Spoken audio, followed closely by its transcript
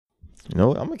You know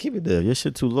what? I'm gonna keep it there. Your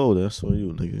shit too low. That's on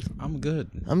you, nigga. I'm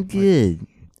good. I'm good.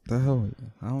 The hell?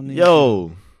 I don't need.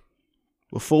 Yo,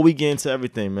 before we get into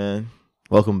everything, man,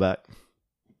 welcome back.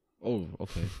 Oh,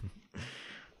 okay.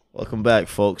 Welcome back,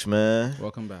 folks, man.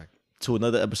 Welcome back to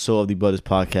another episode of the Brothers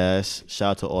Podcast.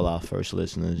 Shout out to all our first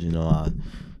listeners, you know, our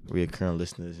reoccurring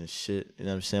listeners and shit. You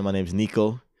know what I'm saying? My name's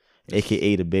Nico,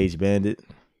 a.k.a. the Beige Bandit.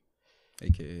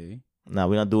 AKA. Nah,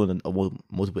 we're not doing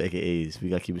multiple AKAs. We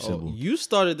got to keep it simple. You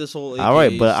started this whole AKA. All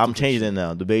right, but I'm changing it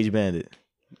now. The Beige Bandit.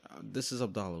 This is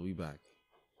Abdallah. We back.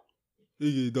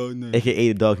 AKA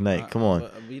the Dark Knight. Come on.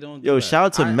 We don't Yo, that. shout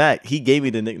out to Mac. He gave me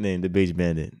the nickname, the Beige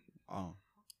Bandit. Oh.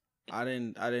 I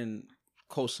didn't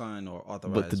co-sign or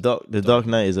authorize. But the Dark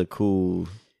Knight is a cool.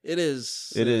 It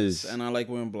is. It is. And I like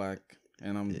wearing black.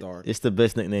 And I'm dark. It's the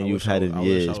best nickname you've had in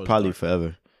years. Probably dark.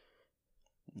 Forever.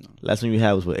 No. Last one you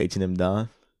had was what, H&M Don?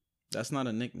 That's not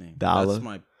a nickname. Dollar.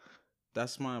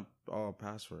 That's my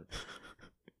password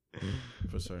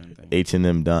for certain things.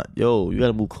 H&M Don. Yo, you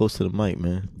gotta move close to the mic,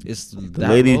 man. It's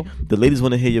the ladies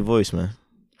want to hear your voice, man.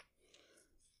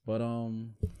 But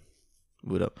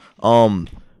what up?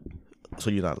 So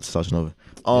you're not starting over.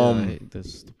 I hate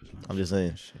this. I'm just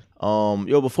saying.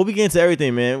 Yo, before we get into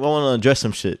everything, man, I want to address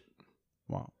some shit.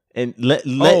 Wow. And let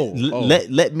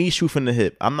me shoot from the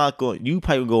hip. I'm not going. You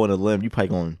probably go on a limb. You probably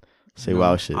going to say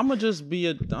wild shit. I'm gonna just be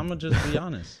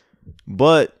honest.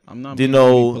 But I'm not.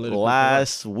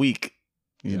 Last week,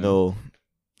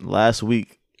 last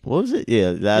week. What was it?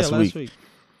 Yeah, last week.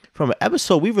 From an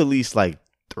episode we released like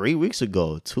 2 weeks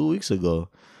ago.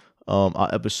 Our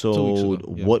episode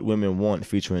 "What Women Want"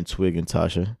 featuring Twig and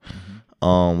Tasha.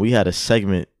 Mm-hmm. We had a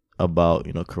segment about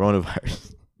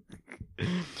coronavirus.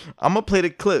 I'm gonna play the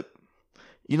clip.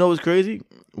 You know what's crazy?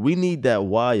 We need that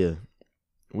wire.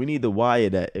 We need the wire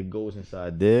that it goes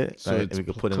inside there, so and we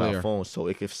can put it in our phone, so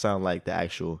it can sound like the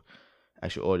actual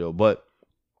audio. But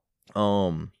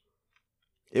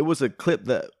it was a clip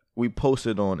that we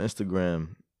posted on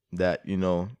Instagram that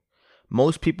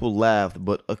most people laughed,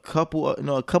 but a couple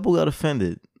got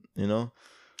offended.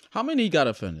 How many got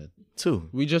offended?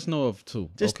 2. We just know of 2.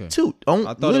 Just okay. 2.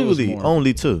 Literally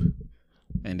only 2.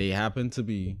 And they happen to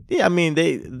be. Yeah, I mean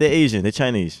they're Asian, they're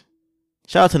Chinese.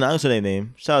 Shout out to them. I don't say their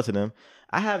name. Shout out to them.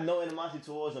 I have no animosity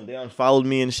towards them. They unfollowed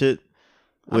me and shit,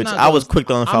 which I was quick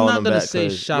to unfollow them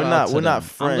back. We're not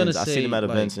friends. I see them at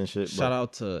events and shit. Shout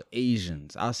out to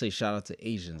Asians. I'll say shout out to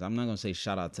Asians. I'm not gonna say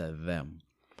shout out to them.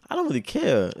 I don't really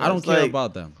care. I don't care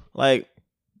about them. Like, you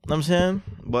know what I'm saying?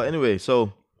 But anyway,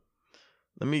 so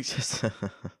let me just.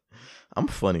 I'm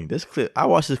funny. This clip, I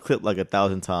watched this clip like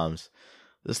 1,000 times.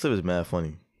 This clip is mad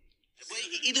funny. But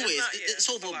either way, it's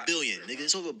over $1 billion, nigga.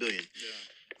 It's over $1 billion.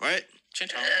 Yeah. Right?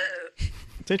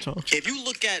 If you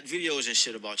look at videos and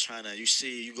shit about China,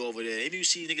 you go over there, maybe you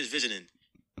see niggas visiting.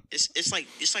 It's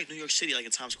like New York City, like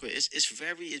in Times Square. It's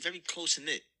very close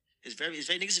knit.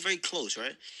 Niggas is very close,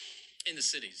 right? In the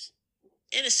cities.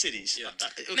 Yeah.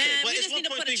 Okay, man, but we it's just need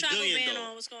to put a travel ban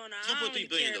on what's going on. It's 1.3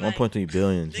 billion. 1.3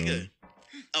 billion. Nigga,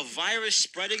 a virus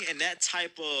spreading in that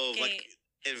type of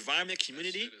environment,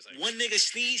 community, one nigga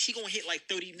sneeze, he gonna hit like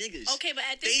 30 niggas. Okay, but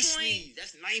at this point, sneeze,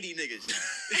 that's 90 niggas.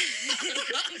 They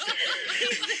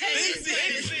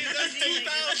sneeze, that's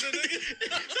 2,000 niggas.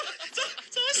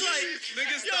 So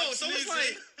it's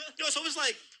like, so it's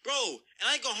like, bro, and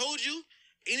I ain't gonna hold you.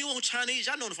 Anyone who's Chinese,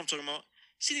 y'all know what I'm talking about.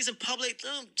 See these in public,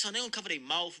 so they don't cover their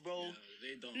mouth, bro. Yeah,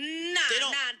 they don't. Nah,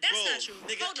 that's not true.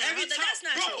 Nigga, hold on, that's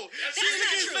not true. That's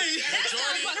not true.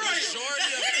 Majority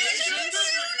of Asians.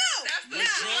 That's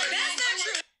not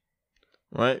true.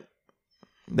 Right?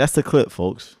 That's the clip,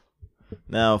 folks.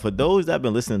 Now, for those that have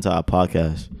been listening to our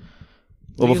podcast,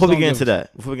 before we get into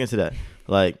that,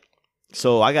 like,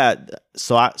 so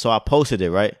I posted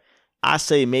it, right? I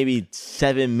say maybe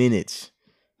 7 minutes.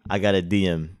 I got a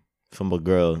DM from a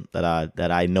girl that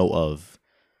I know of.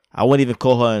 I wouldn't even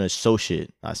call her an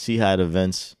associate. I see her at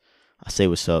events. I say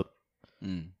what's up.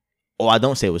 Or I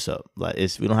don't say what's up. Like,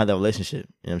 we don't have that relationship.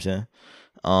 You know what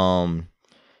I'm saying?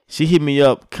 She hit me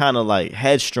up kind of like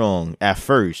headstrong at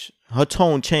first. Her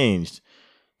tone changed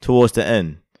towards the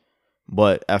end.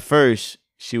 But at first,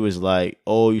 she was like,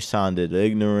 oh, you sounded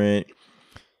ignorant.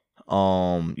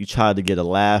 You tried to get a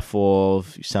laugh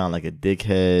off. You sound like a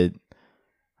dickhead.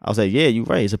 I was like, yeah, you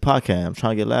right. It's a podcast. I'm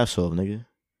trying to get laughs off, nigga.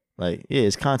 Like, yeah,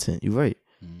 it's content. You right.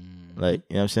 Like,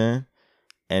 you know what I'm saying?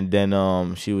 And then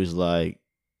she was like,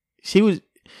 she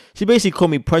basically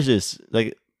called me prejudiced.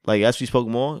 Like as we spoke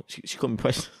more, she called me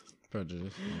prejudiced.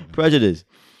 Prejudice.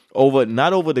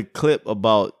 Not over the clip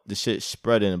about the shit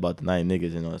spreading about the 9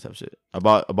 niggas and all that type of shit.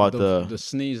 About the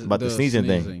sneezing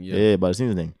thing. Yeah, about the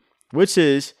sneezing thing. Which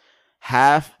is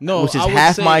half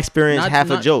my experience, half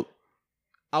a joke.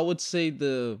 I would say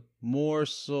the more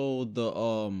so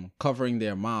the covering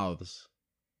their mouths.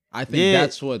 I think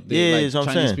that's what they like. That's what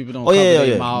I'm Chinese saying. people don't cover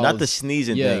their mouths. Not the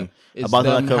sneezing thing. It's About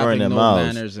them not covering their no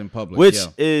mouths, manners in public, which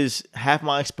is half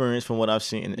my experience from what I've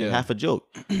seen, and half a joke.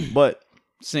 But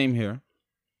same here.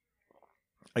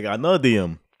 I got another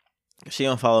DM. She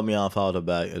unfollowed me, I unfollowed her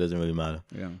back. It doesn't really matter.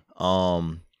 Yeah.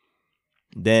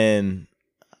 Then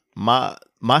my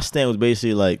stand was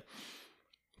basically like,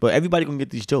 but everybody gonna get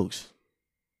these jokes.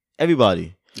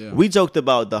 Everybody. Yeah. We joked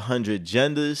about the 100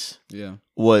 genders. Yeah.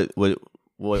 What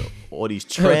all these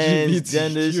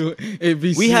transgenders.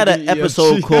 ABCD, We had an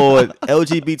episode called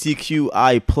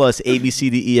LGBTQI plus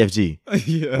ABCDEFG.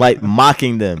 Yeah. Like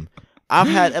mocking them. I've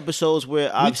had episodes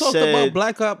where I've talked said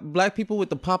about black people with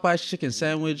the Popeye's chicken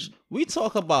sandwich. We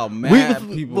talk about mad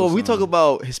people. Well, we talk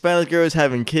about Hispanic girls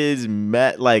having kids,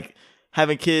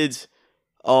 having kids,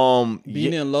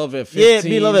 being in love at 15. Yeah,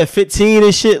 being in love at 15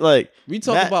 and shit. Like we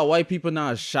talk about white people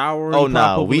not showering. Oh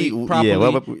no,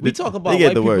 properly. We talk about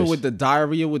white people with the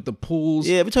diarrhea, with the pools.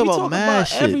 Yeah, we talk about mad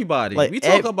shit. Everybody. Like, we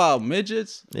talk about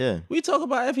midgets. Yeah, we talk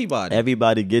about everybody.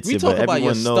 Everybody gets we it. talk but about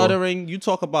your know. stuttering. You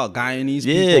talk about Guyanese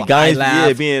Yeah, people. Guyanese.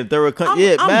 Yeah, being third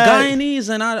country. I'm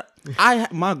Guyanese,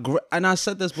 and I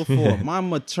said this before. My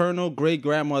maternal great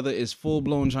grandmother is full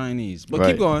blown Chinese. But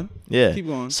keep going. Yeah, keep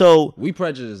going. So we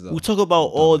prejudiced though. We talk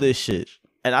about all this shit,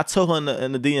 and I told her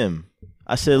in the DM.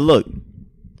 I said, look.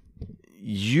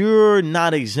 You're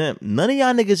not exempt. None of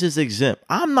y'all niggas is exempt.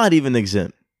 I'm not even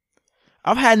exempt.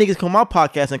 I've had niggas come on my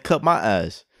podcast and cut my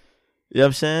ass. You know what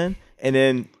I'm saying? And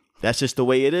then that's just the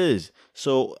way it is.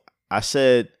 So I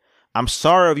said, I'm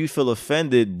sorry if you feel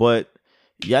offended, but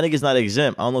y'all niggas not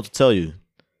exempt. I don't know what to tell you. You know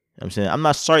what I'm saying? I'm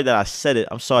not sorry that I said it.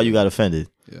 I'm sorry you got offended.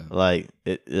 Yeah. Like,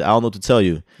 I don't know what to tell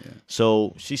you. Yeah.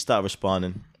 So she stopped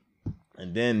responding.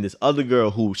 And then this other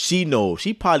girl who she knows,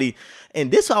 she probably,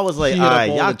 and this I was like, all right,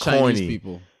 y'all corny.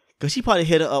 People. Cause she probably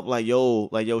hit her up like, yo,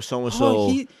 so and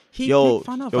so, yo,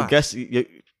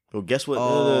 guess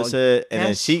what said, and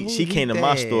then she came to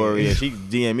my story and she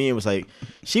DM'd me and was like,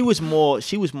 she was more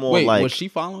Wait, like, was she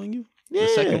following you? Yeah, the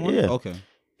second one? Yeah. Okay.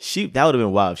 That would have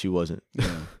been wild if she wasn't.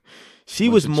 Yeah. She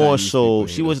was more so.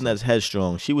 She wasn't as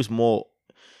headstrong. She was more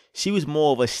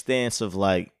of a stance of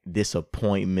like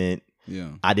disappointment. Yeah,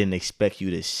 I didn't expect you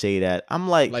to say that. I'm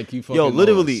like you yo,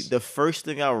 literally, the first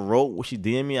thing I wrote when she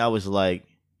DM'd me, I was like,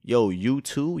 yo, you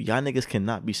too? Y'all niggas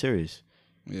cannot be serious.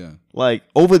 Yeah. Like,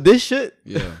 over this shit?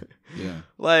 Yeah. Yeah.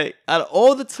 Like, out of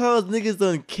all the times niggas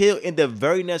done killed, in the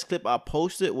very next clip I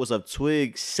posted was of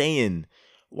Twig saying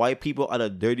white people are the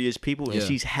dirtiest people, and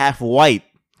she's half white.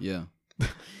 Yeah.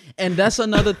 And that's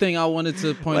another thing I wanted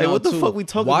to point out, what the too. fuck we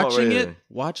talking about right here?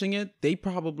 Watching it, they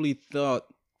probably thought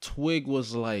Twig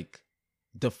was like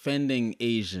defending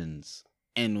Asians,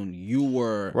 and you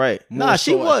were right. Nah,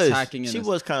 she was attacking. She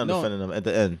was kind of defending them at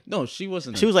the end. No, she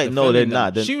wasn't. She was like, no, they're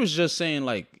not. She was just saying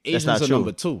like Asians are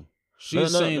number two. She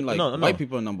was saying like white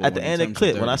people are number one. At the end of the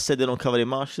clip, when I said they don't cover their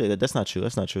mouth, she said that's not true.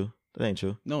 That's not true. That ain't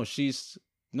true. No, she said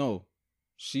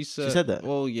that.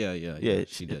 Well, yeah,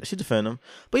 she did. She defended them.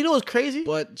 But you know what's crazy?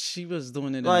 But she was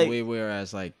doing it in a way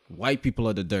whereas like white people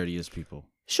are the dirtiest people.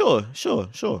 Sure.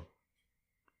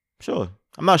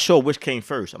 I'm not sure which came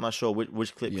first. I'm not sure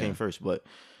which clip came first, but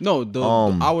no,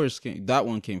 ours came. That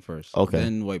one came first. Okay.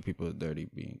 Then white people are dirty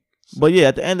being. So. But yeah,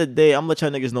 at the end of the day, I'm gonna let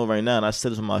y'all niggas know right now, and I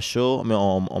said this on my show. I mean,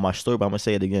 on my story, but I'm gonna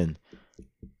say it again.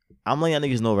 I'm letting y'all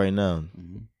niggas know right now.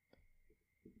 Mm-hmm.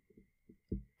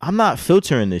 I'm not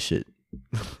filtering this shit.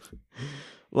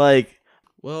 Like,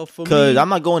 well, for me, because I'm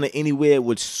not going to anywhere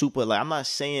with super. Like, I'm not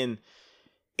saying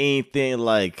anything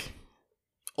like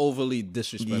overly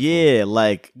disrespectful. Yeah,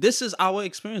 like this is our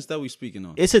experience that we speaking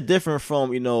on. It's a different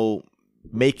from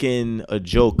making a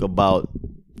joke about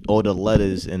all the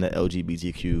letters in the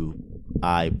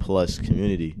LGBTQI plus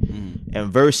community,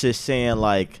 and versus saying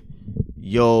like,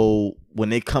 yo, when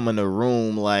they come in the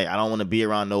room, like I don't want to be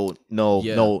around no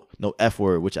F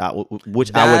word, which I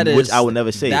would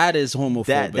never say. That is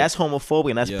homophobic. That's homophobic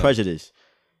and that's prejudice.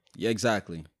 Yeah,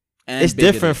 exactly. And it's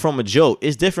different from a joke.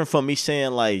 It's different from me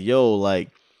saying like, yo, like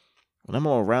when I'm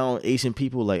around Asian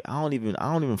people, like I don't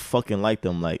even fucking like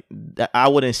them. Like I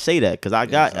wouldn't say that because I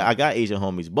got Asian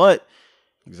homies, but.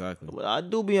 Exactly. When I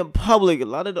do be in public, a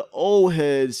lot of the old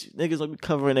heads, niggas don't be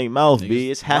covering their mouth, B.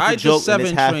 It's half a joke and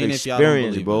it's half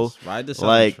experience, bro. Ride the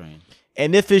 7 train.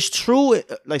 And if it's true,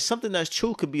 like something that's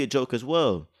true could be a joke as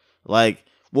well. Like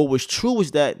what was true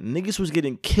was that niggas was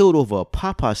getting killed over a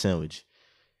Popeye sandwich.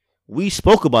 We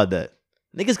spoke about that.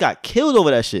 Niggas got killed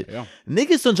over that shit. Yeah.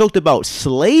 Niggas done joked about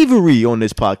slavery on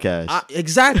this podcast.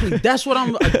 Exactly. That's what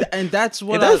I'm, and that's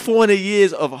 400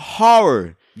 years of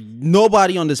horror.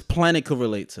 Nobody on this planet could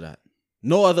relate to that.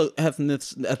 No other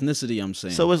ethnicity, I'm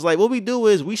saying. So it's like what we do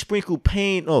is we sprinkle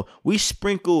pain. No, we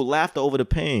sprinkle laughter over the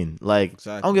pain. Like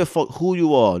I don't give a fuck who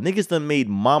you are. Niggas done made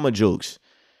mama jokes.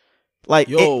 Like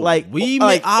we like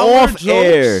made our off jokes,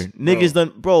 air. bro. Niggas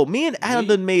done, bro. Me and Adam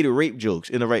done made rape jokes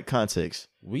in the right context.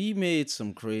 We made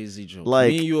some crazy jokes. Like,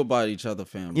 me and you about each other,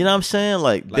 family. You know what I'm saying?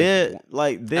 Like there's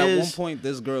at one point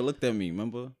this girl looked at me.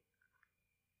 Remember?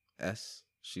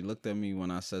 She looked at me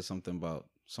when I said something about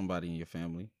somebody in your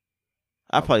family.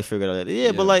 I probably figured out that.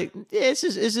 Yeah, but like, yeah, it's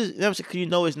just, you know, you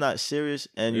know it's not serious,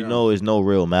 and you know it's no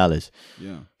real malice.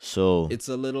 Yeah. So it's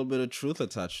a little bit of truth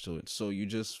attached to it. So you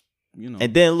just, you know.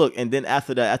 And then look, and then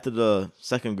after that, after the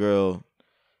second girl,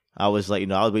 I was like, you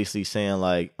know, I was basically saying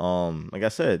like I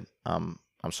said, I'm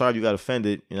sorry you got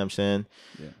offended. You know what I'm saying?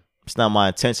 Yeah. It's not my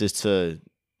intentions to,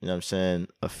 you know what I'm saying,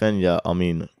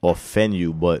 offend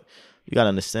you, but you gotta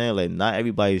understand, like, not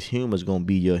everybody's humor is gonna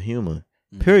be your humor.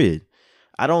 Period.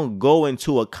 I don't go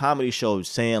into a comedy show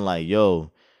saying like,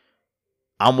 yo,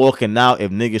 I'm walking out if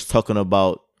niggas talking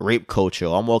about rape culture.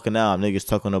 I'm walking out if niggas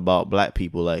talking about black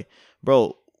people. Like,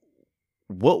 bro,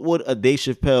 what would a Dave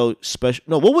Chappelle special?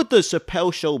 No, what would the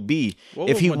Chappelle show be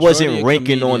if he wasn't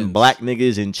ranking on black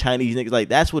niggas and Chinese niggas? Like,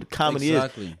 that's what comedy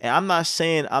is. And I'm not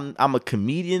saying I'm a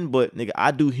comedian, but nigga,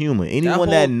 I do humor. Anyone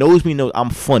that knows me knows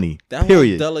I'm funny. That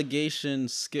period. Whole delegation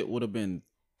skit would have been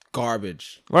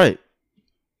garbage. Right.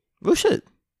 Real shit.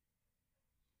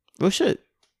 Real shit.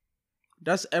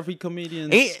 That's every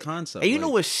comedian's concept. And you know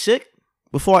what's sick?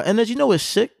 Before I end this, you know what's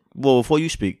sick? Well, before you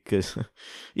speak, because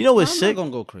you know what's sick? I'm not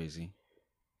gonna go crazy.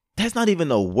 That's not even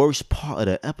the worst part of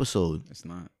the episode. It's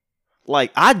not.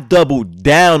 Like, I doubled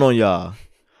down on y'all.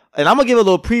 And I'm gonna give a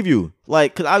little preview.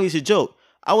 Like, cause obviously joke.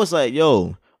 I was like,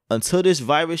 yo, until this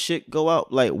virus shit go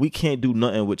out, like, we can't do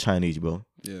nothing with Chinese, bro.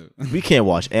 Yeah. We can't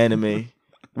watch anime.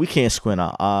 We can't squint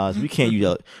our eyes. We can't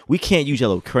use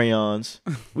yellow crayons.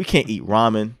 We can't eat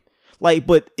ramen. Like,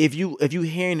 but if you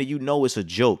hearing it, you know it's a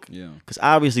joke. Yeah. Because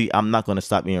obviously I'm not gonna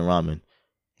stop eating ramen.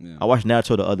 Yeah. I watched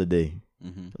Naruto the other day.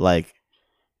 Mm-hmm. Like,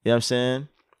 you know what I'm saying?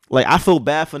 Like, I feel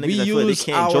bad for niggas. I feel like they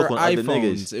can't joke on iPhones. Other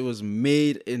niggas. It was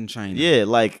made in China. Yeah,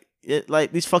 like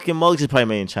these fucking mugs is probably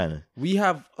made in China. We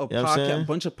have a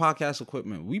bunch of podcast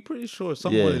equipment. We pretty sure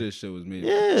some of this shit was made.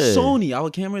 Yeah. Sony. Our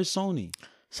camera is Sony.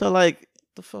 So like,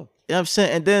 the fuck? You know what I'm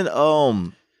saying? And then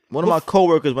one of my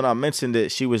coworkers, when I mentioned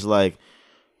it, she was like,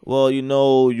 well, you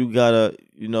know, you gotta,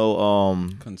 you know,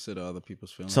 consider other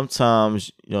people's feelings.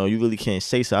 Sometimes, you know, you really can't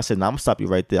say so. I said, nah, I'm gonna stop you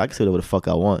right there. I can say whatever the fuck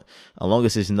I want. As long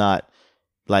as it's not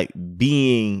like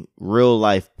being real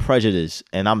life prejudice,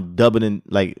 and I'm doubling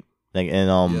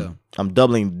I'm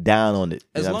doubling down on it.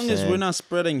 As long as we're not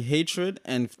spreading hatred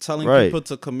and telling people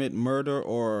to commit murder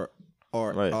or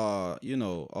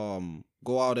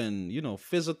go out and,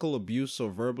 physical abuse or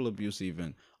verbal abuse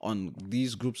even on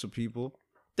these groups of people,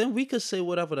 then we could say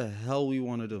whatever the hell we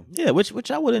want to do. Yeah,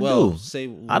 which I wouldn't do.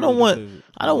 I don't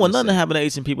want nothing to happen to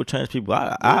Asian people, trans people.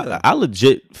 I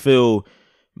legit feel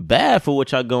bad for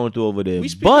what y'all going through over there. We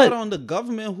speak out on the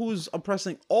government who's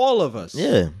oppressing all of us.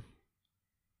 Yeah.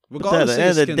 Regardless at the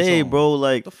end of the day, tone. bro,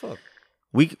 like, the fuck?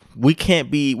 We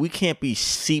can't be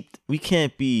seeped. We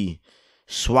can't be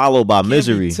swallowed by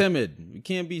misery. Be timid. We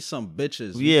can't be some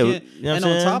bitches. Yeah, and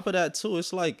on top of that too,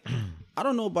 it's like, I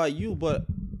don't know about you, but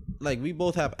like, we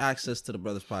both have access to the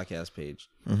Brothers Podcast page.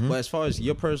 Mm-hmm. But as far as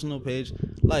your personal page,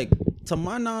 like, to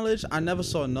my knowledge, I never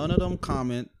saw none of them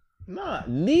comment. Nah,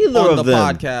 neither on of the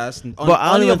them. podcast. But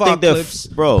I don't even think they're clips,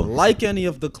 bro. Like any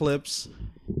of the clips,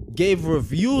 gave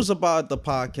reviews about the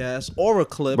podcast or a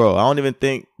clip. Bro, I don't even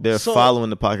think they're following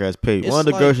the podcast page. One of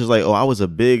the girls was like, "Oh, I was a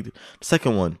big."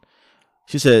 Second one,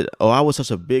 she said, "Oh, I was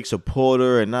such a big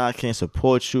supporter, and now I can't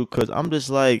support you." Because I'm just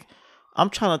like,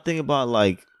 I'm trying to think about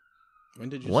like,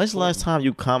 when's the last time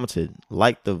you commented,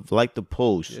 like the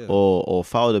post, or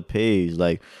follow the page,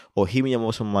 like, or hit me up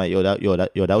or something like,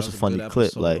 that was a funny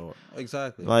clip, like,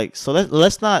 exactly, like, so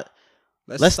let's not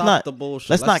the bullshit.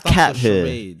 Let's not cap here.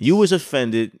 You was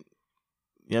offended.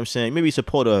 You know what I'm saying? Maybe a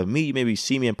supporter of me. You maybe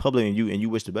see me in public and you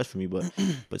wish the best for me, but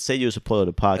say you're a supporter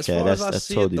of the podcast. That's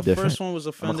totally different. The first one was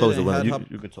offended.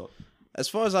 You can talk. As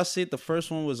far as I see it, the first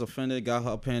one was offended, got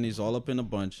her panties all up in a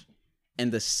bunch.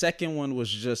 And the second one was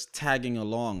just tagging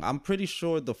along. I'm pretty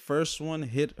sure the first one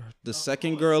hit the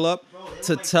second girl up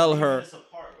to tell her,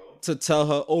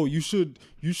 oh, you should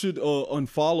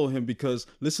unfollow him because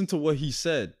listen to what he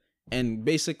said. And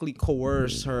basically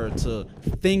coerce her to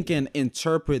think and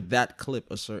interpret that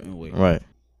clip a certain way. Right.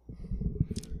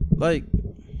 Like,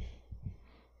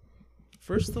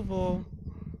 first of all,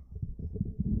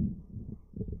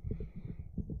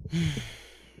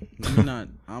 I'm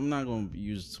not gonna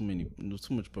use too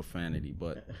much profanity,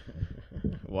 but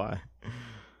why?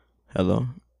 Hello.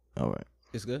 All right.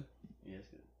 It's good. Yeah, it's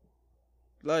good.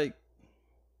 Like,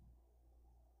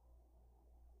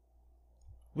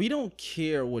 we don't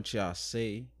care what y'all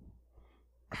say.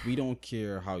 We don't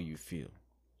care how you feel.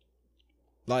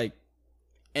 Like,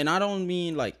 and I don't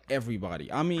mean like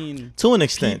everybody. I mean to an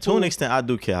extent. people, To an extent, I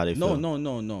do care how they feel.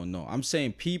 No. I'm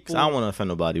saying people. I don't want to offend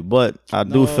nobody, but I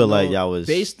do feel like y'all was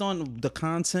based on the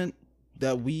content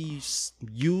that we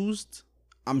used.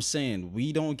 I'm saying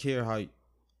we don't care how.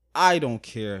 I don't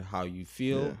care how you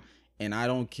feel, and I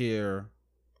don't care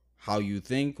how you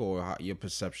think or how, your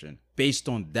perception based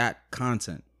on that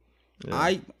content. Yeah.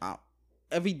 I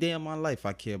every day of my life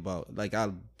I care about, like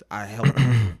I help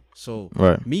people. So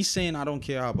me saying I don't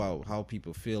care about how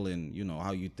people feel and you know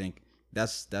how you think,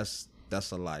 that's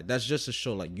a lie. That's just a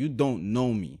show like you don't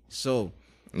know me. So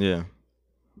yeah,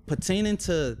 pertaining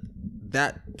to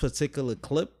that particular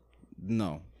clip,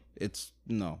 no.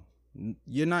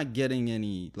 You're not getting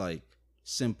any like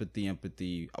sympathy,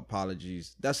 empathy,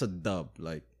 apologies. That's a dub.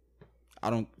 Like, I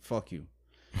don't fuck you.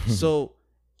 So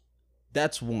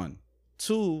that's one.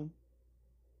 Two,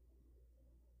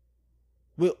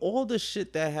 with all the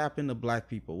shit that happened to black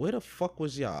people, where the fuck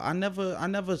was y'all? I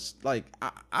never like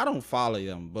I don't follow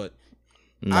them, but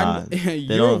nah,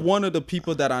 you're one of the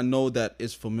people that I know that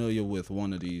is familiar with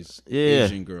one of these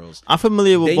Asian girls. I'm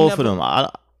familiar with both of them.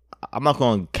 I'm not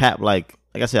gonna cap like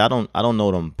I said, I don't know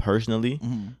them personally.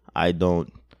 Mm-hmm. I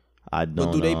don't.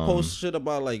 But do they post shit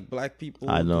about like black people?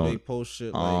 I don't. Do they post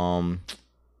shit like?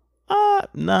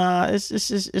 Nah.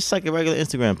 It's like a regular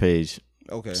Instagram page.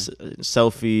 Okay.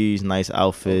 Selfies, nice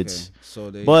outfits. Okay.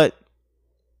 So they. But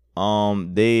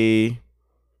they,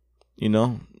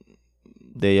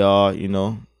 they are,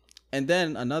 And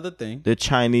then another thing, they're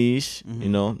Chinese.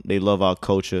 Mm-hmm. They love our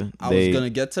culture. I was gonna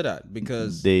get to that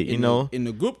because they, in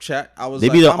the group chat, I was they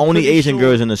be the only Asian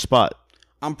girls in the spot.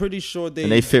 I'm pretty sure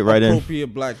they fit right in. Appropriate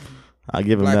black. I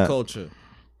give them that. Culture.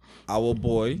 Our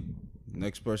boy,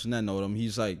 next person that know them,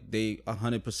 he's like they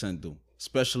 100% do.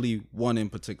 Especially one in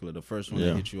particular, the first one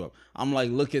that hit you up. I'm like,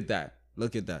 look at that.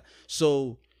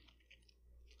 So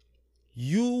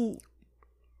you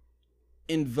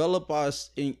envelop us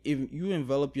if you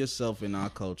envelop yourself in our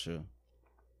culture,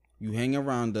 you hang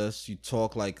around us, you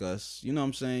talk like us, you know what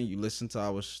I'm saying? You listen to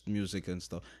our music and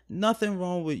stuff. Nothing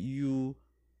wrong with you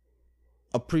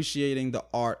appreciating the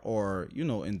art or,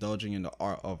 indulging in the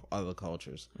art of other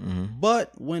cultures. Mm-hmm.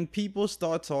 But when people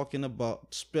start talking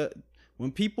about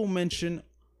when people mention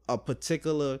a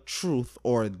particular truth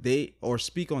or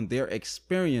speak on their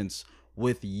experience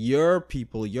with your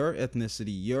people, your ethnicity,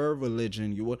 your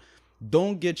religion,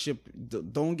 don't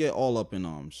get all up in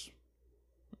arms.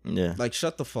 Yeah. Like,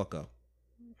 shut the fuck up.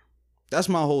 That's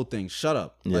my whole thing. Shut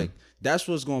up. Yeah. Like, that's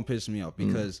what's gonna piss me off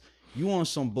because you on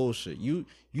some bullshit. You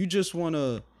just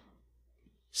wanna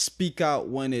speak out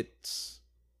when it's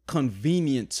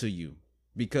convenient to you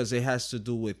because it has to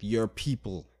do with your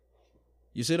people.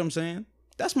 You see what I'm saying?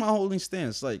 That's my holding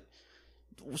stance. Like,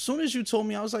 as soon as you told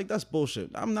me, I was like, that's bullshit.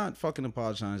 I'm not fucking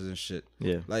apologizing and shit.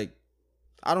 Yeah. Like,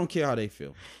 I don't care how they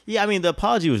feel. Yeah, I mean, the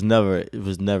apology was never in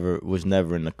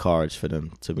the cards for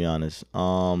them, to be honest.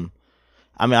 I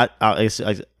mean,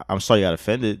 I'm sorry you got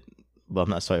offended, but I'm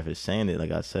not sorry for saying it.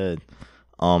 Like I said,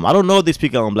 I don't know if they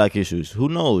speak out on black issues. Who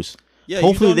knows? Yeah,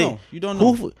 hopefully you don't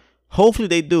know. Hopefully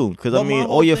they do, because I mean,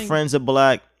 all your friends are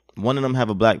black. One of them have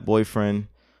a black boyfriend,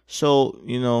 so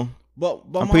But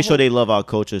I'm pretty sure they love our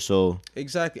culture. So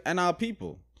exactly, and our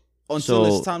people until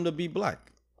it's time to be black.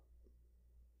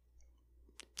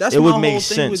 That's my whole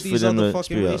thing with these other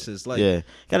fucking races. Like, yeah,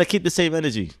 gotta keep the same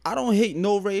energy. I don't hate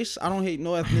no race. I don't hate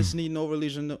no ethnicity, no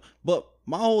religion. But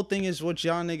my whole thing is what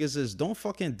y'all niggas is. Don't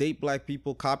fucking date black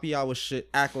people, copy our shit,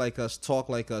 act like us, talk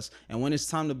like us. And when it's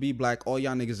time to be black, all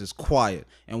y'all niggas is quiet.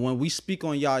 And when we speak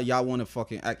on y'all want to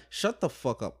fucking act. Shut the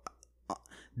fuck up.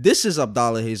 This is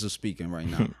Abdallah Hazel speaking right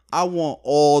now. I want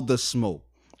all the smoke.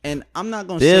 And I'm not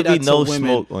going to say that to women. There'll be no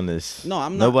smoke on this. No,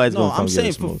 I'm not. Nobody's no, gonna I'm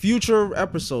saying for future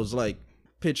episodes, like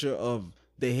picture of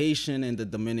the Haitian and the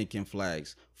Dominican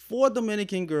flags. 4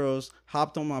 Dominican girls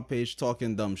hopped on my page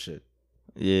talking dumb shit.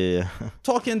 Yeah.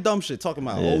 Talking dumb shit. Talking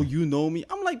about, oh, you know me.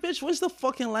 I'm like, bitch, when's the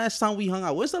fucking last time we hung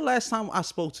out? When's the last time I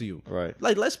spoke to you? Right.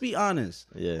 Like, let's be honest.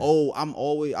 Yeah. Oh,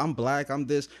 I'm black, I'm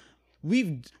this.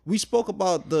 We spoke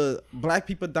about the black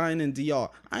people dying in DR.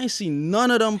 I ain't seen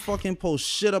none of them fucking post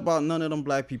shit about none of them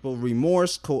black people.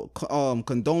 Remorse,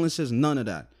 condolences, none of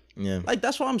that. Yeah. Like,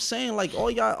 that's what I'm saying. Like,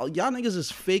 all y'all niggas is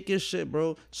fake as shit,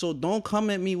 bro. So don't come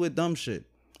at me with dumb shit.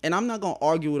 And I'm not gonna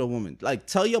argue with a woman. Like,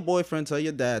 tell your boyfriend, tell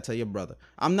your dad, tell your brother.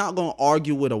 I'm not gonna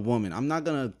argue with a woman. I'm not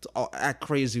gonna act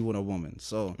crazy with a woman.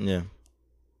 So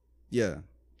yeah,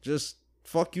 just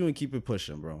fuck you and keep it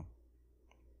pushing, bro.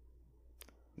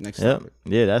 Next topic.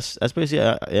 Yeah, that's basically.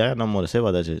 I got no more to say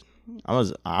about that shit.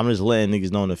 I'm just letting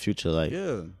niggas know in the future, like,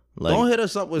 Yeah. like, Don't hit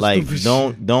us up with like,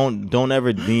 stupid don't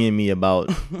ever DM me about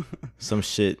some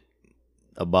shit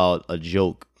about a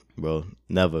joke, bro.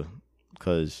 Never,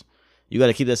 because you got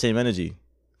to keep that same energy.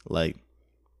 Like,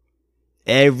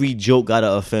 every joke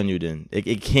gotta offend you. Then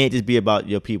it can't just be about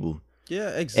your people. Yeah,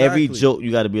 exactly. Every joke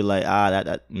you got to be like,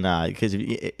 nah, because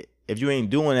if you ain't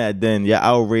doing that, then your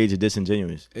outrage is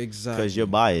disingenuous. Exactly. Because you're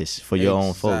biased for your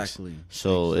own folks.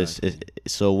 So it's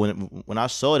so when I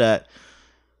saw that,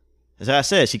 as I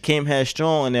said, she came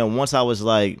headstrong, and then once I was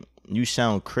like, you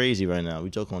sound crazy right now. We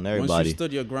joke on everybody. Once you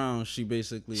stood your ground, she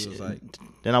basically was like.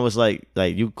 Then I was like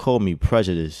you called me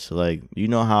prejudiced. Like, you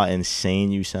know how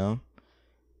insane you sound.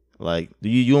 Like,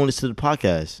 you don't listen to the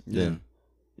podcast. Yeah. Then.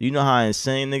 You know how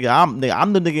insane, nigga. I'm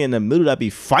the nigga in the middle that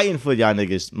be fighting for y'all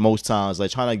niggas most times,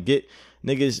 like trying to get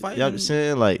niggas. Fighting, you know what I'm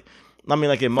saying? Like, I mean,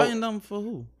 like, fighting them for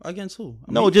who? Against who?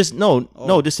 No, just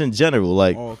in general.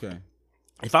 Like, okay.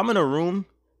 If I'm in a room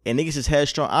and niggas is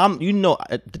headstrong,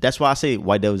 that's why I say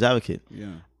white devil's advocate. Yeah.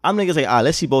 I'm niggas like,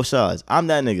 let's see both sides. I'm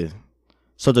that nigga.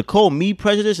 So to call me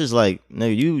prejudice is like,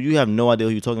 nigga, you have no idea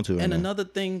who you're talking to right and now. Another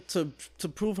thing to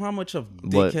prove how much of a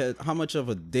dickhead I'm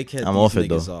these off it,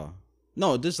 niggas though. are.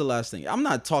 No, this is the last thing. I'm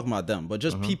not talking about them, but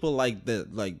just people like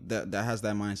that has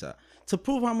that mindset. To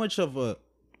prove how much of a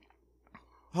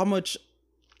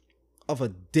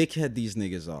dickhead these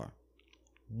niggas are.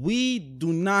 We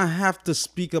do not have to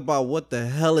speak about what the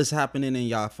hell is happening in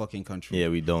y'all fucking country. Yeah,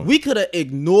 we don't. We could have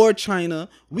ignored China.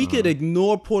 We could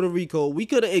ignore Puerto Rico. We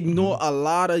could have ignored a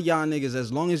lot of y'all niggas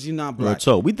as long as you're not black.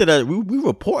 So we did that. We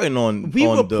reporting on the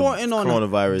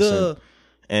coronavirus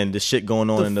and the shit going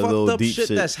on in the little deep shit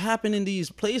that's happening in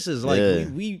these places. Like,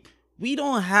 we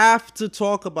don't have to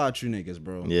talk about you niggas,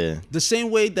 bro. Yeah. The same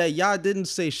way that y'all didn't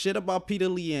say shit about Peter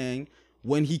Liang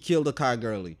when he killed Akai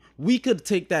Gurley. We could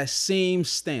take that same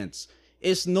stance.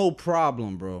 It's no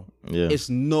problem, bro. Yeah. It's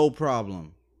no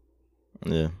problem.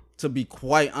 Yeah. To be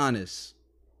quite honest.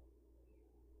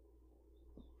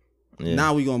 Yeah.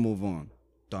 Now we gonna move on.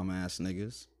 Dumbass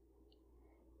niggas.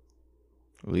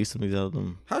 Release some niggas out of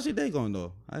them. How's your day going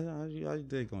though? How's your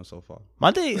day going so far?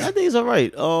 My day is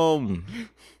alright.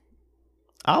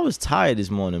 I was tired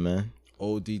this morning, man.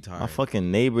 OD tired. My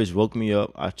fucking neighbors woke me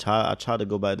up. I tried to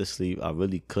go back to sleep. I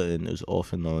really couldn't. It was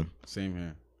off and on. Same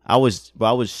here. I was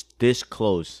this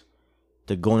close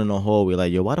to going in the hallway.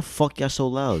 Like, yo, why the fuck y'all so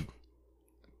loud?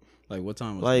 Like, what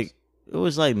time was like this? It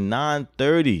was like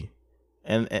 9:30,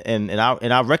 and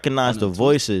I recognized the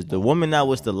voices. The woman that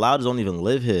was the loudest don't even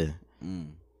live here.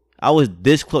 I was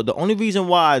this close. The only reason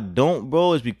why I don't,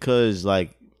 bro, is because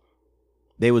like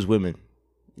they was women.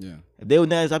 Yeah. If they were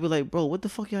niggas, I'd be like, bro, what the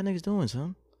fuck y'all niggas doing,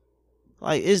 son?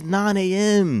 Like, it's 9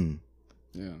 a.m.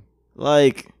 Yeah.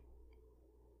 Like,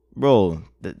 bro,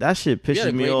 that shit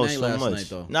pisses me off so much. Night,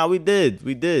 though. Nah, we did.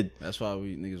 That's why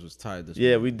we niggas was tired this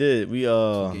morning. Yeah, we did. We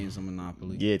 2 games of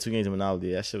Monopoly. Yeah, 2 games of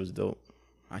Monopoly. That shit was dope.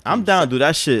 I'm down to do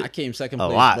that shit. I came second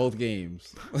place both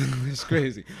games. It's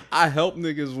crazy. I helped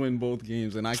niggas win both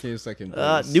games, and I came second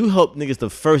place. You helped niggas the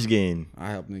first game.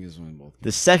 I helped niggas win both games.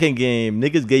 The second game,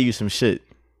 niggas gave you some shit.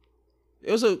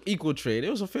 It was an equal trade.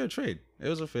 It was a fair trade. But,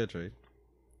 you know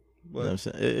what I'm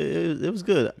saying? It was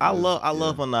good. I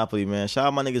love Monopoly, man. Shout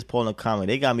out my niggas Paul and Common.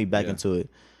 They got me back into it.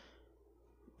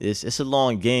 It's a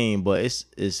long game, but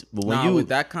but when with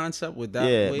that concept, with that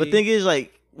way, but thing is,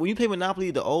 like, when you play Monopoly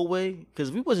the old way,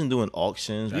 because we wasn't doing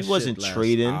auctions, we wasn't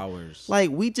trading. Hours. Like,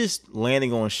 we just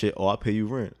landing on shit. Oh, I pay you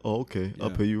rent. Oh, okay,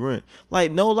 I'll pay you rent.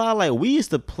 Like, no lie, like, we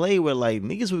used to play where like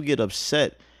niggas would get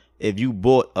upset if you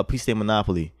bought a piece of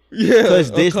Monopoly. Yeah,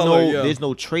 because there's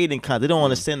no trading kind. They don't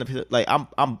understand the like. I'm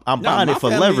buying it for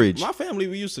leverage. My family,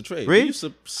 we used to trade. Really? We used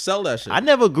to sell that shit. I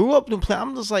never grew up to play.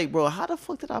 I'm just like, bro, how the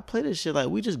fuck did I play this shit? Like,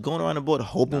 we just going around the board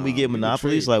hoping we get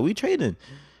monopolies. Like, we trading.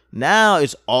 Now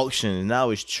it's auction. Now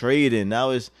it's trading.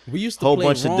 Now it's we used to whole play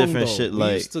bunch wrong, of different though. shit. We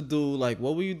like, used to do like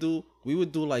what we would do. We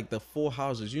would do like the 4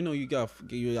 houses. You know, you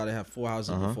gotta have 4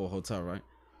 houses before a hotel, right?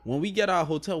 When we get our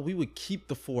hotel, we would keep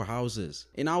the 4 houses.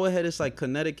 In our head, it's like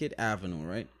Connecticut Avenue,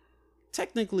 right?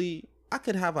 Technically, I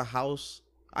could have a house.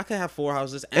 I could have 4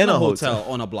 houses and a hotel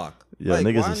on a block. Yeah, like,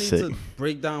 niggas why is I need sick. to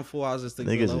break down 4 houses to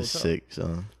get a hotel? Niggas is sick,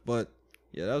 son. But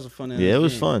yeah, that was a fun. Yeah, it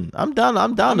was fun. I'm down to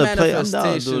play. I'm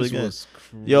down to do it again. Crazy.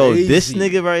 Yo, this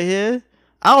nigga right here,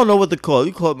 I don't know what to call.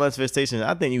 You call it manifestation.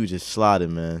 I think you just slotted,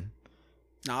 man.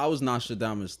 Nah, I was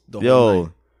Nostradamus the whole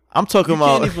night. I'm talking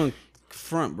about. Can't even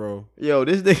front, bro. Yo,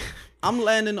 this nigga. I'm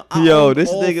landing. This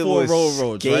nigga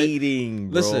was skating,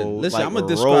 right? bro. Listen. Like, I'm gonna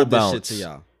describe this shit to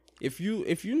y'all. If you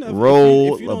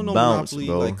don't know bounce, Monopoly,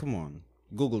 bro. like, come on,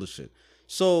 Google the shit.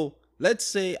 So let's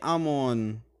say I'm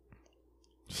on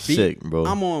Sick, bro.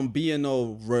 I'm on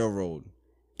B&O Railroad,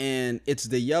 and it's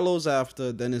the yellows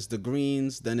after, then it's the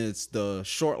greens, then it's the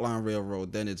short line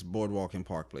railroad, then it's Boardwalk and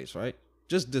Park Place, right?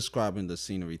 Just describing the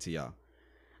scenery to y'all.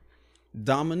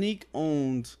 Dominique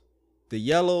owned the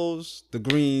yellows, the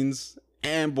greens,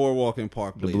 and Boardwalk and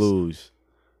Park Place. The blues.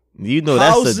 You know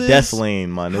that's a death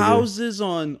lane, my nigga. Houses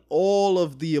on all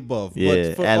of the above.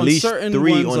 Yeah, but at least 3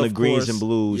 on the greens course, and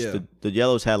blues. Yeah. The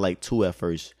yellows had like 2 at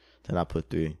first. Then I put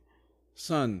 3.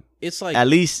 Son, it's like at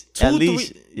least,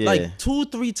 yeah. like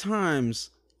 2-3 times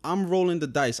I'm rolling the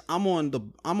dice. I'm on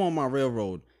my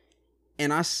railroad,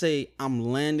 and I say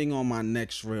I'm landing on my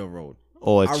next railroad.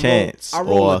 Or a chance,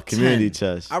 or a community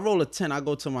chest. I roll a 10. I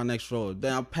go to my next road.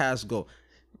 Then I pass go.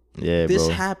 Yeah, this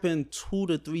bro. happened 2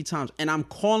 to 3 times, and I'm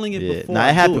calling it before. Nah,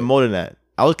 it happened more than that.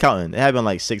 I was counting. It happened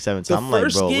like 6, 7 times. I'm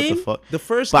like, bro, what the fuck? The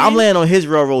first but game, I'm landing on his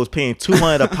railroads paying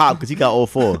 $200 a pop because he got all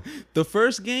 4. The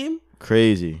first game,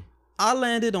 crazy. I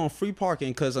landed on free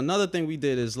parking because another thing we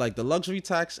did is like the luxury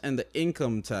tax and the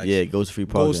income tax. Yeah, it goes to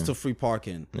free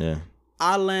parking. Yeah.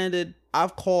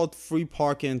 I've called free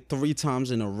parking 3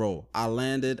 times in a row. I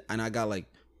landed and I got like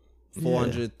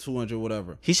 400, 200,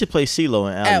 whatever. He should play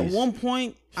CeeLo in alleys.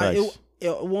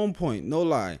 At one point, no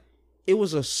lie, it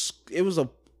was a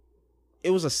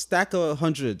stack of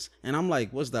hundreds, and I'm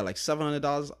like, what's that, like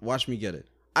 $700? Watch me get it.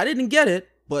 I didn't get it,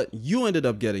 but you ended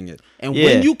up getting it. And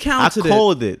when you counted it, I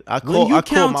called it. I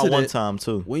called my one time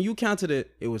too. When you counted it,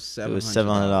 it was $700. It was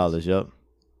 $700.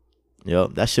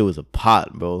 Yep. That shit was a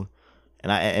pot, bro.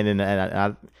 And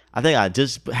I think I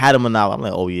just had him now. I'm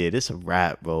like, oh yeah, this a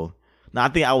wrap, bro. Now I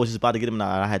think I was just about to get him now.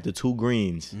 I had the 2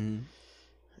 greens. Mm-hmm.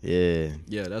 Yeah.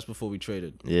 Yeah, that's before we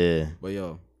traded. Yeah. But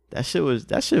yo, that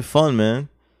shit fun, man.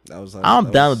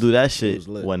 I'm down to do that shit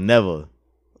whenever.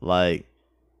 Like,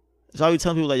 so I be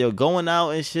telling people like, yo, going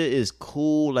out and shit is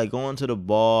cool. Like going to the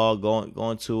bar,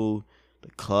 going to the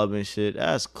club and shit,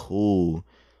 that's cool.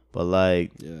 But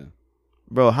like, yeah,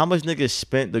 bro, how much niggas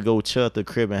spent to go chill at the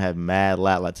crib and have mad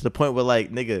laugh, like to the point where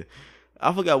like, nigga,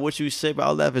 I forgot what you said, but I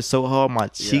was laughing so hard my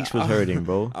cheeks was hurting,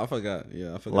 bro. I forgot.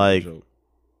 Yeah, I forgot. Like, the joke.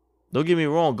 Don't get me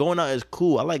wrong, going out is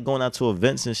cool. I like going out to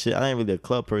events and shit. I ain't really a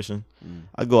club person.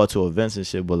 I go out to events and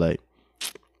shit, but like,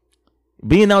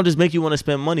 being out just make you want to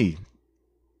spend money.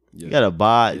 Yeah. You gotta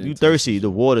buy. You thirsty? The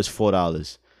water's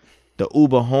 $4. The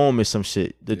Uber home is some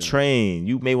shit. The train,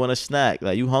 you may want a snack.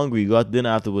 Like, you hungry? You go out to dinner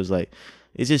afterwards. Like,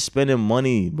 it's just spending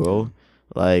money, bro.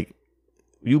 Like,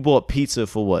 you bought pizza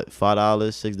for what? $5,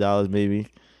 $6 maybe.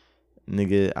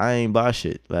 Nigga, I ain't buy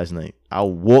shit last night. I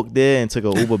walked there and took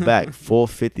an Uber back,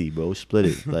 $4.50, bro. Split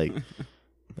it. Like,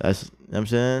 that's, you know what I'm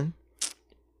saying?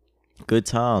 Good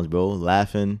times, bro.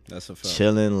 Laughing, that's a fact.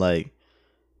 Chilling. Like,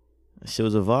 that shit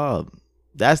was a vibe.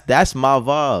 That's my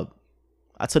vibe.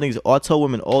 I tell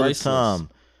women all the time.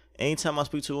 Anytime I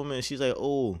speak to a woman, she's like,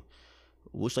 oh,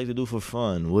 what you like to do for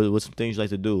fun? What's some things you like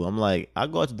to do? I'm like, I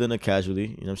go out to dinner casually. You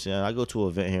know what I'm saying? I go to an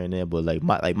event here and there, but like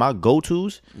my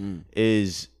go-tos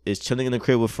is chilling in the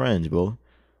crib with friends, bro.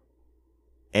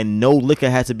 And no liquor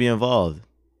had to be involved.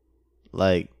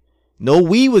 Like, no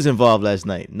weed was involved last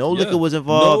night. No liquor was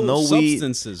involved. No weed.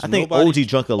 Substances. I think OG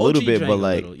drunk a little bit, but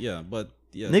like,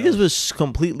 niggas was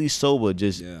completely sober,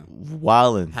 just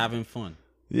wilding, having fun.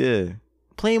 Yeah,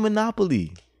 playing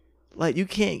Monopoly. Like, you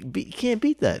can't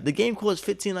beat that. The game costs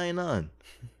 $15.99,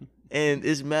 and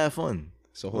it's mad fun.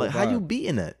 So like, how you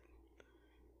beating that?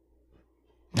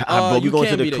 Bro, you going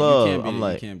to the club? I'm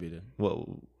like, you can't beat it.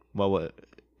 What?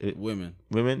 Women,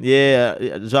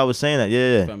 yeah. So I was saying that,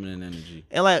 yeah. Feminine energy,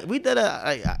 and like we did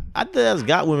I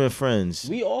got women friends.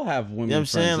 We all have women. You know what I'm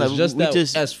saying? Like, we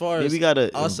just as far as we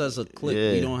gotta, us as a clique,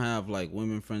 we don't have like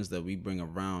women friends that we bring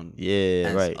around. Yeah,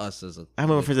 as right. Us as a, I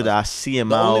have women friends that I see him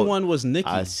the out. The only one was Nikki.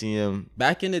 I see him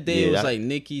back in the day. It was like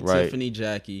Nikki, Tiffany,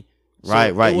 Jackie. So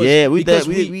right. Yeah, we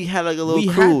had like a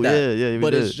little crew. Yeah.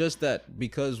 But it's just that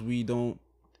because we don't.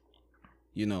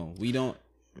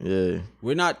 Yeah,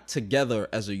 we're not together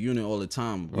as a unit all the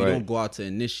time. We don't go out to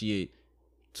initiate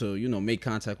to make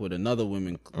contact with another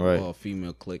woman or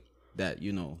female clique that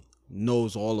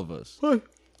knows all of us.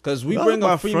 Because we bring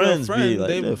a female friend,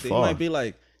 they might be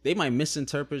like, they might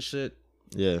misinterpret shit.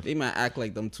 Yeah, they might act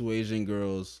like them 2 Asian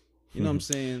girls. You know what I'm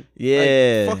saying?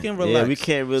 Yeah, like, fucking relax. Yeah, we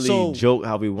can't really joke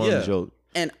how we want to joke.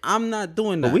 And I'm not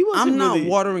doing that. I'm not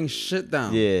watering shit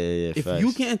down. Yeah. If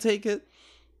you can't take it.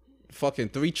 Fucking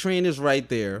 3 train is right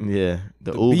there. Yeah,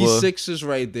 the Uber. B6 is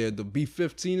right there. The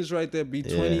B15 is right there.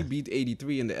 B20,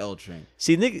 B83, and the L train.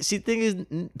 Thing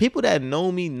is, people that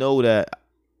know me know that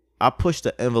I push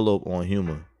the envelope on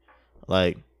humor.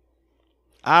 Like,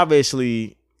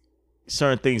 obviously,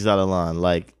 certain things out of line.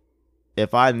 Like,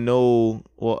 if I know,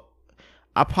 well,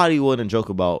 I probably wouldn't joke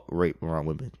about rape around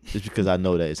women just because I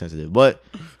know that it's sensitive. But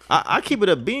I keep it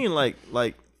a being like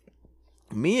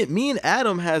me and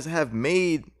Adam has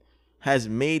made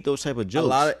those type of jokes. A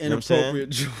lot of inappropriate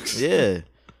jokes. Yeah.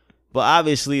 But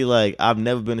obviously, like, I've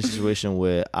never been in a situation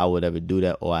where I would ever do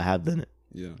that or I have done it.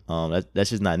 Yeah.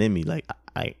 That's just not in me. Like,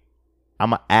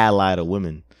 I'm an ally to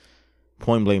women.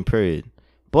 Point blank, period.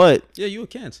 But yeah, you a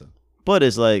Cancer. But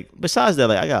it's like, besides that,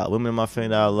 like, I got women in my family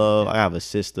that I love. I have a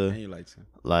sister. And you like to.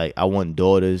 Like, I want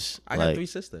daughters. I got 3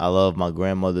 sisters. I love my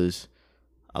grandmothers.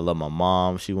 I love my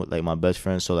mom. She was like my best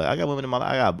friend. So like, I got women in my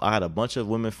life. I had a bunch of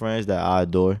women friends that I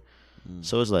adore.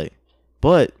 So it's like,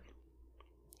 but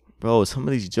bro, some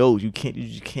of these jokes you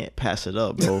can't pass it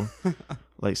up, bro.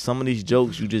 Like some of these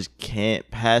jokes you just can't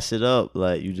pass it up.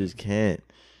 Like you just can't.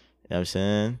 You know what I'm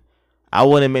saying? I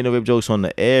wouldn't make no rape jokes on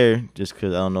the air just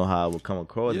because I don't know how I would come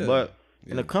across. Yeah. But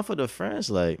in the comfort of friends,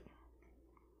 like,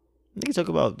 niggas talk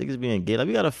about niggas being gay. Like,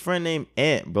 we got a friend named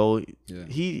Ant, bro. Yeah.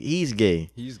 He's gay.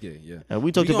 He's gay, yeah. And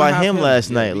we talked about him last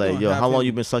night. Like, yo, how long him.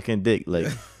 you been sucking dick? Like, you know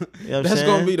what I'm That's saying?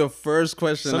 gonna be the first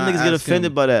question. Some niggas get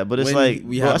offended by that, but it's like,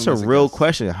 bro, that's a real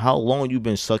question. How long you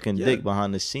been sucking dick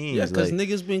behind the scenes? Yeah, because like,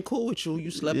 niggas been cool with you. You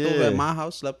slept over at my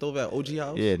house, slept over at OG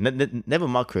house. Yeah, never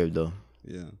my crib though.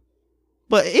 Yeah.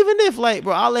 But even if, like,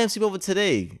 bro, I'll let him sleep over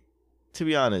today. To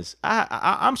be honest,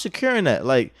 I'm securing that.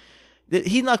 Like,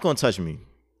 he's not gonna touch me.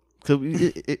 Cause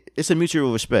it's a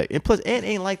mutual respect, and plus, Ant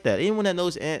ain't like that. Anyone that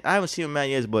knows Ant, I haven't seen him in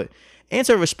years, but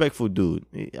Ant's a respectful dude.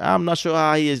 I'm not sure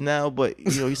how he is now, but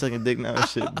you know he's sucking dick now and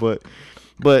shit. But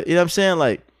you know what I'm saying?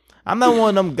 Like, I'm not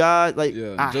one of them guys. Like,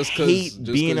 I hate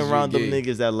being around them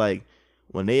niggas that, like,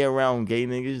 when they around gay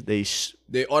niggas,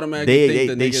 they automatically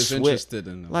think the niggas switch. Interested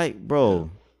in them. Like,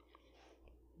 bro,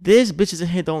 there's bitches in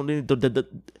here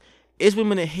it's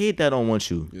women that hate that don't want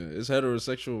you. Yeah, it's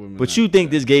heterosexual women. But you think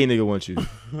this gay nigga wants you.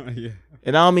 Yeah.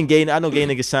 And I don't mean gay. I know gay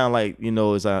niggas sound like, you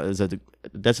know,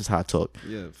 that's just how I talk.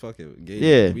 Yeah, fuck it. Gay.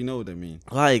 Yeah. We know what that mean.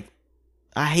 Like,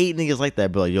 I hate niggas like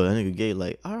that, bro. Like, yo, that nigga gay.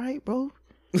 Like, all right, bro.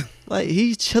 Like,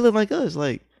 he's chilling like us.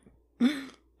 Like, you know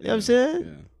what I'm saying?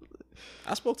 Yeah.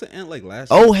 I spoke to Ant like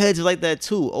last Old heads like that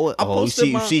too. You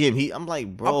see him. I'm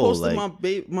like, bro. I posted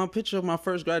like, my picture of my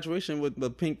first graduation with the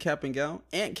pink cap and gown.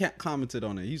 Ant commented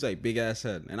on it. He's like, big ass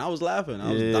head, and I was laughing.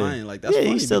 I was dying. Like, that's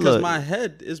funny because my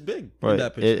head is big in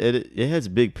that picture. Your head's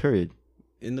big. Period.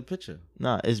 In the picture.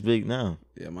 Nah, it's big now.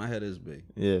 Yeah, my head is big.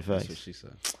 Yeah, facts. That's what she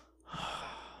said.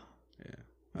 Yeah.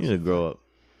 You need to grow up.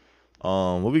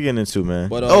 What we getting into, man?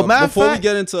 But before we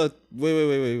get into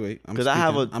wait,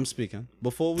 I'm speaking.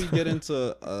 Before we get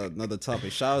into another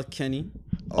topic, shout out Kenny.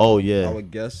 Our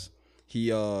guest. He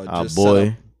just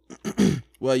boy.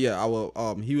 Well, yeah,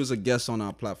 he was a guest on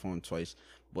our platform twice.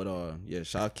 But yeah,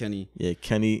 shout out Kenny. Yeah,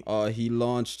 Kenny. He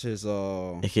launched his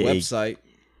website,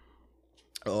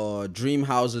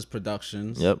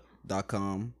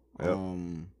 dreamhousesproductions.com. Yep.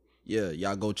 Yeah,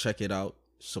 y'all go check it out.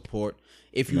 Support.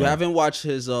 If you haven't watched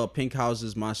his Pink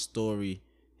Houses My Story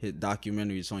his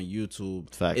documentary, it's on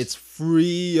YouTube. Facts. It's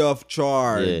free of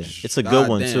charge. Yeah. It's a good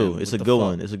one too. It's a good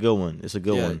one. It's a good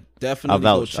one. Definitely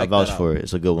I vouch for it.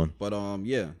 It's a good one. But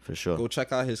yeah, for sure. Go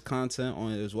check out his content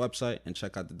on his website and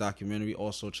check out the documentary.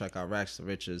 Also check out Rags to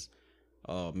Riches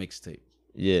mixtape.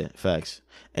 Yeah, facts.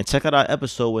 And check out our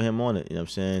episode with him on it. You know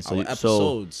what I'm saying?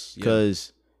 Episodes.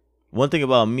 Because one thing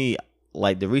about me,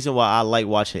 like, the reason why I like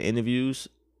watching interviews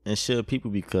and shit with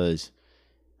people, because,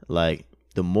 like,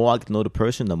 the more I get to know the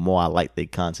person, the more I like their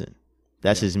content.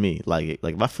 That's just me. Like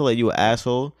if I feel like you an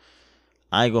asshole,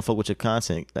 I ain't gonna fuck with your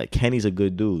content. Like, Kenny's a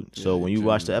good dude. So when you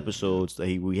watch the episodes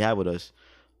that we have with us,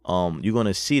 you're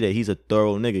gonna see that he's a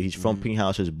thorough nigga. He's from Pink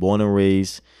Houses, born and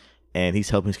raised, and he's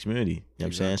helping his community. You know what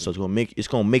I'm saying? So it's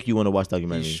gonna make you want to watch the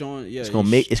documentary. It's gonna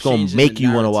make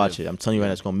you want to watch it. I'm telling you right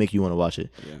now, it's gonna make you want to watch it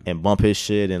and bump his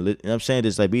shit and you know what I'm saying,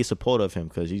 just like be a supporter of him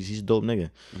because he's a dope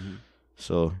nigga.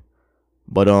 So,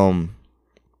 but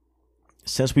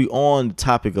since we on the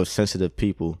topic of sensitive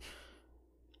people,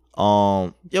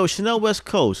 yo, Chanel West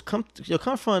Coast, come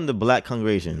from the black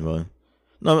congregation, bro.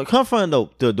 No, come from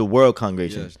the world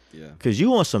congregation. Yeah. Cause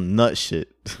you on some nut shit.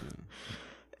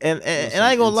 And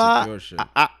I ain't gonna lie,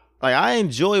 I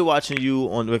enjoy watching you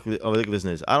on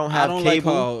Ridiculousness. I don't cable. Like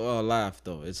her laugh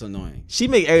though. It's annoying. She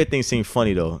make everything seem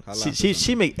funny though.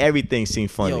 She make everything seem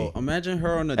funny. Yo, imagine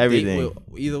her on a date with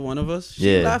either one of us.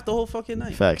 She laughed the whole fucking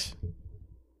night. Facts.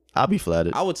 I'll be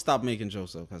flattered. I would stop making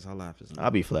jokes though, cause her laugh is. I'll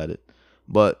be flattered.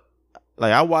 But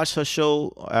like, I watch her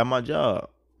show at my job.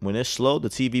 When it's slow, the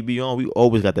TV be on. We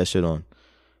always got that shit on.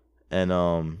 And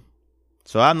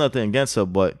so I have nothing against her,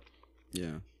 but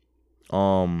yeah.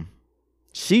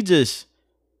 She just.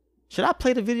 Should I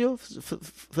play the video for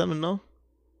them to know?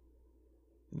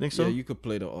 You think so? Yeah, you could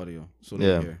play the audio so they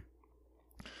hear.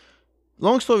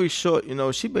 Long story short,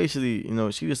 she basically,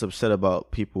 she just upset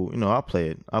about people. I'll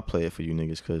play it for you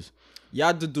niggas because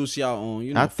y'all deduce y'all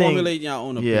own, formulate your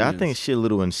own opinions. Yeah, I think shit a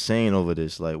little insane over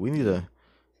this. Like, we need to.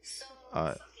 So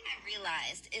something I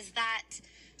realized is that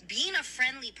being a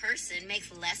friendly person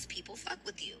makes less people fuck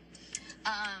with you.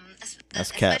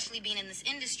 Especially being in this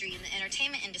industry, in the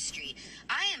entertainment industry.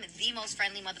 I am the most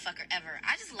friendly motherfucker ever.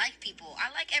 I just like people.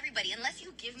 I like everybody. Unless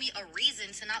you give me a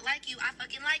reason to not like you, I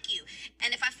fucking like you.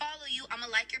 And if I follow you, I'm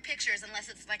gonna like your pictures. Unless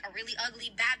it's like a really ugly,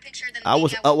 bad picture, then I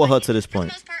was up with her to this point.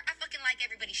 For the most part, I fucking like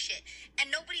everybody's shit. And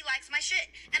nobody likes my shit.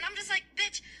 And I'm just like,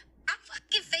 bitch, I'm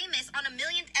fucking famous on 1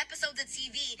 million episodes of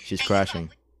TV. She's crashing.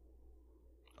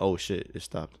 Oh shit, it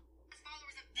stopped.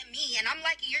 Than me, and I'm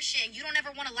liking your shit, and you don't ever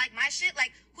want to like my shit.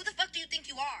 Like, who the fuck do you think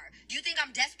you are? Do you think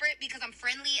I'm desperate because I'm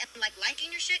friendly and like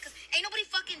liking your shit? Because ain't nobody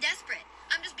fucking desperate.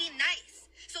 I'm just being nice.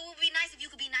 So it would be nice if you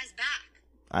could be nice back.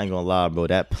 I ain't gonna lie, bro.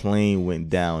 That plane went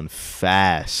down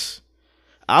fast.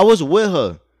 I was with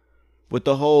her with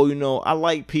the whole, I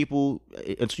like people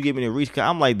until you give me a reason. Cause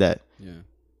I'm like that. Yeah.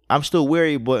 I'm still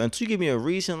wary, but until you give me a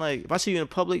reason, like if I see you in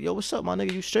public, yo, what's up, my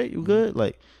nigga? You straight? You good?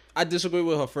 Like. I disagree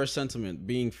with her first sentiment.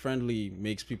 Being friendly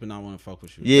makes people not want to fuck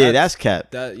with you. Yeah, that's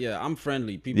cap. I'm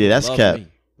friendly. People that's love cap. me.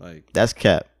 Like, that's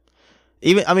cap.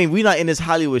 We not in this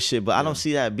Hollywood shit, but I don't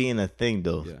see that being a thing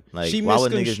though. Yeah. Like, why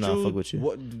would niggas not fuck with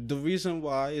you? The reason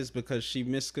why is because she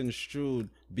misconstrued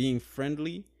being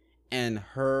friendly and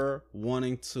her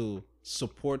wanting to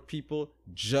support people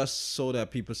just so that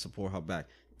people support her back.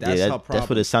 That's her problem. That's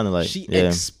what it sounded like. She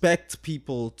expects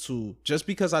people to, just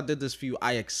because I did this for you,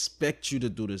 I expect you to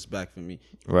do this back for me.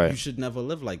 Right. You should never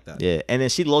live like that. Yeah. And then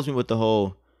she loves me with the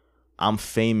whole, I'm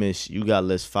famous, you got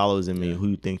less followers than me, who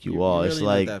you think you are. Really it's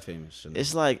like, not that famous,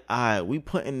 it's like, all right, we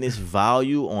putting this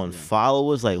value on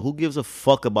followers. Like, who gives a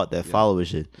fuck about that follower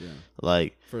shit? Yeah.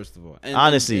 Like, first of all,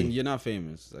 honestly, and you're not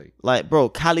famous. Like, bro,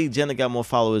 Kylie Jenner got more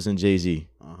followers than Jay-Z.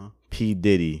 P.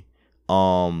 Diddy.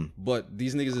 But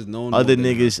these niggas is known. Other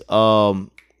niggas,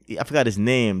 I forgot his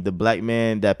name. The black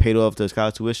man that paid off the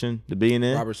college tuition, the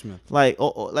billionaire, Robert Smith. Like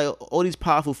all these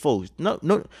powerful folks. No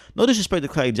disrespect to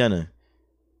Kylie Jenner.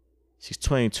 She's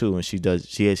 22 and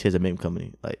she has a meme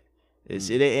company. Like it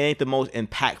ain't the most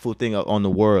impactful thing on the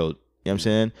world. You know what I'm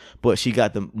saying? But she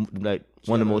got one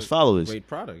of the most followers. Great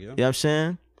product, yeah. You know what I'm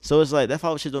saying? So it's like that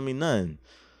follower shit don't mean nothing.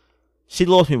 She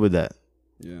lost me with that.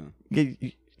 Yeah.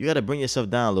 You got to bring yourself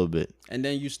down a little bit. And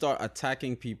then you start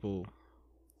attacking people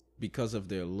because of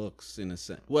their looks, in a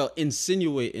sense. Well,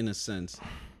 insinuate in a sense.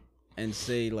 And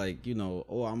say, like,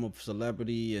 oh, I'm a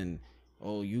celebrity and,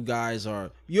 oh, you guys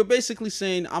are... You're basically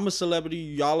saying, I'm a celebrity,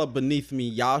 y'all are beneath me,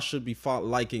 y'all should be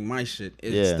liking my shit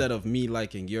instead of me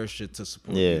liking your shit to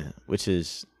support you. Yeah, which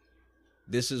is...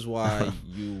 This is why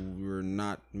you were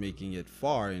not making it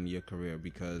far in your career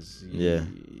because...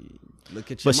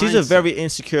 Look at your But she's a very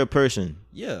insecure person.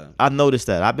 Yeah, I've noticed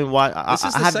that. I've been watching.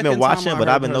 I haven't been watching, but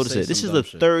I've been noticing it. This is the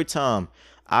third time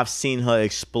I've seen her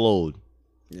explode.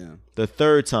 Yeah, the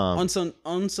third time on some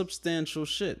unsubstantial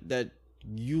shit that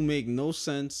you make no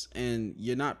sense, and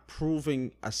you're not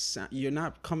proving you're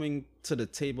not coming to the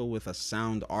table with a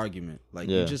sound argument. Like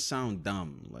you just sound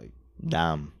dumb. Like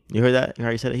dumb. You heard that? You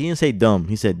heard he said it? He didn't say dumb.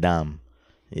 He said dumb.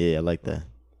 Yeah, I like that.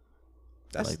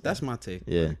 That's my take.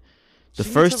 Yeah. Like, the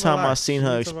first time I seen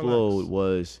her explode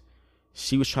was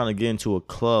she was trying to get into a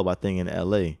club, I think, in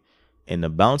LA. And the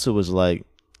bouncer was like,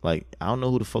 I don't know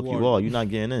who the fuck you are. You're not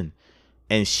getting in.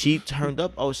 And she turned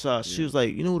up outside. She was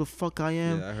like, you know who the fuck I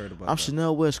am? Yeah, I heard about I'm that.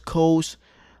 Chanel West Coast.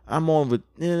 I'm on with,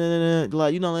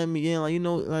 like, you not letting me in.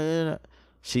 Like,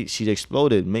 she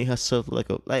exploded, made herself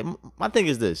like my thing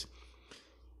is this.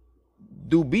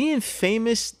 Do being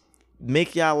famous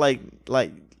make y'all like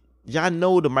y'all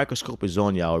know the microscope is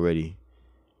on y'all already?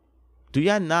 Do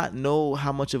y'all not know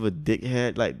how much of a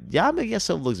dickhead? Like, y'all make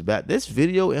yourself looks bad. This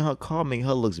video in her car make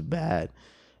her looks bad.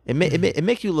 It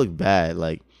make you look bad.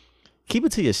 Like, keep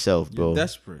it to yourself, bro. You're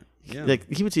desperate. Yeah. Like,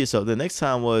 keep it to yourself. The next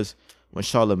time was when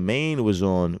Charlamagne was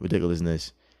on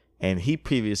Ridiculousness, and he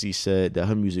previously said that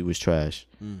her music was trash.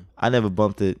 I never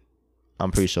bumped it.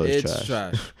 I'm pretty sure it's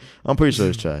trash. I'm pretty sure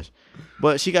it's trash.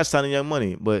 But she got signed to Young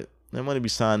Money. But Young Money be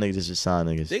sign niggas, just sign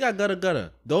niggas. They got Gutta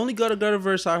Gutta. The only Gutta Gutta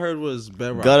verse I heard was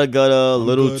Bedrock. Gutta Gutta,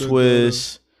 Little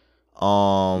Twist,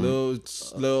 Lil,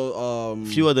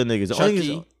 few other niggas.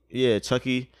 Chucky.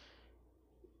 Chucky.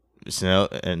 It's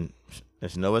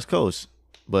no West Coast.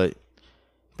 But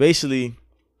basically,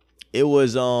 it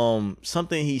was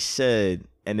something he said,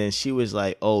 and then she was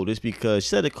like, "Oh, just because," she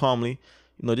said it calmly,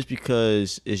 just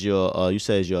because it's your you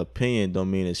said it's your opinion,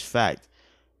 don't mean it's fact.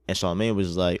 And Charlamagne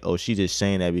was like, "Oh, she just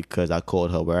saying that because I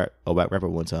called her a whack rapper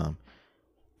one time."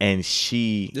 And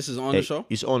she... This is on the show?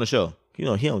 It's on the show. You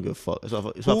know, he don't give a fuck.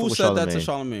 Who said that to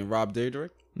Charlamagne? Rob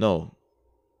Daedric? No,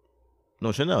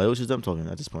 Chanel. It was just them talking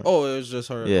at this point. Oh, it was just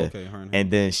her. Yeah. Okay, her and him.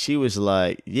 And then she was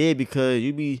like, "Yeah, because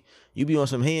you be on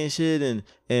some hand shit, and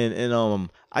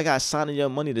I got signed to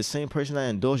Young Money, the same person that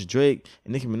endorsed Drake,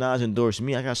 and Nicki Minaj endorsed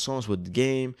me. I got songs with The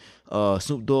Game,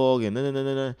 Snoop Dogg, and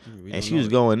and she was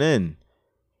going in.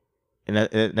 And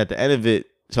at the end of it,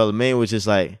 Charlamagne was just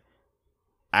like,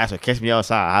 "I asked her, catch me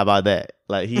outside. How about that?"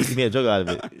 Like he made a joke out of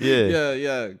it. Yeah,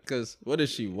 yeah. Because what is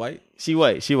she? White? She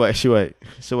white.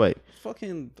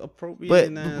 Fucking appropriate.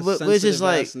 But it's just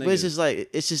like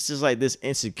it's just like this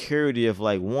insecurity of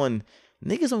like, one,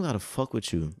 niggas don't gotta fuck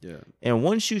with you. Yeah. And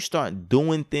once you start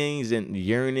doing things and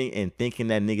yearning and thinking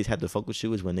that niggas have to fuck with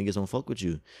you is when niggas don't fuck with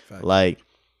you. Fact. Like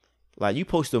you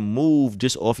supposed to move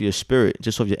just off your spirit,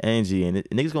 just off your energy, and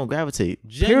niggas gonna gravitate.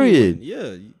 Genuine. Period.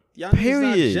 Yeah. Y'all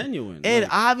Period. Not genuine. And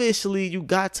like, obviously you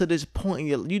got to this point.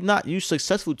 You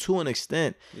successful to an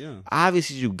extent. Yeah.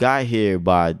 Obviously you got here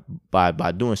by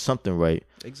doing something right.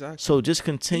 Exactly. So just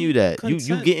continue that. You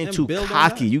getting too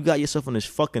cocky. You got yourself on this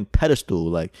fucking pedestal.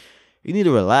 Like, you need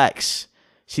to relax.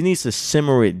 She needs to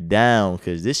simmer it down,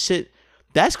 because this shit,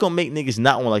 that's gonna make niggas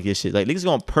not want to like your shit. Like, niggas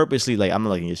gonna purposely like, I'm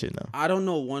not liking your shit now. I don't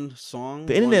know one song,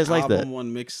 the internet's one like album, that.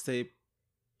 one mixtape,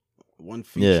 one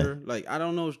feature. Yeah. Like, I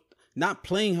don't know. Not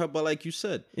playing her, but like you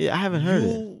said, yeah, I haven't heard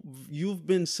it. You've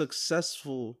been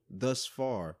successful thus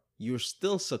far. You're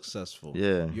still successful.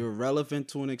 Yeah. You're relevant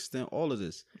to an extent. All of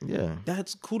this. Yeah.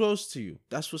 That's kudos to you.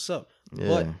 That's what's up. Yeah.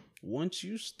 But once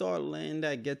you start letting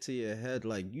that get to your head,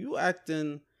 like you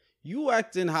acting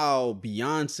how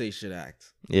Beyonce should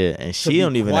act. Yeah, and she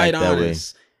don't even act that way.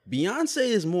 Beyonce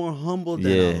is more humble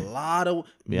than a lot of...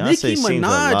 Beyonce Nicki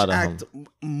Minaj act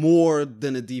more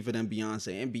than a diva than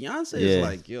Beyonce. And Beyonce is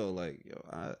like,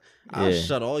 I'll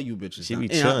shut all you bitches she down. Be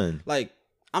chilling.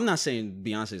 I'm not saying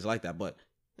Beyonce is like that, but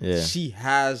yeah, she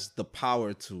has the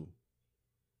power to.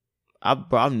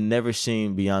 I've never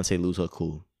seen Beyonce lose her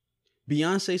cool.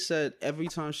 Beyonce said every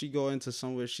time she go into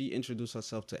somewhere, she introduced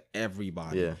herself to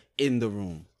everybody in the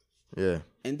room. Yeah.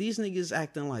 And these niggas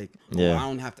acting like, I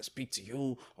don't have to speak to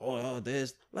you. Oh,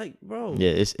 this. Like, bro.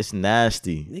 Yeah, it's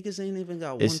nasty. Niggas ain't even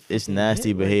got one. It's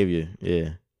nasty behavior.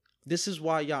 Yeah. This is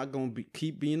why y'all gonna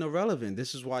keep being irrelevant.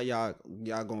 This is why y'all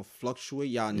gonna fluctuate.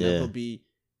 Y'all never be.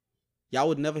 Y'all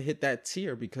would never hit that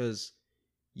tier because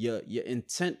your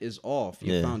intent is off.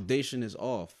 Your foundation is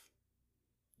off.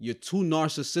 You're too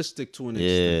narcissistic to an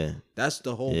extent. That's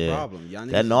the whole problem. Y'all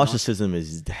that narcissism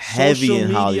is heavy in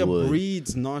Hollywood. Social media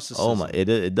breeds narcissism. Oh my,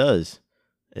 it does.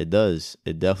 It does.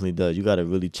 It definitely does. You got to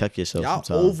really check yourself. Y'all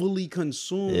sometimes. overly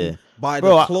consumed by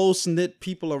the close knit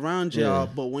people around y'all.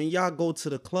 But when y'all go to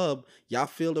the club, y'all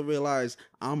feel to realize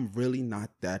I'm really not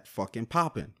that fucking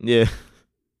popping. Yeah.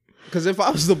 Because if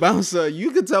I was the bouncer, you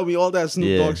could tell me all that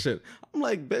Snoop Dogg shit. I'm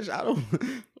like, bitch, I don't.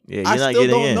 Yeah, I still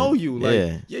don't know you.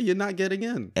 Like, you're not getting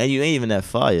in. And you ain't even that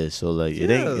fire, so like it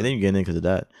ain't getting in because of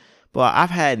that. But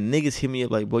I've had niggas hit me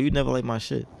up like, bro, you never like my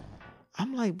shit.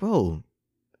 I'm like, bro,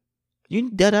 you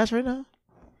dead ass right now?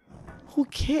 Who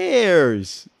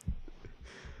cares?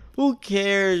 Who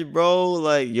cares, bro?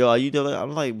 Like, yo, are you never?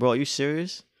 I'm like, bro, are you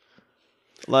serious?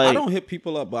 Like, I don't hit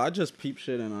people up, but I just peep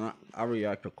shit and I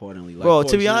react accordingly. Like, bro,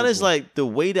 to be honest, like the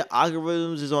way the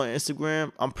algorithms is on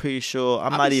Instagram, I'm pretty sure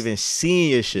I'm not even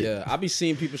seeing your shit. Yeah, I be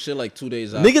seeing people shit like 2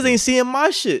 days after. Niggas ain't seeing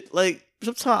my shit. Like,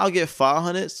 sometimes I'll get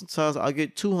 500, sometimes I'll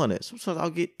get 200, sometimes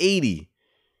I'll get 80.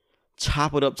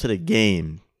 Chop it up to the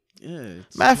game. Yeah.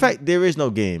 Matter of fact, there is no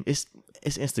game. It's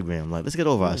Instagram. Like, let's get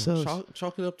over ourselves.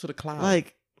 Chalk it up to the cloud.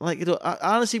 Like you know,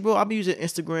 honestly, bro, I'll be using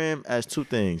Instagram as two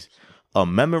things: a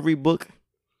memory book,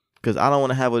 because I don't want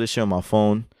to have all this shit on my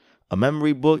phone. A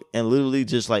memory book, and literally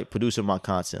just like producing my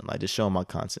content, like just showing my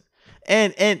content,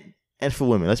 and for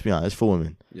women. Let's be honest, it's for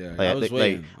women. Yeah, like, I was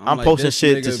waiting. I'm like, posting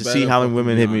shit just to see how many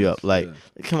women hit me up. Like,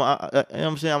 come on, you know what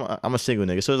I'm saying? I'm a single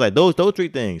nigga, so it's like those three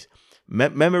things: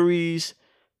 memories,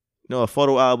 you know, a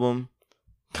photo album,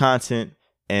 content,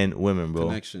 and women, bro.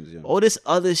 Connections, yeah. All this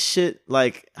other shit,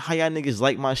 like how y'all niggas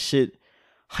like my shit,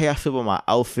 how y'all feel about my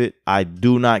outfit, I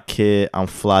do not care. I'm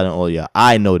flying all y'all.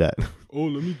 I know that. Oh,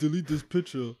 let me delete this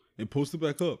picture and post it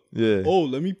back up. Yeah. Oh,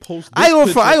 let me post this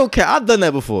picture. I don't care. I've done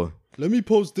that before. Let me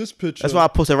post this picture. That's why I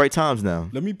post at right times now.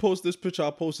 Let me post this picture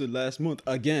I posted last month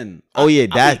again. Oh yeah,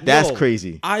 that's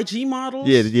crazy. IG models?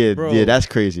 Yeah, bro. Yeah, that's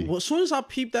crazy. Well, as soon as I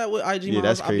peep that with IG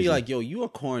models, I'll be like, yo, you are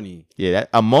corny. Yeah,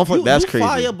 a motherfucker, that's crazy. You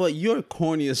fire, but you're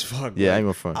corny as fuck. Yeah, I ain't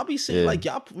gonna front. I'll be saying like,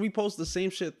 y'all repost the same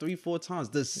shit 3-4 times.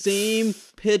 The same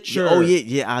picture. Oh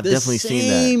yeah, I've definitely seen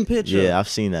that. Same picture. Yeah, I've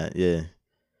seen that. Yeah.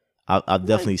 I've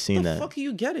definitely seen that. What the fuck are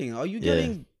you getting? Are you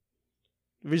getting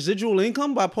residual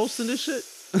income by posting this shit?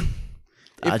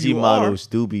 IG models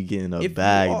do be getting a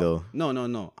bag though.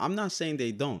 No. I'm not saying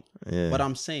they don't. Yeah. But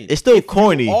I'm saying it's still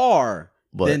corny.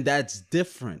 Then that's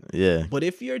different. Yeah. But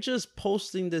if you're just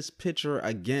posting this picture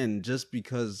again just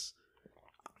because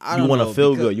you want to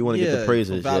feel good, you want to get the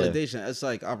praises, validation. Yeah. It's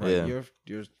like, all right,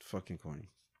 you're fucking corny.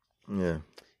 Yeah.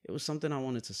 It was something I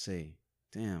wanted to say.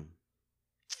 Damn.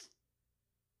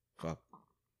 Fuck.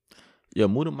 Yo,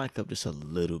 move the mic up just a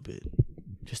little bit,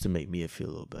 just to make me feel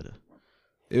a little better.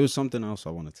 It was something else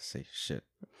I wanted to say. Shit.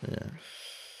 Yeah.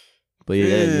 But we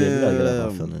gotta get out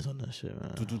our feelings on that shit,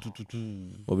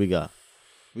 man. What we got?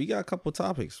 We got a couple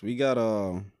topics. We got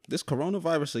this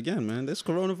coronavirus again, man. This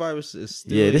coronavirus is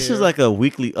still this is like a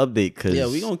weekly update, cause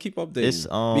we gonna keep updating. It's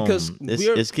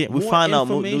because we find out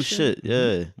more new shit.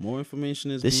 Yeah, more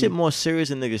information is. This shit more serious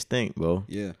than niggas think, bro.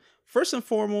 Yeah. First and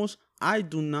foremost, I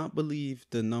do not believe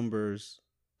the numbers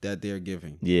that they're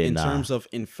giving. Yeah, in terms of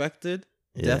infected,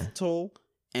 death toll,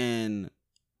 and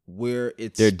where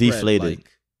they're spread, deflated.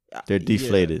 They're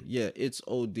deflated. Yeah, it's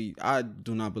OD. I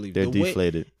do not believe they're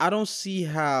deflated. I don't see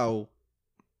how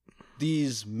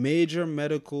these major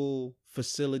medical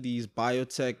facilities,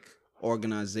 biotech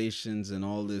organizations, and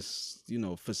all this,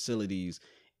 facilities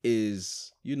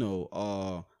is,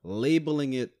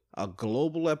 labeling it a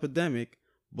global epidemic,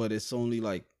 but it's only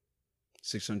like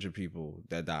 600 people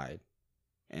that died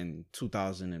and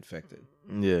 2,000 infected.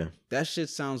 Yeah, that shit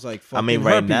sounds like fucking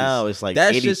herpes. Now it's like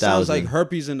that 80, shit sounds 000. like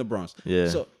herpes in the Bronx. Yeah.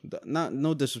 So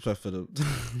no disrespect to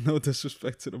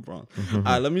the Bronx. All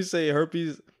right, let me say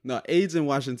AIDS in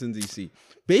Washington D.C.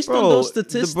 Based on those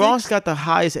statistics, the Bronx got the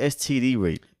highest STD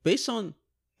rate. Based on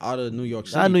out of New York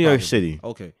City. Out of New York City.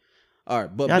 Okay. All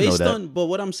right, but but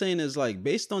what I'm saying is like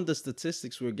based on the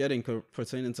statistics we're getting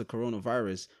pertaining to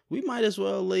coronavirus, we might as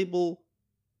well label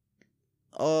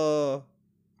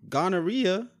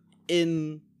gonorrhea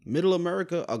in Middle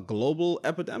America a global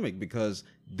epidemic because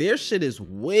their shit is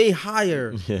way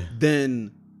higher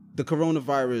than the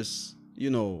coronavirus,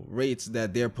 rates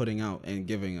that they're putting out and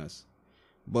giving us.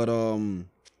 But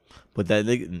that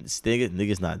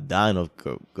niggas not dying of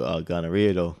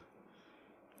gonorrhea though.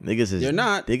 They're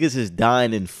not. Niggas is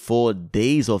dying in 4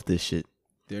 days off this shit.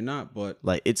 They're not, but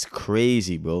like it's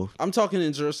crazy, bro. I'm talking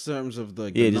in just terms of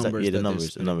the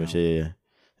numbers. The numbers. Yeah.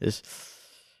 It's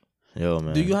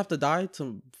man. Do you have to die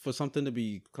for something to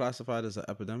be classified as an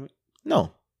epidemic?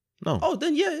 No. Oh,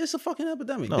 then it's a fucking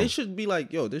epidemic. No. They should be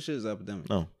like, yo, this shit is an epidemic.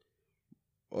 No.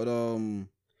 But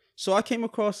so I came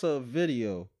across a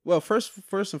video. Well, first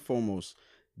and foremost,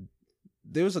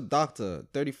 there was a doctor,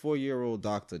 34-year-old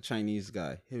doctor, Chinese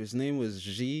guy. His name was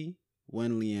Zhi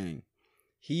Wenliang.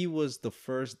 He was the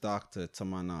first doctor, to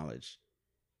my knowledge,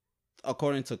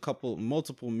 according to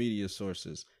multiple media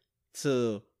sources,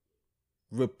 to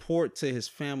report to his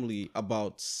family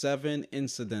about 7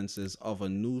 incidences of a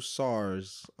new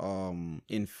SARS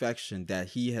infection that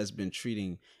he has been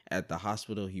treating at the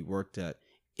hospital he worked at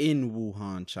in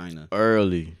Wuhan, China.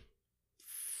 Early.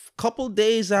 Couple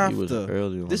days after.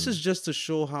 Early this is just to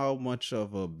show how much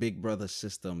of a big brother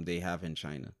system they have in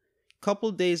China.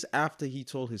 Couple days after he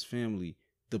told his family,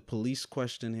 the police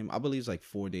questioned him. I believe it's like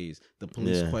 4 days. The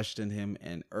police questioned him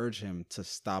and urged him to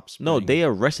stop spreading. No, they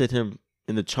arrested him.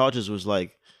 And the charges was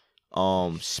like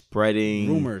spreading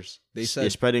rumors. They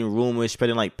said spreading rumors,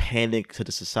 spreading like panic to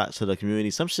the society, to the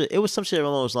community. Some shit. It was some shit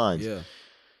along those lines. Yeah.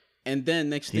 And then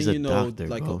next thing you know,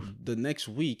 the next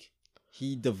week,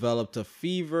 he developed a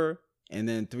fever, and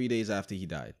then 3 days after he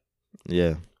died.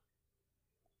 Yeah.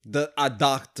 A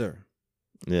doctor.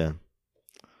 Yeah.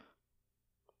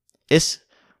 It's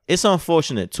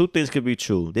unfortunate. 2 things could be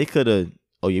true. They could have.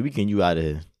 Oh yeah, we getting you out of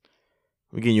here.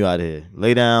 We getting you out of here.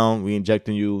 Lay down. We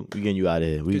injecting you. We getting you out of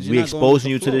here. We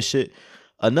exposing you to this shit.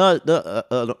 Another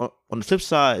on the flip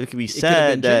side, it could be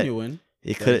sad that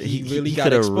he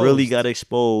could have really got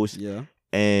exposed. Yeah.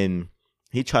 And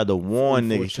he tried to warn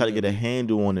niggas, tried to get a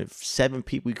handle on it. 7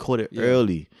 people he caught it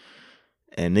early,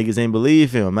 and niggas ain't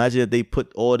believe him. Imagine if they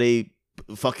put all they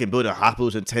fucking building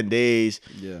hospitals in 10 days.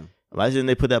 Yeah. Imagine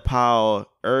they put that power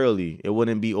early. It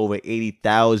wouldn't be over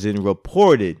 80,000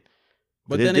 reported.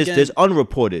 But then there's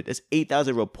unreported. There's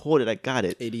 8,000 reported. I got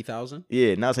it. 80,000?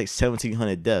 Yeah, now it's like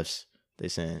 1,700 deaths, they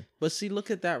saying. But see, look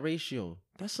at that ratio.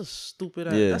 That's a stupid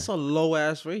ass. That's a low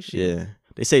ass ratio. Yeah.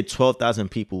 They say 12,000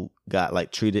 people got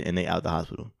like treated and they out the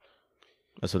hospital.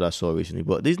 That's what I saw recently.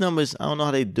 But these numbers, I don't know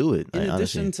how they do it. In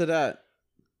addition to that,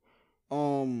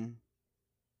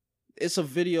 it's a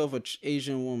video of an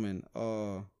Asian woman,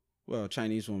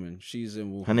 Chinese woman. She's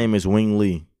in Wuhan. Her name is Wing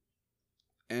Li.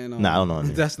 And I don't know her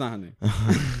name. That's not her name.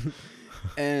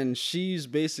 And she's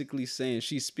basically saying,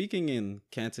 she's speaking in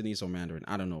Cantonese or Mandarin.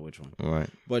 I don't know which one. Right.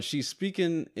 But she's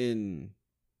speaking in,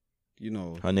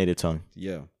 her native tongue.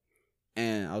 Yeah.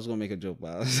 And I was going to make a joke,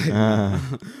 but I was like, nah.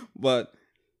 But,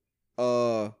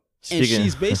 and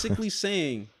she's basically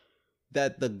saying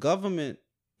that the government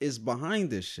is behind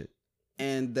this shit.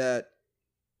 And that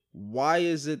why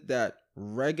is it that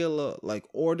regular, like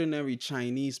ordinary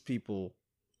Chinese people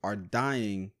are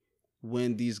dying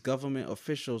when these government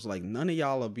officials, like none of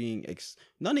y'all are being,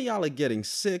 none of y'all are getting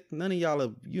sick. None of y'all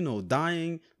are,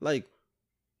 dying. Like,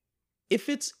 if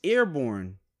it's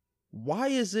airborne, why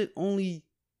is it only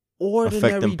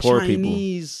ordinary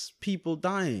Chinese people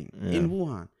dying in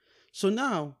Wuhan? So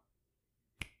now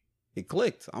it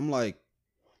clicked. I'm like,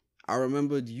 I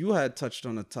remembered you had touched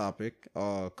on a topic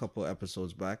a couple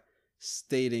episodes back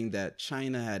stating that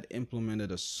China had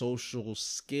implemented a social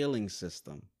scaling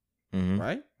system,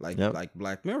 right? Like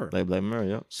Black Mirror. Like Black Mirror,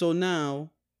 yeah. So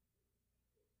now,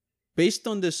 based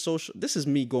on this this is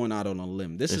me going out on a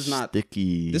limb. This is not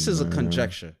sticky. This is a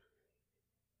conjecture.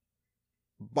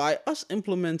 By us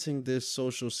implementing this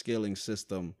social scaling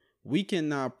system, we can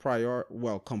now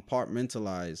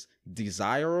compartmentalize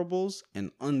desirables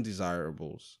and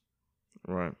undesirables.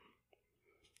 Right.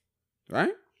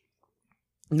 Right?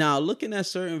 Now, looking at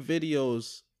certain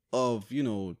videos of,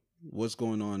 what's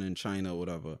going on in China or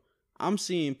whatever, I'm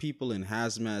seeing people in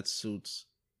hazmat suits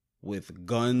with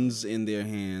guns in their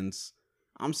hands.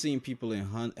 I'm seeing people in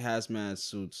hazmat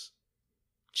suits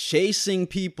chasing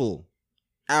people,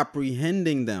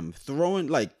 apprehending them, throwing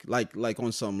like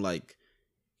on some like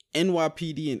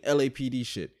NYPD and LAPD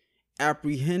shit,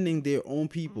 apprehending their own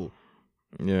people.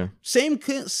 Yeah. Same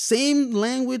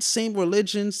language, same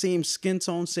religion, same skin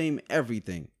tone, same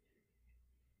everything.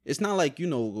 It's not like,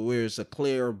 where it's a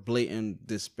clear, blatant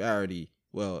disparity.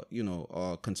 Well,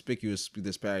 conspicuous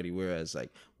disparity, whereas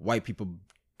like white people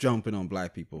jumping on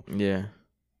black people. Yeah.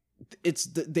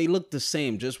 They look the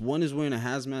same. Just one is wearing a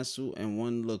hazmat suit and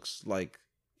one looks like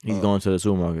he's going to the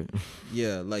supermarket.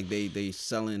 Yeah, like they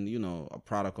selling, a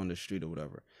product on the street or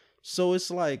whatever. So it's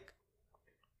like,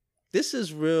 this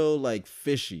is real like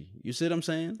fishy. You see what I'm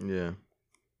saying? Yeah.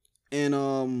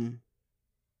 And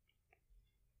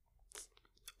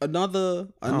another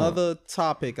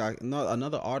topic,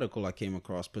 another article I came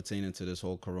across pertaining to this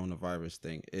whole coronavirus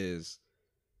thing is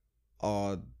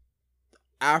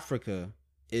Africa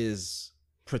is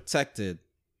protected,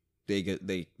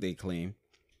 they claim,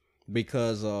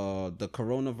 because the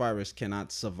coronavirus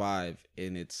cannot survive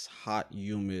in its hot,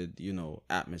 humid,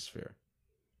 atmosphere.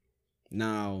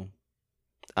 Now,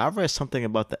 I read something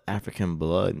about the African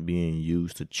blood being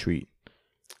used to treat.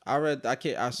 I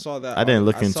saw that. I didn't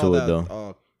look into it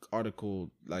though. Article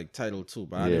like title too,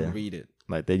 but I didn't read it.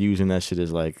 Like they're using that shit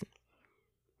as like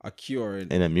a cure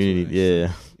and immunity.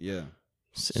 Yeah. Yeah.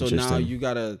 So now you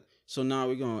gotta. So now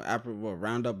we're gonna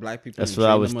round up black people. That's what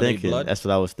I was thinking. That's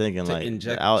what I was thinking. Like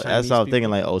that's what I was thinking.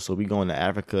 Like, oh, so we going to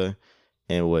Africa,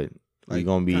 and what? We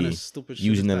gonna be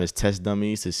using them as test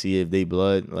dummies to see if they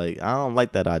blood. Like, I don't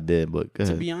like that idea, but go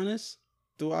ahead. To be honest,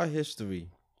 throughout history,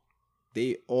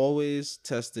 they always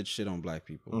tested shit on black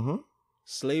people. Mm-hmm.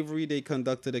 Slavery, they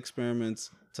conducted experiments.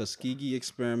 Tuskegee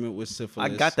experiment with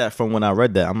syphilis. I got that from when I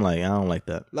read that. I'm like, I don't like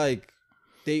that. Like,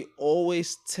 they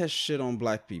always test shit on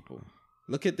black people.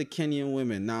 Look at the Kenyan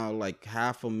women now, like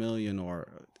 500,000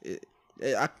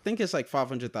 I think it's like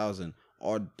 500,000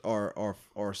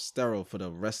 are sterile for the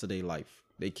rest of their life.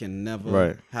 They can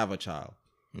never have a child.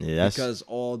 Yeah, because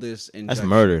all this that's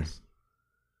murder.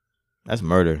 That's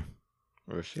murder.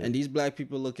 And these black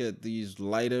people look at these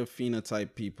lighter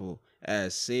phenotype people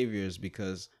as saviors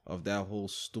because of that whole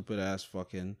stupid ass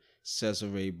fucking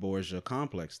Cesare Borgia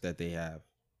complex that they have.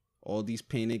 All these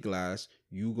painted glass,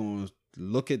 you gonna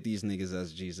look at these niggas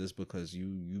as Jesus because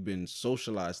you've been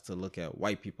socialized to look at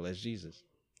white people as Jesus.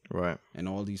 Right. And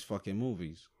all these fucking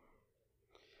movies.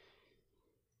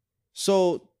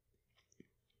 So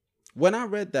when I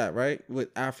read that, right, with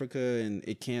Africa and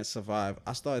it can't survive,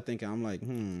 I started thinking, I'm like,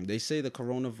 they say the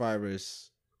coronavirus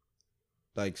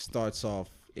like starts off,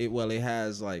 it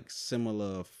has like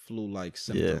similar flu-like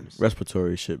symptoms. Yeah,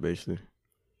 respiratory shit basically.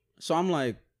 So I'm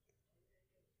like,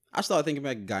 I started thinking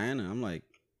back Guyana. I'm like,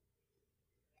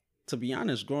 to be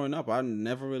honest, growing up, I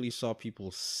never really saw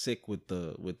people sick with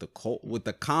the cold, with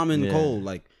the common cold.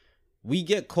 Like, we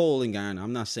get cold in Guyana.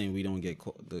 I'm not saying we don't get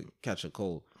catch a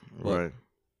cold. Right.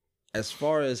 As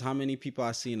far as how many people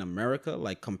I see in America,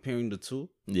 like comparing the two,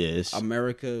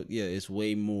 America, it's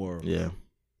way more,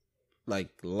 like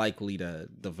likely to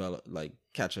develop, like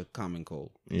catch a common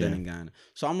cold than in Guyana.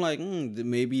 So I'm like,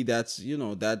 maybe that's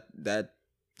that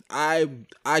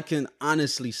I can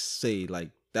honestly say like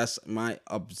That's my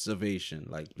observation.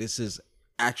 Like, this is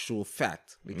actual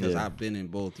fact because I've been in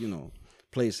both,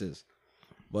 places.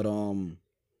 But I'm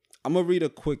gonna read a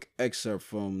quick excerpt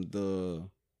from the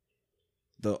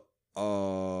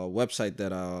website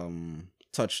that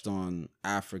touched on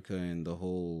Africa and the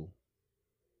whole.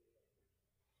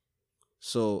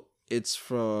 So it's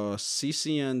for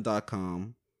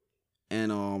ccn.com,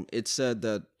 and it said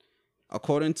that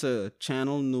according to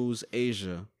Channel News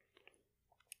Asia,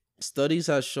 studies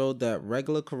have showed that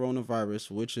regular coronavirus,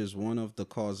 which is one of the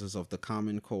causes of the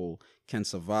common cold, can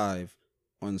survive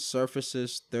on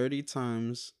surfaces 30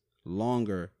 times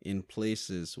longer in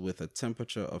places with a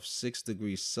temperature of 6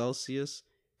 degrees Celsius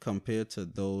compared to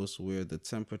those where the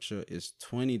temperature is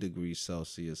 20 degrees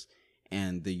Celsius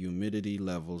and the humidity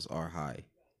levels are high.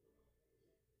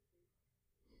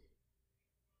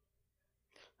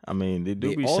 I mean, they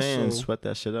be saying sweat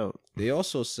that shit out. They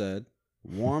also said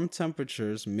warm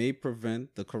temperatures may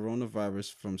prevent the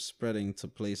coronavirus from spreading to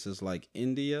places like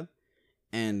India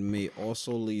and may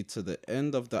also lead to the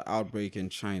end of the outbreak in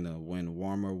China when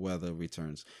warmer weather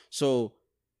returns. So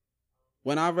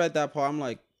when I read that part, I'm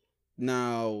like,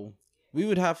 now we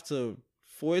would have to,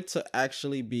 for it to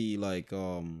actually be like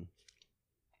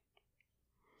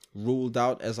ruled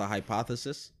out as a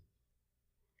hypothesis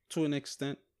to an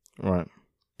extent, right,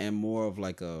 and more of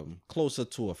like a closer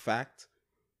to a fact,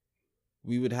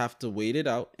 we would have to wait it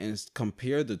out and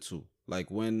compare the two.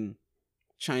 Like when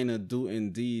China do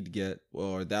indeed get,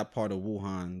 or that part of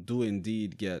Wuhan do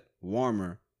indeed get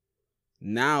warmer,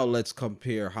 now let's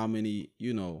compare how many,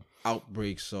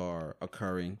 outbreaks are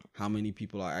occurring, how many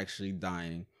people are actually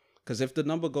dying. Because if the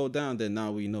number go down, then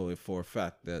now we know it for a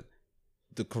fact that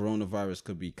the coronavirus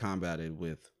could be combated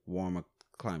with warmer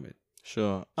climate.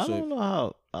 Sure. I don't know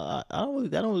how. That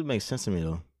don't really make sense to me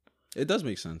though. It does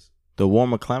make sense. The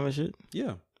warmer climate shit?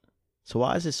 Yeah. So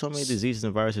why is there so many diseases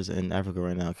and viruses in Africa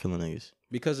right now killing niggas?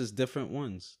 Because it's different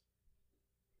ones.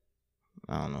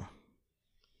 I don't know.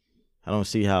 I don't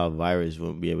see how a virus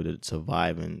won't be able to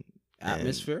survive in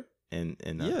atmosphere. And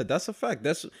yeah, that's a fact.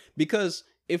 That's because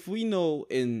if we know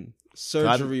in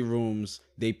surgery rooms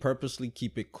they purposely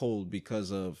keep it cold because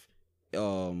of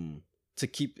to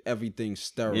keep everything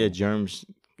sterile. Yeah, germs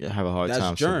have a hard time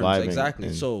That's germs, surviving.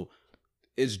 exactly. So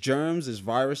it's germs, it's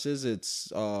viruses,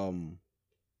 it's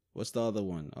what's the other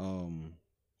one?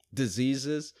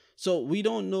 Diseases. So we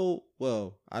don't know.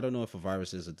 Well, I don't know if a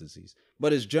virus is a disease,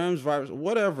 but it's germs, virus,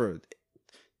 whatever.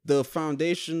 The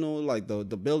foundational, like the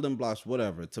building blocks,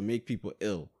 whatever, to make people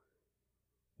ill.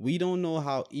 We don't know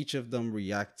how each of them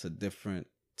react to different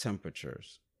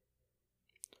temperatures.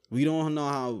 We don't know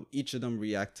how each of them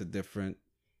react to different,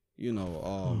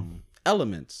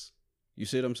 elements. You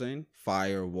see what I'm saying?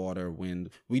 Fire, water, wind.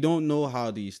 We don't know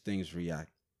how these things react.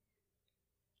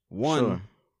 One,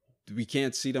 we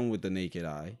can't see them with the naked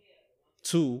eye.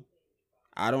 Two,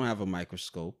 I don't have a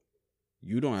microscope.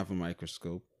 You don't have a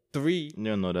microscope. Three, you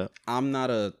don't know that. I'm not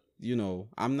a,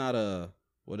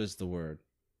 what is the word?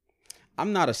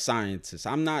 I'm not a scientist.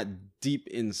 I'm not deep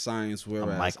in science,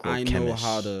 whereas I know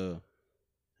how to,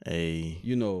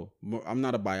 I'm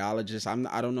not a biologist. I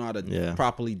don't know how to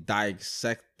properly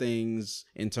dissect things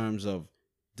in terms of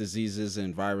diseases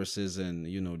and viruses and,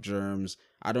 germs.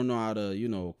 I don't know how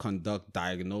to, conduct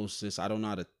diagnosis. I don't know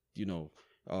how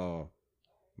to,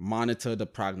 monitor the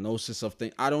prognosis of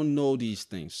things. I don't know these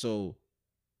things. So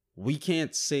we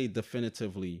can't say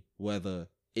definitively whether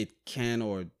it can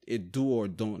or it do or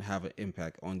don't have an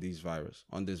impact on this virus.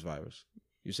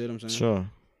 You see what I'm saying? Sure.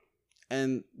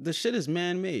 And the shit is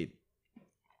man-made.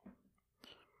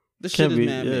 The shit is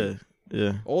man-made.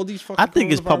 Yeah. All these fucking I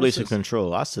think it's population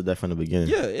control. I said that from the beginning.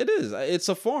 Yeah, it is. It's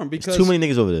a form because there's too many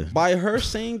niggas over there. By her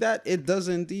saying that, it does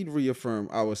indeed reaffirm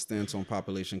our stance on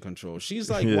population control. She's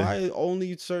like, why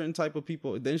only certain type of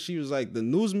people? Then she was like, the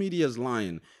news media is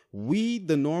lying. We,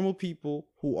 the normal people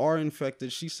who are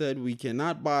infected, she said we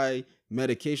cannot buy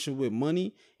medication with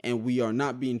money and we are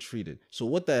not being treated. So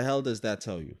what the hell does that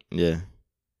tell you? Yeah.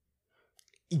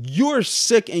 You're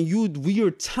sick and we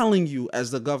are telling you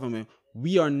as the government,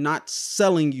 we are not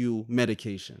selling you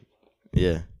medication.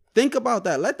 Yeah. Think about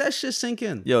that. Let that shit sink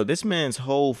in. Yo, this man's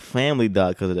whole family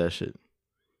died because of that shit.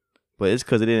 But it's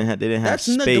because they didn't have That's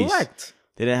space. Neglect.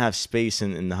 They didn't have space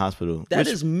in the hospital. That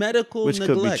is medical neglect. Which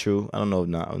could be true. I don't know if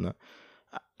not or not.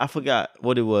 I forgot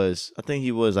what it was. I think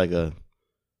he was like I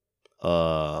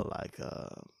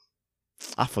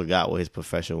forgot what his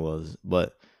profession was,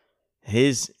 but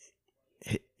his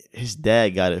dad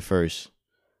got it first.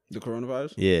 The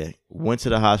coronavirus? Yeah. Went to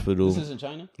the hospital. This is in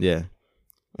China? Yeah.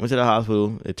 Went to the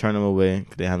hospital. They turned him away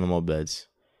because they had no more beds.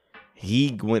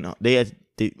 He went. They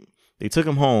took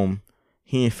him home.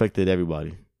 He infected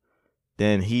everybody.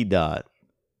 Then he died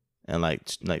in like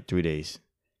 3 days.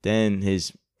 Then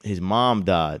his mom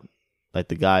died, like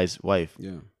the guy's wife.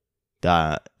 Yeah.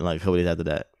 Died like a couple days after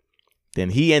that. Then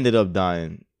he ended up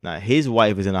dying. Now his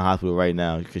wife is in the hospital right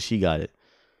now because she got it.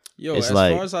 Yo, it's as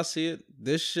like, far as I see it,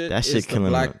 this shit that is shit the killing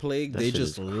Black them. Plague. That They shit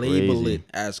just is label crazy. it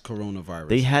as coronavirus.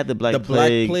 They had the Black the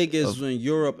Plague. Black Plague is in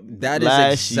Europe. That is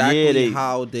last exactly year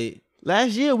how they.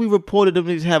 Last year we reported them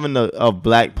niggas having a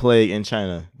Black Plague in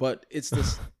China. But it's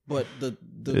this. But the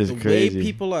way crazy.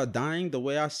 people are dying, the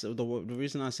way the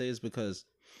reason I say is because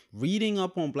reading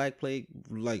up on Black Plague,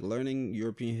 like learning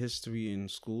European history in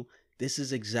school, this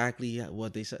is exactly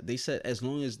what they said. They said as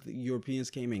long as the Europeans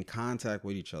came in contact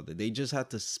with each other, they just had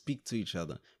to speak to each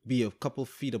other, be a couple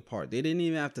feet apart. They didn't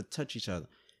even have to touch each other.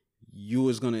 You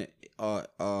was gonna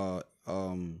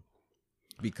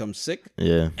become sick,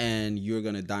 and you're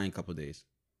gonna die in a couple days.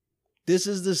 This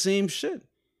is the same shit.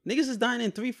 Niggas is dying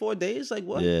in 3-4 days. Like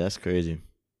what? Yeah, that's crazy.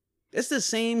 It's the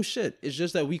same shit. It's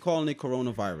just that we calling it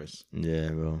coronavirus. Yeah,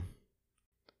 bro.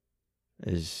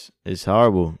 It's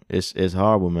horrible. It's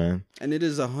horrible, man. And it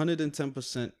is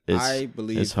 110%. I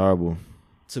believe it's horrible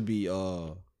to be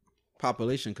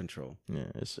population control. Yeah,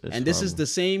 it's and this is the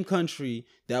same country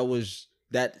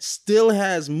that still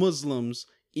has Muslims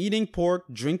eating pork,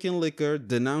 drinking liquor,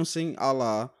 denouncing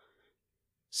Allah,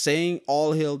 saying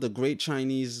all hail the great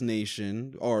Chinese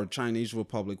nation or Chinese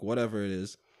Republic, whatever it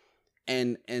is.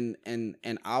 And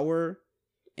our,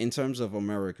 in terms of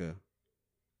America,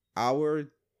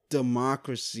 our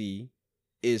democracy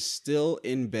is still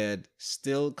in bed,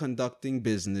 still conducting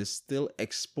business, still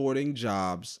exporting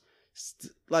jobs,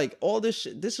 like all this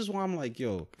shit. This is why I'm like,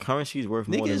 yo, currency is worth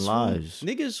more than lives.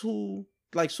 Niggas who,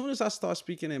 like, soon as I start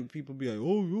speaking and people be like,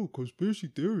 oh, yo, conspiracy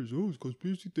theories, it's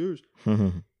conspiracy theories.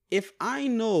 If I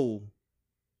know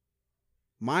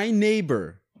my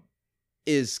neighbor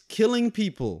is killing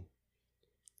people,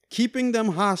 keeping them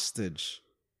hostage,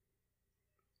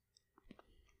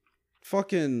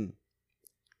 fucking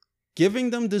giving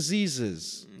them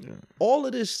diseases, all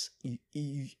of this.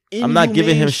 I'm not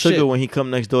giving him sugar when he come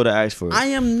next door to ask for it. I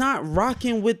am not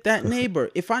rocking with that neighbor.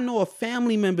 If I know a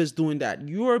family member is doing that,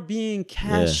 you're being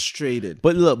castrated.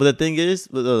 Yeah. But the thing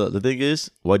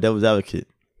is, white devil's advocate.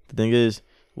 The thing is,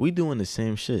 we doing the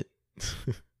same shit.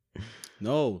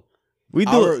 No.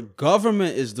 Our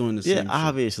government is doing the same shit. Yeah,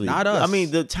 obviously. Not us. I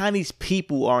mean, the Chinese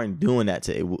people aren't doing that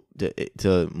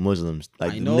to Muslims.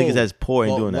 Like, the niggas that's poor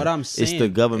ain't doing that. I'm saying, it's the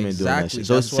government doing that shit.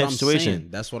 So it's the same situation.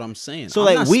 That's what I'm saying. So,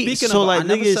 like, I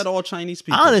never said all Chinese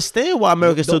people. I understand why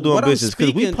America's still doing business,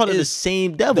 because we part of the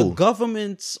same devil. The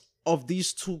governments of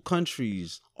these two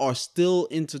countries are still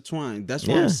intertwined. That's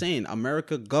what I'm saying.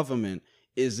 America government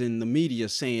is in the media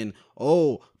saying,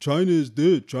 oh, China is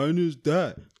this, China is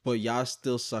that. But y'all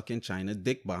still sucking China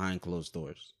dick behind closed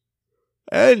doors.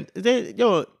 And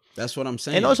that's what I'm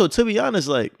saying. And also, to be honest,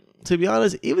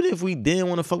 even if we didn't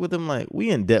want to fuck with them, like, we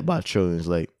in debt by trillions.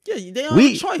 Like, yeah, they don't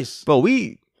have a choice. But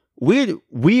we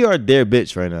are their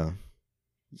bitch right now.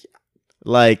 Yeah.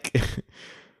 Like,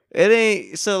 it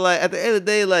ain't, so, like, at the end of the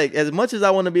day, like, as much as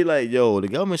I want to be like, yo, the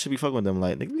government should be fucking with them,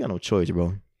 like, nigga, we got no choice,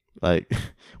 bro. Like,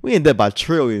 we in debt by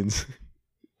trillions.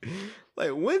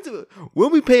 Like,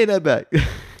 when we paying that back?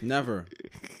 Never.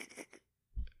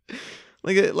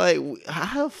 Like,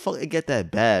 how the fuck it get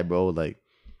that bad, bro? Like,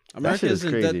 America is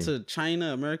in debt to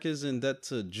China. America is in debt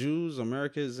to Jews.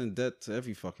 America is in debt to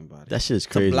every fucking body. That shit is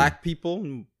crazy. To black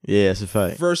people. Yeah, that's a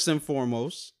fact. First and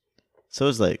foremost. So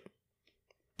it's like,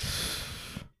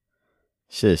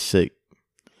 shit is sick.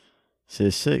 Shit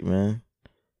is sick, man.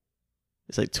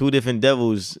 It's like two different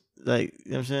devils. Like,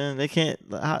 you know what I'm saying? They can't.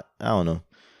 I don't know.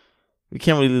 We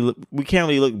can't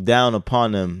really look down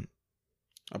upon them.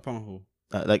 Upon who?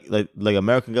 Like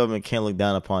American government can't look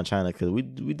down upon China because we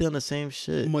done the same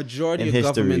shit. Majority of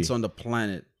governments on the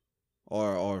planet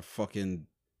are fucking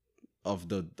of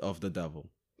the devil.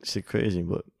 Shit crazy,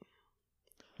 but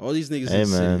all these niggas. Hey,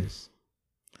 man,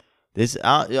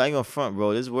 I ain't gonna front,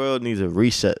 bro. This world needs a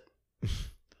reset.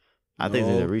 I think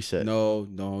it needs a reset.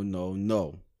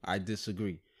 No. I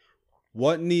disagree.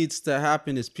 What needs to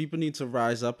happen is people need to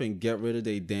rise up and get rid of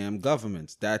their damn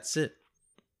governments. That's it.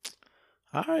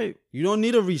 All right. You don't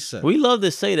need a reset. We love to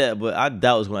say that, but I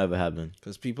doubt it's going to ever happen.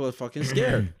 Because people are fucking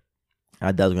scared.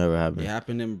 I doubt it's going to ever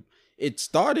happen. It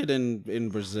started in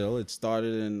Brazil. It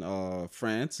started in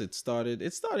France. It started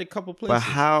a couple places. But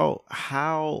how?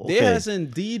 Okay. There has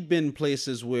indeed been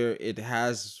places where it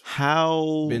has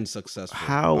been successful.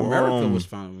 How America was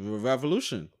found.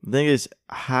 Revolution. The thing is,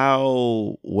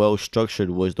 how well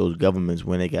structured was those governments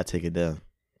when they got taken down?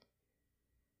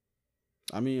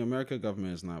 I mean, American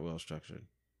government is not well structured.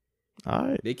 All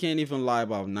right. They can't even lie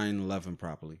about 9/11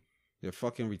 properly. They're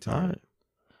fucking retarded. Right.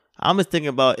 I'm just thinking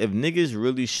about if niggas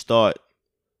really start.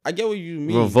 I get what you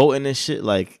mean. Revolting and shit.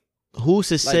 Like, who's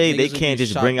to say they can't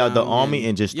just bring out the army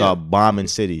and just start bombing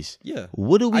cities? Yeah.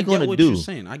 What are we gonna do?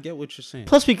 I get what you're saying.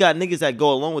 Plus, we got niggas that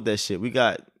go along with that shit. We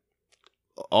got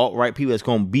alt-right people that's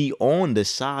gonna be on the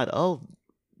side of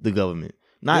the government,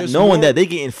 not knowing that they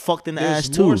getting fucked in the ass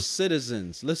too. More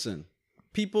citizens. Listen,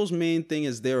 people's main thing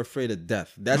is they're afraid of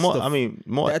death. That's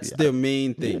that's their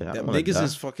main thing. That niggas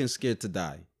is fucking scared to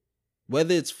die,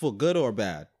 whether it's for good or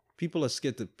bad. People are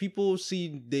scared to. People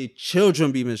see their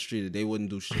children be mistreated. They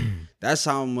wouldn't do shit. That's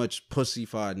how much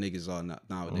pussyfied niggas are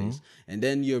nowadays. And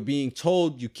then you're being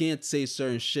told you can't say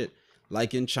certain shit,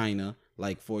 like in China.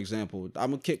 Like, for example,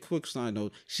 I'm a quick side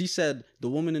note. She said, the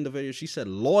woman in the video, she said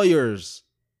lawyers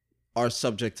are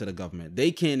subject to the government.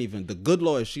 They can't even, the good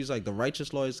lawyers, she's like, the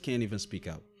righteous lawyers can't even speak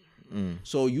out.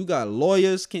 So you got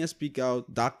lawyers can't speak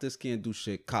out, doctors can't do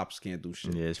shit, cops can't do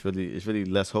shit. Yeah, it's really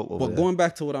less hope over But going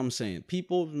back to what I'm saying,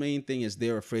 people's main thing is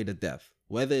they're afraid of death,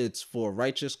 whether it's for a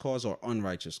righteous cause or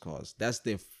unrighteous cause. That's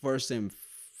their first and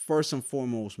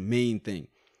foremost main thing.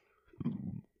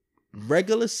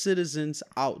 Regular citizens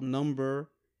outnumber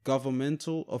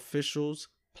governmental officials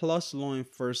plus law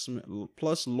enforcement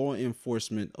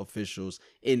officials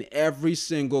in every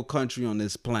single country on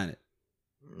this planet.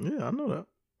 Yeah, I know that.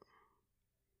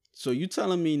 So you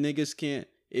telling me niggas can't,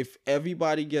 if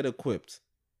everybody get equipped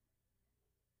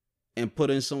and put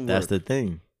in some work. That's the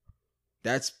thing.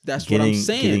 That's what I'm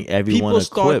saying. People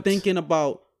start thinking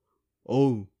about,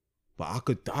 oh, but I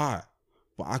could die.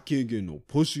 But I can't get no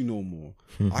pussy no more.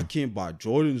 I can't buy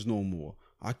Jordans no more.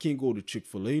 I can't go to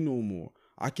Chick-fil-A no more.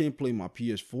 I can't play my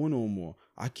PS4 no more.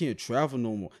 I can't travel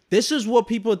no more. This is what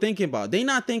people are thinking about. They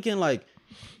not thinking like,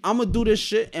 I'm going to do this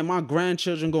shit and my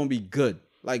grandchildren going to be good.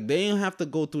 Like, they don't have to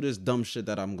go through this dumb shit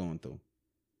that I'm going through.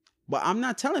 But I'm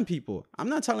not telling people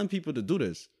to do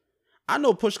this. I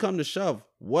know push come to shove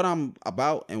what I'm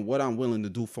about and what I'm willing to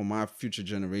do for my future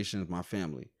generations, my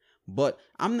family. But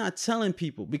I'm not telling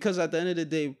people, because at the end of the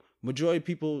day, majority of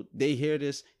people, they hear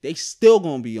this, they still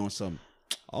gonna be on some,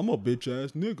 I'm a bitch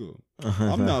ass nigga.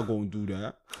 I'm not gonna do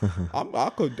that. I don't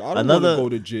want to go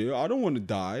to jail. I don't want to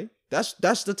die.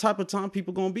 That's the type of time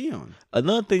people gonna be on.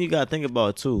 Another thing you gotta think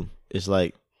about too is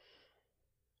like,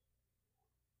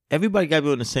 everybody gotta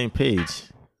be on the same page.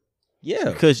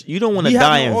 Yeah, because you don't want to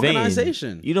die in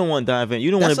vain. You don't want to die in vain.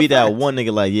 You don't want to be that one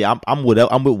nigga like, yeah, I'm with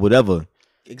whatever.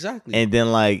 Exactly. And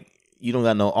then like, you don't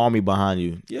got no army behind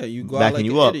you. Yeah, you go backing like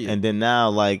you an up, idiot. and then now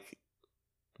like,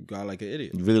 you go like an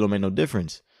idiot. You really don't make no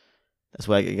difference. That's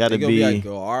why it got to be. Like,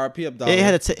 RP up. It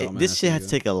had to take. This shit had to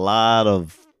take a lot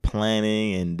of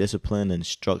planning and discipline and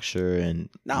structure and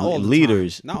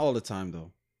leaders. Not all the time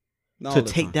though. To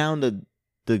take down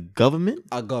the government.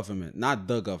 A government, not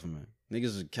the government.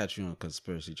 Niggas would catch you on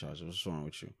conspiracy charges. What's wrong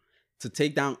with you? To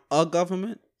take down a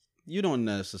government, you don't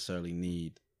necessarily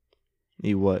need.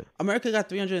 Need what? America got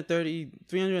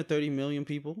 330 million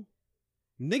people.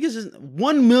 Niggas is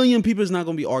 1 million people is not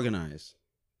gonna be organized.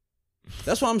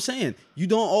 That's what I'm saying. You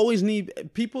don't always need.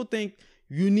 People think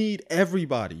you need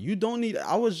everybody. You don't need.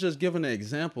 I was just giving an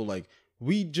example. Like,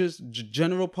 we just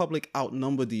general public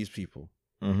outnumber these people.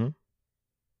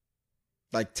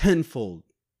 Like tenfold.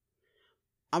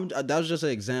 That was just an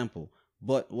example.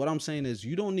 But what I'm saying is,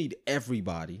 you don't need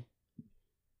everybody.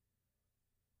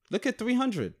 Look at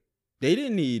 300. They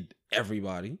didn't need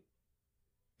everybody.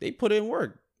 They put in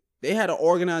work. They had an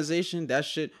organization. That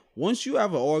shit. Once you are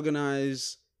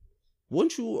organized,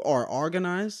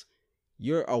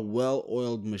 you're a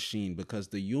well-oiled machine, because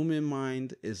the human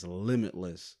mind is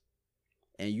limitless.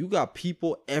 And you got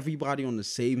people, everybody on the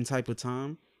same type of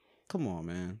time. Come on,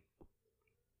 man.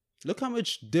 Look how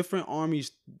much different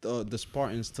armies the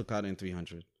Spartans took out in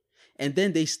 300, and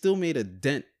then they still made a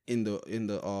dent in the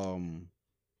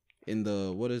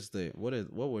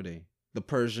what were they? The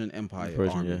Persian Empire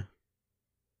army. Yeah.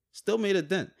 Still made a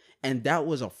dent, and that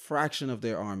was a fraction of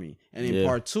their army. And in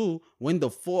part 2, when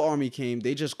the full army came,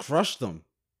 they just crushed them.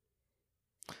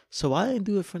 So why didn't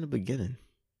do it from the beginning?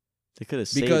 They could have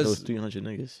saved those 300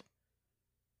 niggas.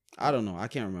 I don't know. I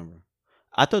can't remember.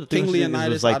 I thought the 300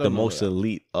 was like the most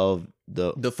elite of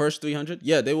the first 300.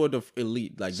 Yeah, they were the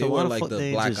elite. Like, so they were like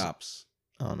the Black Ops.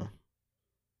 I don't know.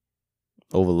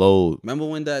 Overload. Remember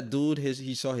when that dude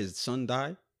he saw his son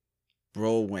die?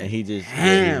 Bro went and he just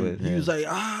ham. He was like,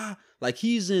 like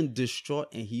he's in distraught,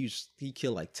 and he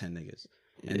killed like 10 niggas.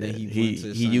 And then he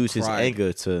used his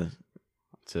anger to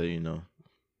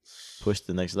push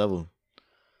the next level.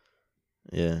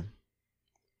 Yeah.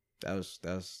 That was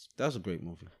a great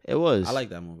movie. It was. I like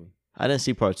that movie. I didn't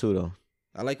see part 2 though.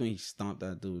 I like when he stomped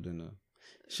that dude in the.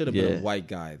 Should have been a white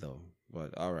guy though,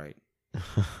 but all right.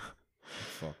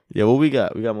 Fuck. Yeah, what we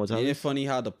got? We got more time. Isn't it funny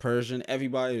how the Persian,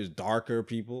 everybody is darker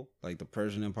people? Like the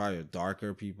Persian Empire is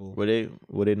darker people. Were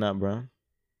they not brown?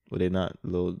 Were they not a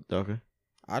little darker?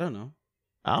 I don't know.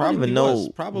 I don't even know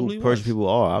Probably who Persian people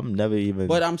are. I'm never even.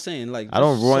 But I'm saying like I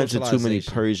don't run into too many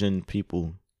Persian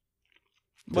people.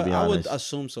 But I would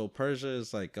assume so. Persia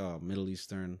is like Middle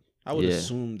Eastern. I would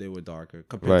assume they were darker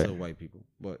compared to white people.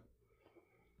 But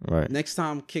next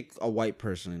time, kick a white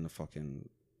person in the fucking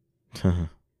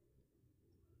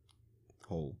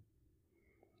hole.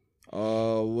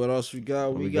 What else we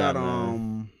got? We got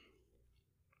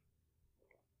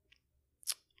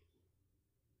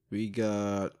we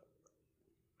got.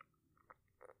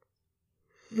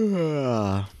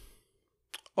 Oh,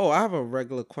 I have a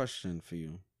regular question for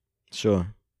you. Sure.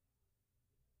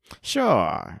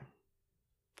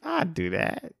 I'll do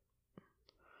that.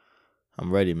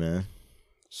 I'm ready, man.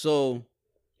 So,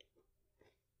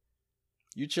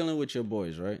 you chilling with your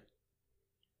boys, right?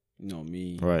 You know,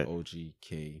 me, right. OG,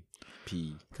 K,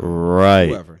 P, right.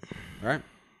 whoever, right?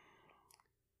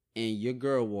 And your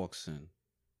girl walks in.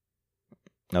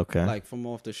 Okay. Like from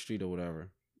off the street or whatever.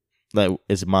 Like,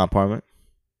 it's my apartment?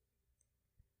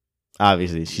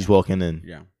 Obviously, she's walking in.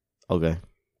 Yeah. Okay.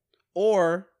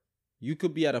 Or you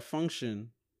could be at a function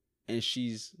and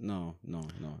she's no.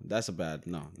 That's a bad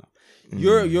no.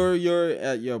 You're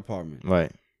at your apartment.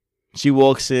 Right. She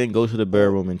walks in, goes to the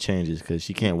bedroom and changes because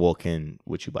she can't walk in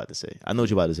what you about to say. I know what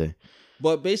you're about to say.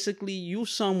 But basically you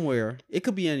somewhere, it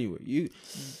could be anywhere. You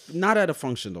not at a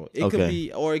function though. It could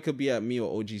be, or it could be at me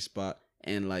or OG spot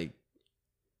and like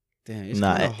damn, it's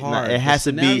kind of hard. It has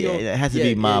to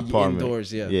be my apartment.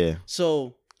 Indoors, yeah.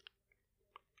 So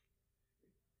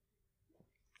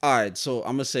all right, so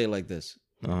I'm gonna say it like this.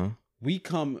 We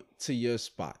come to your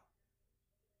spot.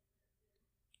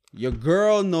 Your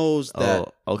girl knows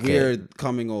that we're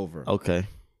coming over. Okay.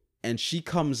 And she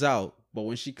comes out, but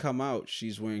when she come out,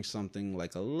 she's wearing something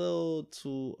like a little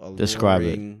too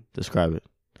alluring. Describe it.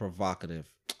 Provocative.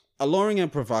 Alluring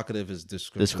and provocative is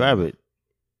descriptive. Describe it.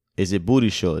 Is it booty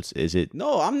shorts? Is it?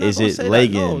 No, I'm not. Is it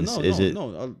leggings?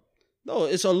 No,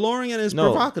 it's alluring and it's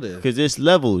provocative. Because there's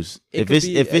levels. If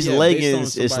it's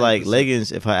leggings, it's like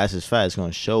leggings. If her ass is fat, it's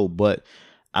gonna show. But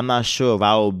I'm not sure if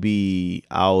I would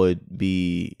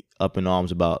be up in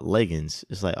arms about leggings.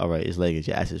 It's like, all right, it's leggings.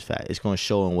 Your ass is fat. It's gonna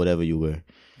show in whatever you wear.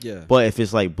 Yeah. But if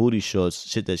it's like booty shorts,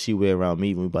 shit that she wear around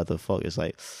me when we about to fuck, it's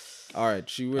like, all right,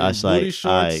 she wearing booty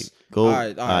shorts. All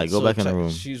right, go back in the room.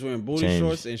 She's wearing booty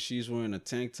shorts and she's wearing a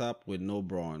tank top with no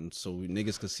bra on, so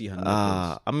niggas could see her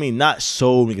nipples. I mean, not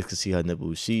so niggas could see her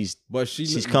nipples. She's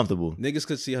comfortable. Niggas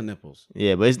could see her nipples.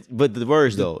 Yeah, but the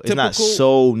words though, it's not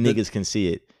so niggas can see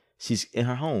it. She's in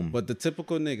her home. But the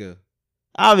typical nigga.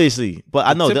 Obviously, but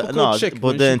I know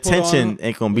but the intention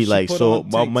ain't gonna be like, so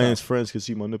my man's friends can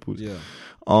see my nipples. Yeah.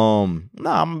 I'm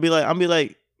gonna be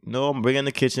like, no, I'm bringing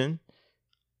the kitchen.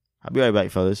 I'll be right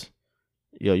back, fellas.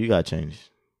 Yo, you gotta change.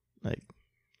 Like,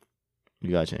 you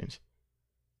gotta change.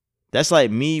 That's like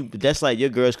me. That's like your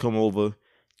girls come over,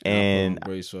 and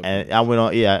I went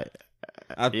on. Yeah,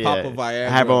 I'd pop a Viagra.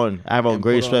 I have on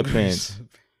gray sweatpants.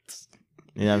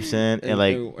 You know what I'm saying? And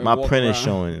like my print is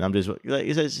showing, and I'm just like,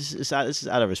 it's just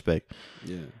out of respect.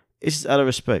 Yeah, it's just out of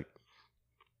respect.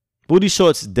 Booty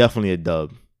shorts is definitely a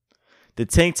dub. The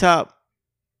tank top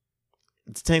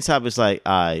is like,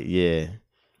 yeah.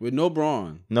 With no bra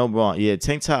on. No bra on. Yeah,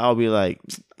 tank top, I'll be like.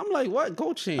 I'm like, what?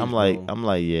 Go change, I'm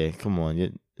like, yeah, come on.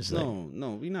 It's no,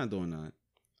 we're not doing that.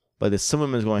 But some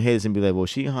women's going to hate this and be like, well,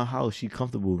 she in her house, she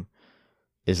comfortable.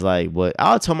 It's like, but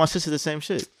I'll tell my sister the same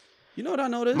shit. You know what I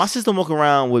noticed? My sister don't walk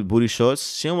around with booty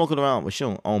shorts. She don't walk around, but she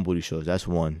don't own booty shorts. That's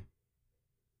one.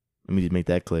 Let me just make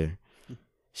that clear.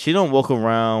 She don't walk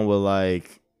around with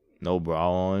like no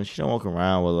bra on. She don't walk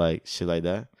around with like shit like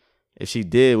that. If she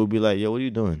did, we'd be like, yo, what are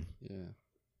you doing? Yeah.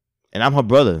 And I'm her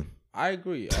brother. I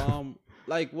agree.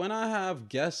 Like when I have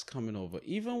guests coming over,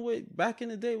 even with back in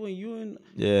the day when you and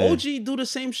OG do the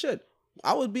same shit,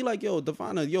 I would be like, yo,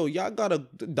 Devonna, yo, y'all got a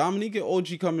Dominique and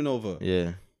OG coming over.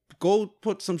 Yeah. Go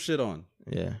put some shit on.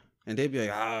 Yeah. And they'd be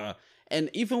like, And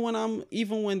even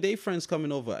when they friends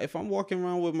coming over, if I'm walking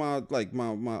around with my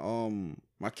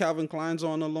Calvin Kleins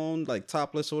on alone, like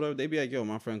topless or whatever, they be like, yo,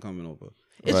 my friend coming over.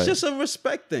 It's just a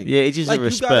respect thing. Yeah, it's just like a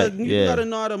respect. You gotta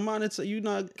know how to monitor. You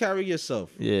not carry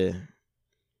yourself. Yeah.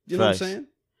 You know what I'm saying?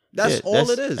 That's all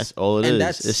it is. That's all it is. And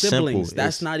that's it's siblings. Simple.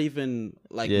 That's not even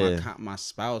like my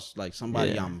spouse, like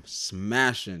somebody I'm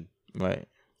smashing. Right.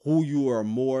 who you are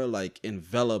more like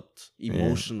enveloped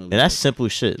emotionally. And that's simple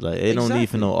shit. Like it don't need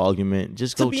for no argument.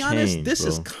 Just go change. To be honest, this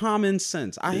is common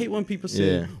sense. I hate when people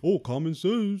say, "Oh, common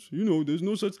sense." You know, there's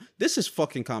no such. This is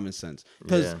fucking common sense.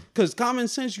 Because common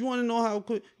sense. You want to know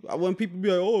how when people be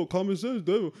like, "Oh, common sense."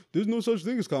 There's no such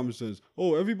thing as common sense.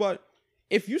 Oh, everybody.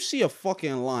 If you see a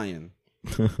fucking lion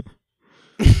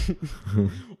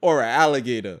or an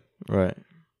alligator, right,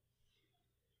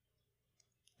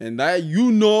 and that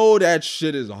that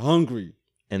shit is hungry.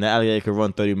 And the alligator can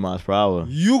run 30 miles per hour.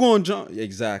 You gonna jump?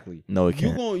 Exactly. No, it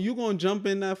can't. You gonna jump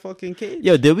in that fucking cage?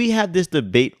 Yo, did we have this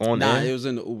debate on Nah, air? it was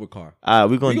in the Uber car. All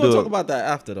right, we're gonna talk about that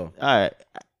after though. All right,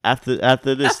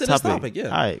 after this topic, yeah.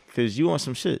 All right, because you want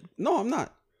some shit. No, I'm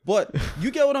not. But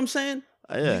you get what I'm saying?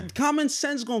 Yeah. Common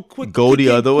sense gonna go the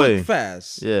other way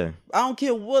fast. Yeah. I don't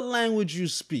care what language you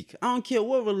speak. I don't care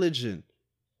what religion.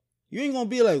 You ain't gonna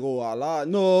be like, oh Allah,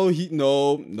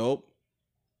 nope.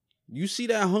 You see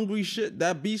that hungry shit,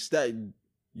 that beast, that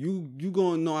you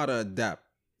gonna know how to adapt.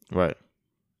 Right.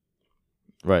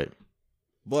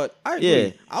 But I agree. Yeah.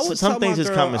 I would some tell things my is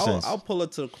girl, common sense. I'll pull her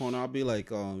to the corner. I'll be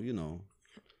like,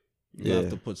 you have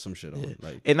to put some shit on.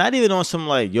 Like, and not even on some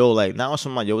like, yo, like not on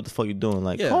some like, yo, what the fuck you doing?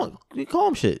 Like,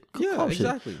 calm shit. Calm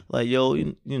exactly. Shit. Like, yo,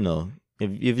 you know,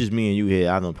 if it's me and you here,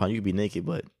 I don't know, you could be naked,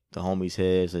 but the homies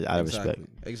here, so out of respect.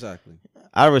 Exactly.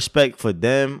 Out of respect for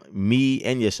them, me,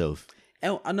 and yourself.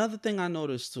 And another thing I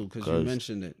noticed too, because you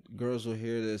mentioned it, girls will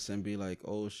hear this and be like,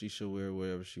 "Oh, she should wear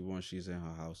whatever she wants. She's in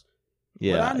her house."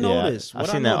 Yeah, what I noticed, I've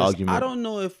seen that argument. I don't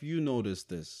know if you noticed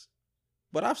this,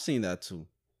 but I've seen that too.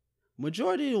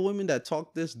 Majority of the women that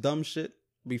talk this dumb shit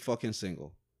be fucking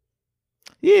single.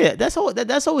 Yeah, that's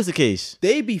always the case.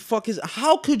 They be fucking.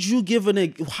 How could you give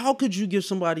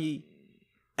somebody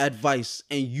advice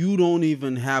and you don't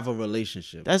even have a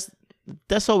relationship?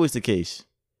 That's always the case.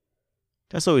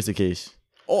 That's always the case.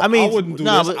 Oh, I mean, I wouldn't do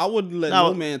this. I wouldn't let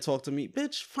no man talk to me.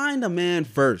 Bitch, find a man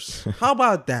first. How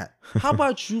about that? How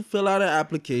about you fill out an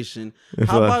application?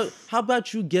 How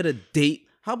about you get a date?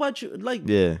 How about you like?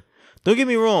 Yeah. Don't get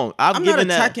me wrong. I'm not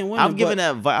attacking women. I'm giving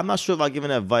that advice. I'm not sure if I'm giving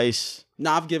advice.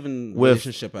 No, I've given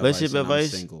relationship advice. I'm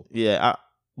single. Yeah,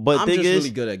 but I'm just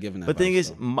really good at giving advice. But thing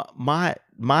is, my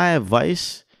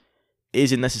advice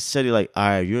isn't necessarily like, all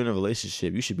right, you're in a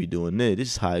relationship, you should be doing this. This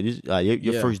is how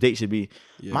your first date should be.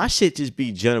 Yeah. My shit just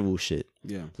be general shit.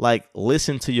 Yeah. Like,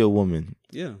 listen to your woman.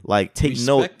 Yeah. Like, take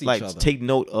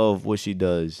note of what she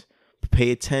does.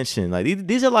 Pay attention. Like,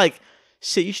 these are like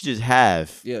shit you should just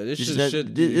have. Yeah, this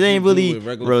ain't really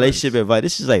relationship advice.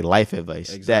 This is like life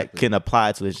advice that can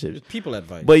apply to relationships. People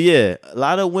advice. But yeah, a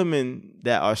lot of women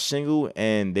that are single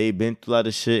and they've been through a lot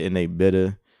of shit and they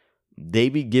bitter, they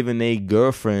be giving their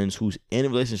girlfriends who's in a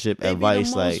relationship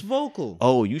advice like, vocal.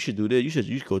 Oh, you should do this. You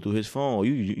should go through his phone.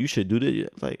 You should do this.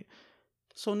 Like,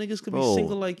 so niggas could be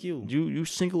single like you. You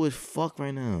single as fuck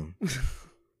right now.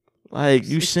 Like,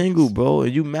 you single, bro,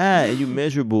 and you mad and you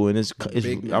miserable, and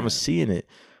I'm seeing it.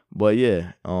 But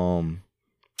yeah,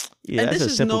 that's a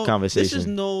simple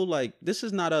conversation. This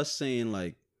is not us saying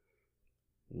like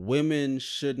women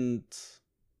shouldn't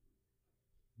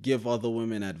give other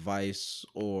women advice,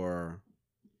 or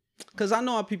because I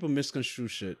know how people misconstrue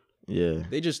shit. Yeah,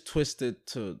 they just twist it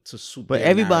to suit. But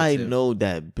everybody know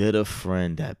that bitter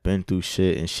friend that been through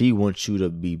shit, and she wants you to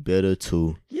be bitter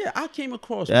too. Yeah, I came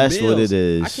across. That's what it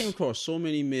is. I came across so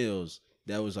many males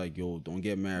that was like, "Yo, don't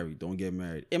get married. Don't get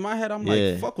married." In my head, I'm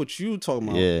like, "Fuck what you talking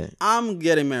about." Yeah, I'm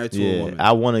getting married to a woman.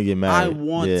 I want to get married. I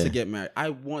want to get married. I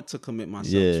want to commit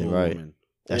myself to a woman.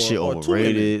 That shit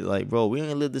overrated. Like, bro, we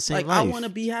ain't live the same life. I want to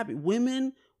be happy.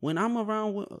 Women, when I'm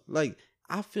around, like,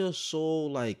 I feel so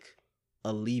like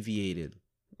alleviated.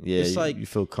 Yeah, it's like you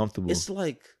feel comfortable. It's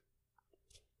like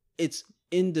it's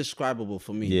indescribable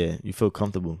for me. Yeah, you feel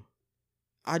comfortable.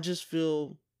 I just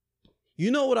feel,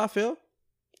 you know what I feel?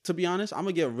 To be honest, I'm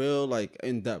gonna get real like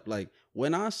in depth. Like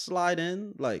when I slide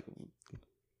in, like,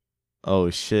 oh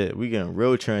shit, we getting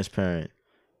real transparent.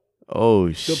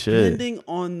 Oh shit. Depending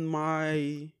on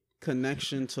my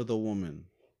connection to the woman,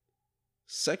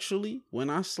 sexually, when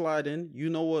I slide in, you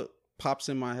know what pops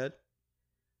in my head?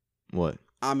 What?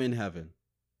 I'm in heaven.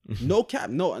 No cap.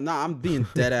 No, I'm being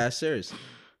dead ass serious.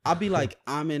 I'll be like,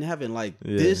 I'm in heaven. Like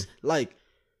this, like.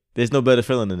 There's no better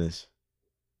feeling than this.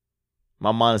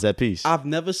 My mind is at peace. I've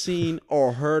never seen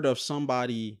or heard of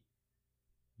somebody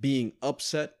being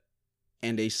upset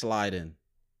and they slide in.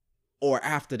 Or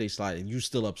after they slide in, you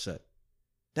still upset.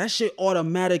 That shit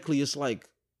automatically is like.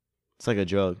 It's like a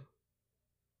drug.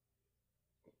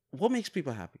 What makes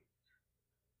people happy?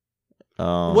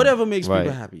 Whatever makes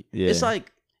people happy. Yeah. It's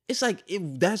like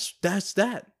that's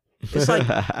that. It's like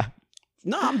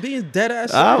No, I'm being dead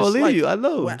ass. I believe you. I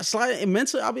know.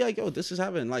 Mentally, I'll be like, yo, this is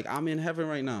heaven. Like, I'm in heaven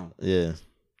right now. Yeah.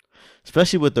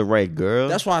 Especially with the right girl.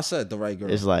 That's why I said the right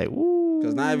girl. It's like, woo.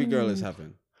 Because not every girl is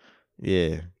heaven.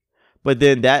 Yeah. But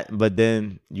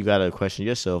then you gotta question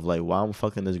yourself, like, why I'm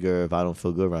fucking this girl if I don't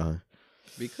feel good around her?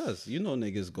 Because you know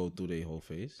niggas go through their whole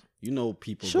phase. You know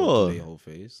people Sure. go through their whole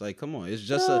phase. Like, come on, it's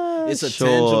just a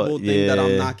tangible thing that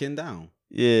I'm knocking down.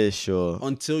 Yeah, sure.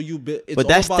 Until you but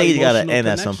that stage gotta end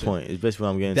at some point. It's basically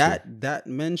what I'm getting to. That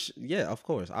yeah, of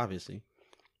course, obviously.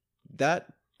 That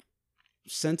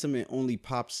sentiment only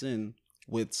pops in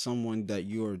with someone that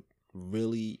you're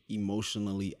really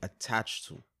emotionally attached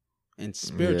to and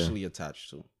spiritually attached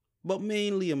to, but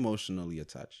mainly emotionally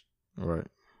attached. Right.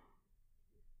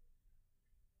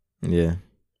 Yeah.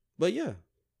 But yeah.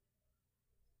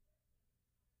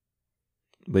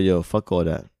 But yo, fuck all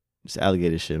that. It's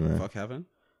alligator shit, man. Fuck heaven?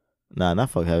 Nah, not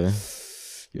fuck heaven.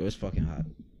 Yo, it's fucking hot.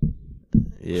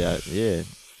 Yeah.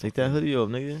 Take that hoodie off,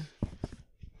 nigga.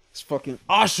 It's fucking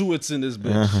Auschwitz in this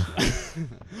bitch.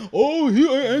 Oh,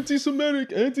 he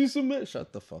anti-Semitic.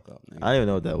 Shut the fuck up, nigga. I don't even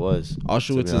know what that was.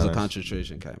 Auschwitz is a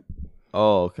concentration camp.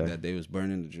 Oh, okay. That they was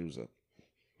burning the Jews up.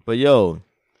 But yo,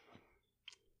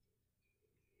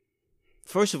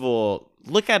 first of all,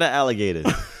 look at an alligator.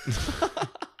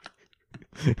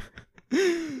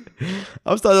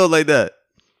 I'm starting off like that.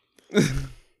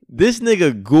 This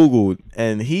nigga Googled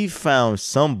and he found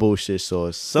some bullshit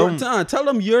source. Tell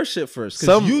them your shit first.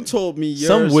 Because you told me yours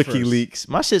some WikiLeaks. First.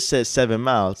 My shit said 7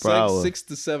 miles per hour. 6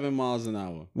 to 7 miles an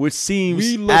hour. Which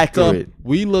seems accurate.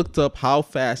 We looked up how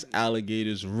fast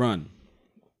alligators run.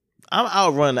 I'm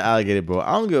outrunning the alligator, bro.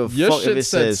 I don't give a fuck if it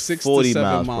says 40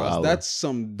 miles per hour. That's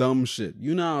some dumb shit.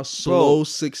 You know how slow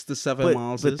 6 to 7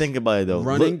 miles is? But think about it, though.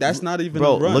 Running, that's not even a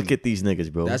run. Bro, look at these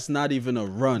niggas, bro. That's not even a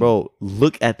run. Bro,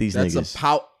 look at these niggas.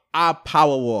 I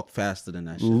power walk faster than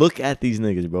that shit. Look at these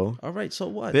niggas, bro. All right, so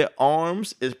what? Their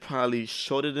arms is probably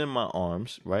shorter than my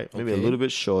arms, right? Maybe a little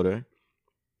bit shorter.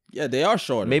 Yeah, they are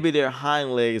shorter. Maybe their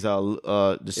hind legs are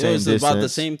the same distance. It's about the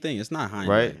same thing. It's not hind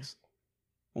right? legs.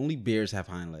 Only bears have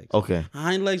hind legs. Okay.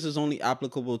 Hind legs is only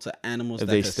applicable to animals that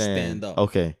can stand up.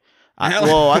 Okay. I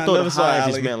thought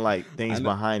hind just meant like things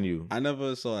behind you. I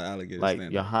never saw an alligator like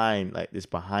stand your up. hind, like it's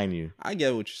behind you. I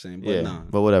get what you're saying, but nah.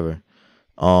 But whatever.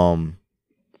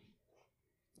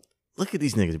 Look at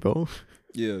these niggas, bro.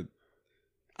 Yeah.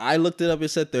 I looked it up. It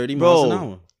said 30 miles an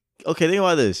hour. Okay, think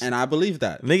about this. And I believe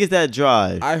that. Niggas that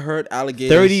drive. I heard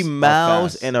alligators 30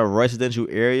 miles in a residential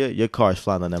area, your car's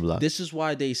flying on that block. This is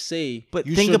why they say but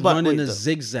you think should about, run in a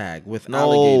zigzag with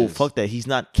alligators. No, fuck that. He's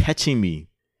not catching me.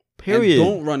 Period. And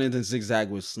don't run in a zigzag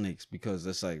with snakes because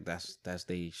that's like that's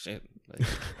they shit. Like,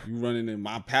 you running in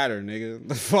my pattern, nigga.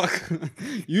 The fuck?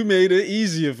 You made it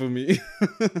easier for me.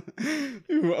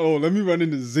 Let me run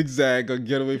in the zigzag or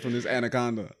get away from this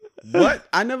anaconda. What?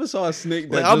 I never saw a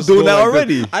snake that I'm doing that like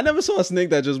already. I never saw a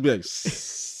snake that just be like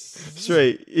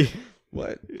straight.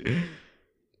 What?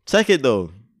 Check it though.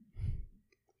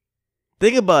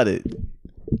 Think about it.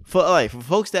 For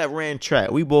folks that ran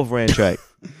track, we both ran track.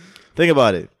 Think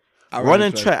about it.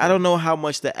 Running track, I don't know how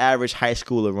much the average high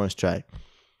schooler runs track.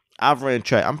 I've ran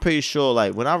track. I'm pretty sure,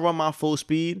 like, when I run my full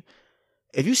speed,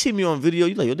 if you see me on video,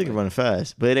 you're like, yo, nigga running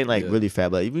fast. But it ain't, like, really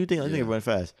fast. But if you think, like, nigga running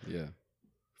fast. Yeah.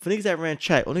 For niggas that ran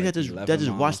track, or niggas that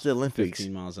just watched the Olympics.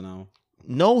 15 miles an hour.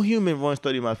 No human runs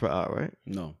 30 miles per hour, right?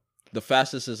 No. The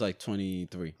fastest is, like,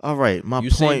 23. All right. My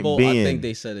point being. I think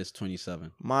they said it's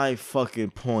 27. My fucking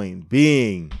point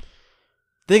being.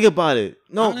 Think about it.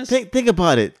 No, think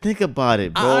about it. Think about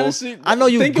it, bro. I know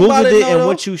you Googled it and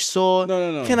what you saw.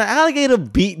 No. Can an alligator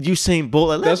beat Usain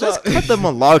Bolt? Like, let's cut the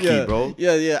malarkey, bro.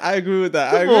 Yeah. I agree with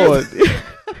that.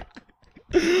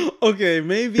 Okay,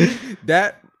 maybe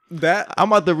that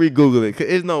I'm about to re-Google it. 'Cause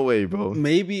there's no way, bro.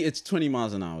 Maybe it's 20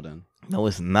 miles an hour then. No,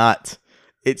 it's not.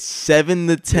 It's 7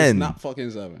 to 10. It's not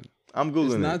fucking 7. I'm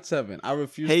Googling it. It's not 7. I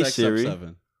refuse to accept Siri.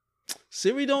 7.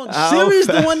 Siri Siri's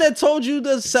the one that told you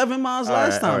the 7 miles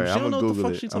last time. She don't know what the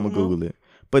fuck she talking about. I'm gonna Google it.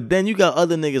 But then you got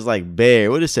other niggas like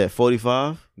Bear. What is that?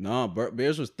 45? No,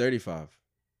 Bears was 35.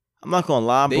 I'm not gonna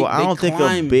lie, bro. I don't think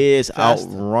a Bear's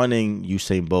outrunning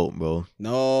Usain Bolt, bro.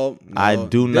 No. I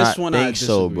do not think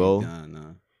so, bro.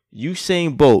 Nah.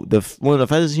 Usain Bolt, one of the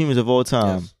fastest humans of all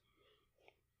time. Yes.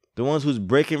 The ones who's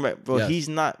breaking, bro. Yes. He's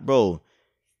not, bro.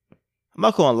 I'm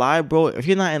not gonna lie, bro. If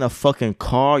you're not in a fucking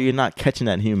car, you're not catching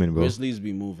that human, bro. Grizzlies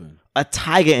be moving. A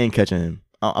tiger ain't catching him.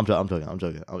 I'm joking.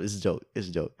 It's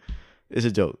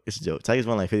a joke. Tigers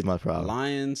run like 50 miles per hour.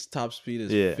 Lions top speed is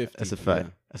 50. That's a fact.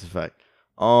 Yeah. That's a fact.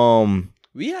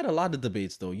 We had a lot of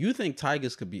debates though. You think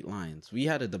tigers could beat lions? We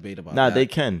had a debate about that. Nah, they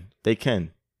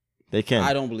can. They can.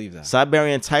 I don't believe that.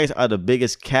 Siberian tigers are the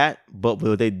biggest cat, but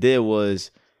what they did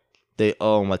was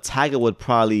a tiger would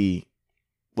probably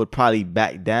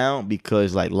back down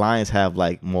because like lions have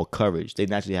like more courage. They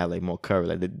naturally have like more courage.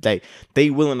 Like they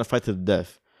willing to fight to the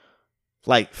death.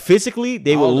 Like physically,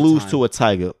 they will lose to a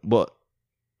tiger, but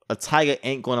a tiger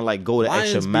ain't gonna like go the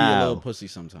lions extra be a mile. little pussy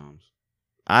sometimes.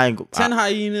 10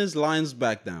 hyenas, lions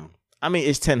back down. I mean,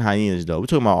 it's 10 hyenas though. We're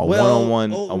talking about a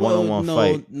one-on-one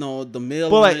fight. No, the male.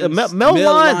 But like male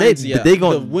lions, they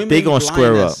gonna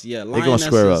square up. Yeah, they gonna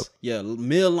square up. Yeah,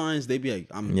 male lions, they be like,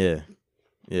 yeah.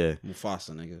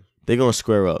 Mufasa, nigga. They gonna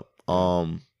square up.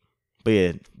 But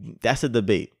yeah, that's the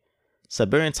debate.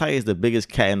 Siberian tiger is the biggest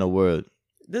cat in the world.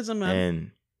 Doesn't matter.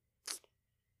 And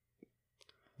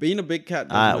being a big cat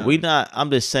doesn't matter. we not.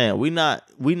 I'm just saying, we not.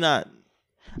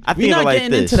 I We're think not like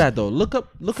getting this. into that though. Look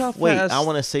how fast. Wait, I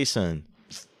want to say something.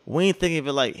 We ain't thinking of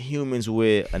it like humans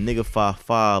where a nigga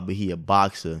 5'5", but he a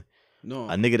boxer. No,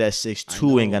 A nigga that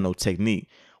 6'2" ain't got no technique.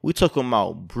 We talking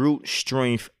about brute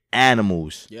strength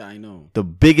animals. Yeah, I know. The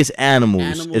biggest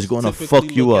animals is going to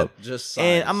fuck you up. Just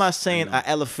and I'm not saying an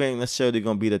elephant necessarily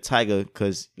going to be the tiger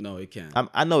because no, it can.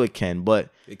 I know it can, but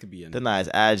it could be. They're not as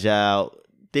agile.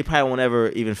 They probably won't ever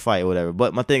even fight or whatever.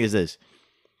 But my thing is this.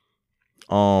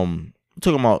 We're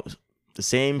talking about the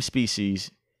same species,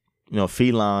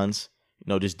 felines,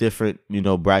 just different,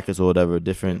 brackets or whatever,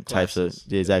 different types of,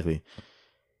 exactly.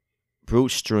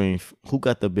 Brute strength. Who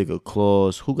got the bigger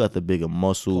claws? Who got the bigger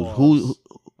muscles? Who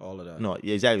all of that. No,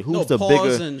 yeah, exactly. Who's the paws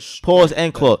bigger and paws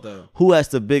and claw? Who has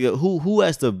the bigger? Who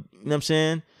has the? You know what I'm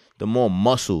saying? The more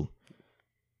muscle.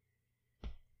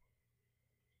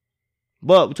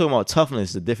 But we're talking about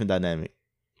toughness, a different dynamic,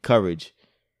 courage.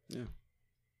 Yeah,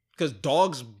 because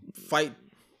dogs fight,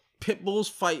 pit bulls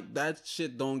fight. That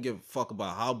shit don't give a fuck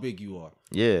about how big you are.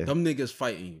 Yeah, them niggas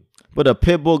fighting you. But a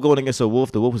pit bull going against a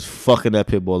wolf, the wolf is fucking that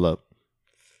pit bull up.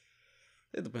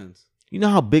 It depends. You know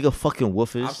how big a fucking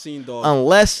wolf is? I've seen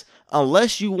dogs.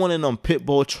 Unless you one of them pit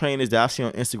bull trainers that I've seen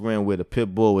on Instagram where the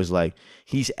pit bull is like,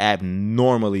 he's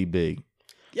abnormally big.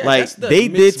 Yeah, like they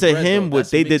did to him what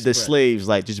they did to slaves,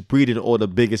 like just breeding all the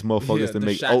biggest motherfuckers to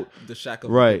make the shack of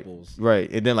right, bulls. Right,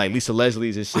 and then like Lisa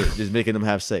Leslie's and shit, just making them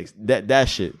have sex. That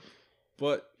shit.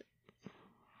 But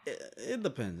it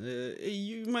depends.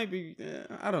 You might be.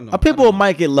 I don't know. A pit bull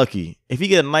might get lucky if you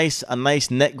get a nice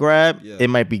neck grab. Yeah. It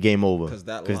might be game over because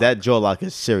that jaw lock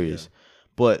is serious. Yeah.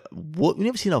 But what? You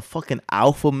never seen a fucking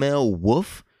alpha male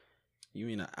wolf? You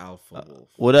mean an alpha wolf?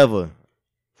 Whatever.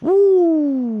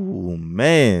 Woo,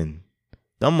 man.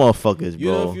 Them motherfuckers, bro.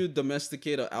 You know if you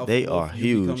domesticate an alpha they wolf, are you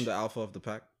huge. become the alpha of the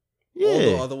pack? Yeah. All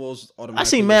the other wolves automatically. I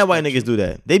seen mad white niggas do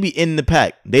that. They be in the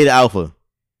pack. They the alpha.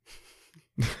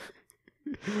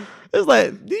 It's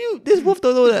like, this wolf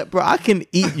don't know that, bro. I can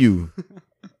eat you.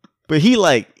 But he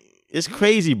like, it's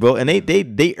crazy, bro. And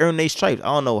they earn their stripes. I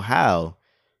don't know how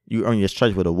you earn your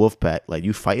stripes with a wolf pack. Like,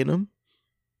 you fighting them?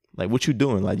 Like, what you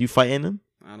doing? Like, you fighting them?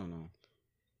 I don't know.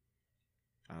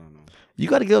 You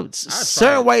gotta give up.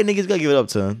 Certain white niggas gotta give it up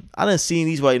to him. I done seen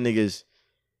these white niggas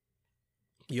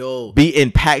be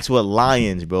in packs with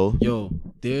lions, bro. Yo,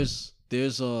 there's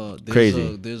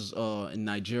crazy. There's in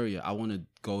Nigeria. I want to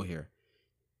go here.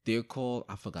 They're called,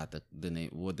 I forgot the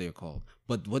name, what they're called.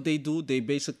 But what they do, they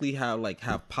basically have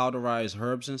powderized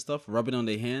herbs and stuff, rub it on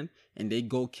their hand, and they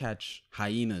go catch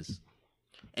hyenas.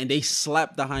 And they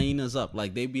slap the hyenas up.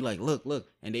 Like, they be like, look.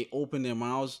 And they open their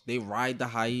mouths. They ride the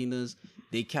hyenas.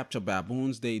 They capture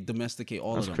baboons. They domesticate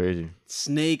all of them. That's crazy.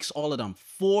 Snakes, all of them.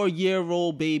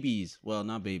 4-year-old babies. Well,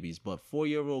 not babies, but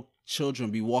 4-year-old children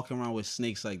be walking around with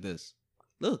snakes like this.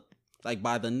 Look, like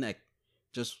by the neck.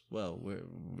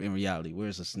 In reality,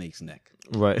 where's a snake's neck?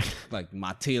 Right. Like,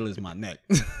 my tail is my neck.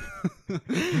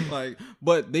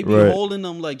 But they be holding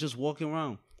them, like, just walking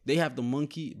around. They have the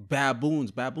monkey baboons.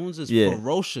 Baboons is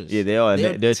ferocious. Yeah, they are.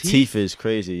 Their teeth is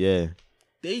crazy. Yeah.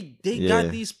 They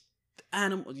got these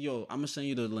animals. Yo, I'm gonna send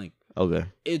you the link. Okay.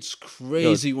 It's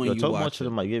crazy when you talk watch more to the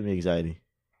mic. Give me anxiety.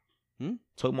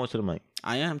 Talk more to the mic.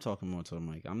 I am talking more to the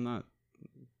mic. I'm not.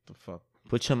 The fuck.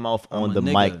 Put your mouth on the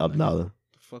mic, Abdallah.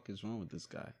 The fuck is wrong with this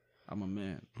guy? I'm a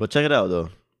man. But check it out though.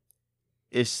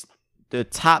 It's the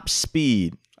top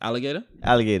speed.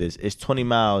 Alligators. It's 20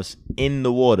 miles in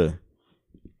the water.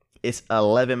 It's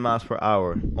 11 miles per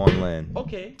hour on land.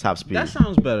 Okay. Top speed. That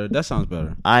sounds better.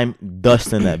 I'm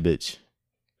dusting that bitch.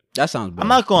 That sounds better. I'm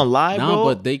not gonna lie, bro. No,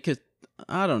 but they could.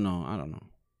 I don't know.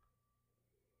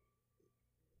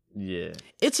 Yeah.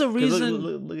 It's a reason.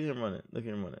 Look at him running.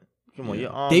 Come on, your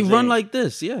arms. They run like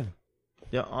this, yeah.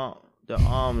 Their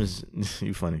arms.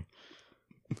 You funny.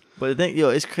 But the thing,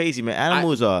 it's crazy, man.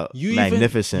 Animals are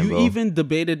magnificent, bro. You even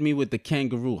debated me with the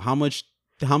kangaroo. How much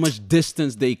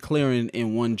distance they clear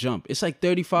in one jump. It's like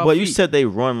 35 But feet. you said they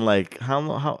run like how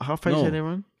fast you say they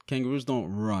run? Kangaroos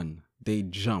don't run. They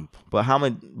jump. But how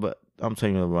many? But I'm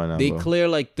telling you right now, They bro. clear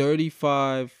like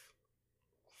 35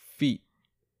 feet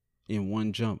in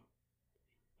one jump.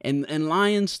 And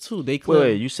lions too. They clear.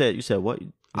 Wait, you said what?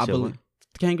 I believe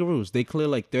kangaroos. They clear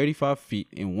like 35 feet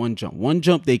in one jump. One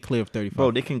jump they clear 35.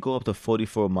 Bro, they can go up to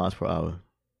 44 miles per hour.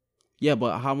 Yeah,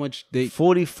 but how much they?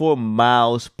 44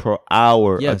 miles per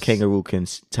hour. Yes. A kangaroo can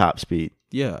top speed.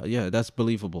 Yeah, that's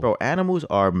believable. Bro, animals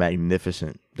are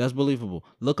magnificent. That's believable.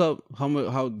 Look up how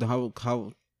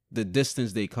the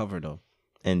distance they cover though.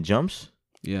 And jumps?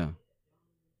 Yeah.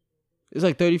 It's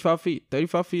like 35 feet.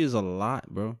 35 feet is a lot,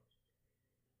 bro.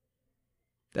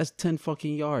 That's 10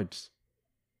 fucking yards.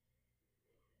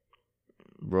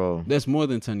 Bro. That's more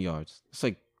than 10 yards. It's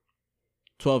like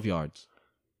 12 yards.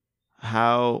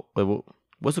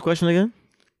 What's the question again?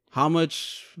 How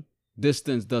much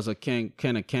distance does a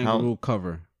kangaroo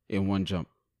cover in one jump?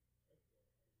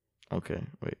 Okay,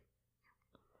 wait.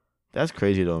 That's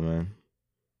crazy though, man.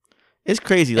 It's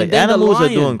crazy. Like then the animals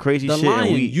lion, are doing crazy the shit. Lion,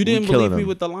 And you didn't killing believe me them.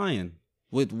 with the lion.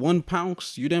 With 1 pound,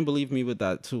 you didn't believe me with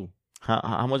that too.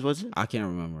 How much was it? I can't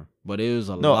remember, but it was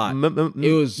a No, lot.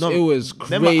 It was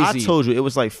crazy. Remember, I told you it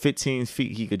was like 15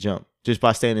 feet he could jump just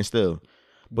by standing still.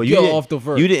 But you Yo, didn't, off the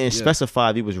vert. you didn't Yeah.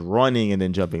 specify if he was running and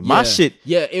then jumping. My Yeah. shit,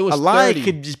 Yeah, it was a lion 30.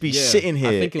 could just be Yeah, sitting I here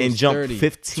think it and was jump 30.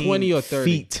 15 20 or 30.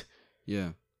 feet. Yeah,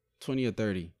 20 or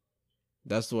 30.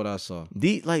 That's what I saw.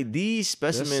 These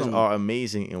specimens some- are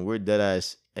amazing, and we're dead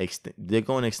ass extinct. They're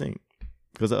going extinct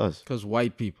because of us. Because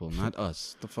white people, not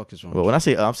us. The fuck is wrong? Well, when I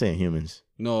say I'm saying humans,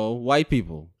 No, white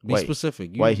people. Be White.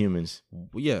 specific. white humans.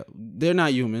 Yeah, they're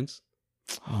not humans.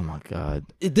 Oh my god,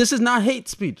 This is not hate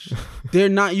speech. They're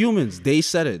not humans. They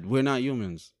said it. We're not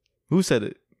humans. who said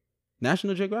it?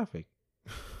 National Geographic.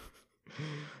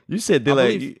 You said they're I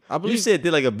like believe- I you believe- said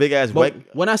they're like a big ass But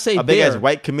white when I say a big ass they're,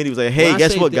 white committee was like, hey, when I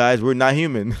guess say what, they- guys? We're not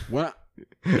human.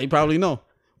 they probably know.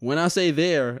 When I say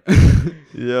they're,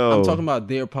 Yo, I'm talking about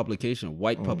their publication,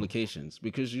 white publications,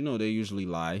 because you know they usually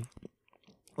lie.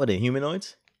 what are they,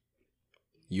 humanoids?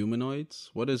 Humanoids?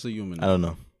 What is a humanoid? I don't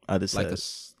know. I just Like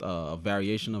said, a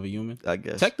variation of a human. I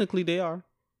guess. Technically, they are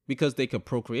because they could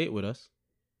procreate with us,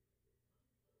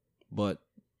 but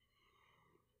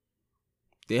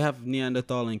they have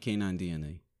Neanderthal and canine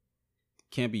DNA.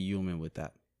 Can't be human with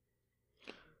that.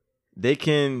 They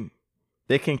can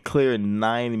clear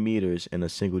 9 meters in a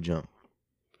single jump.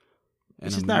 And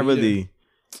It's a just not meter- really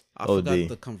I OD. forgot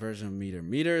the conversion meter.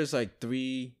 Meter is like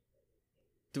 3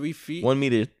 feet. 1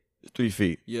 meter, 3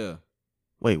 feet. Yeah,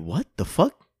 Wait, what the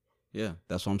fuck? yeah.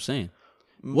 That's what I'm saying.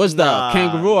 What's that,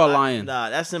 kangaroo or lion? Nah,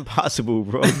 that's impossible,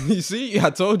 bro. You see,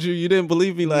 I told you didn't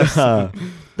believe me last Nah,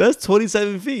 time. that's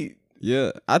 27 feet.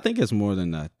 Yeah, I think it's more than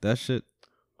that. That shit.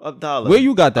 Abdallah. Where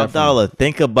you got that from? Abdallah,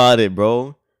 think about it,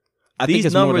 bro. I think These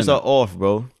it's more numbers than are off,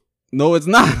 bro. that. No, it's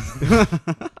not.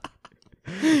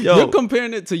 Yo, You're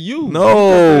comparing it to you.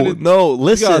 no,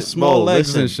 listen, got small bro, legs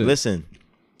listen, and shit. Listen,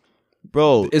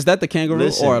 bro. Is that the kangaroo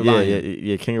Listen, or a lion?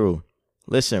 yeah, kangaroo.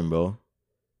 Listen, bro.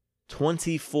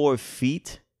 24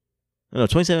 feet? No,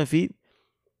 27 feet?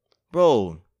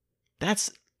 Bro,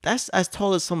 that's as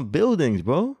tall as some buildings,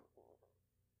 bro.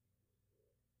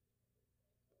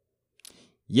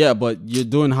 Yeah, but you're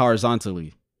doing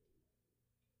horizontally.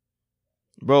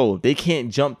 Bro, they can't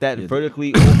jump that Yeah.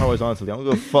 vertically or horizontally. I don't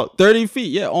give a fuck. 30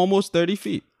 feet. Yeah, almost 30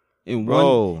 feet.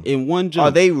 Bro. In one jump.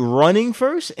 Are they running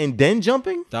first and then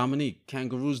jumping? Dominique,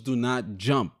 kangaroos do not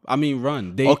jump. I mean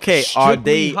run. They Okay,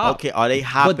 strictly hop. Are they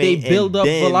hopping? But they build and up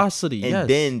then- velocity. And Yes.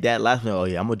 then that last one, oh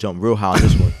yeah, I'm gonna jump real high on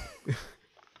this one.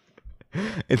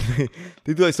 And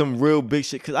they do like some real big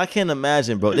shit. Cause I can't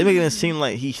imagine, bro. They making it seem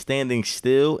like he's standing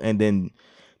still, and then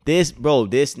there's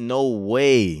no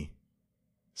way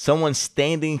someone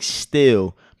standing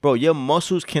still, bro. Your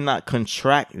muscles cannot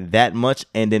contract that much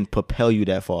and then propel you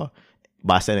that far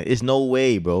by standing. It's no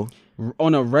way, bro.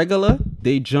 On a regular,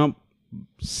 they jump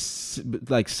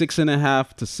like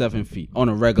 6.5 to 7 feet on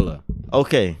a regular.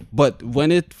 Okay, But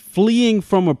when it's fleeing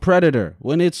from a predator,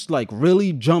 when it's like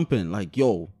really jumping, like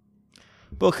yo,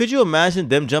 bro. Could you imagine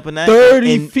them jumping that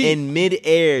 30 feet. in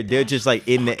midair? They're just like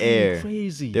in the air.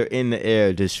 crazy. They're in the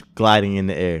air, just gliding in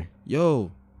the air.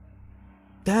 Yo,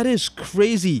 that is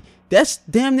crazy. That's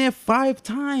damn near 5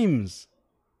 times.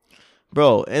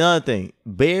 Bro, another thing.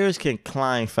 Bears can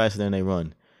climb faster than they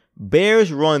run.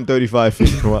 Bears run 35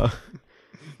 feet per hour.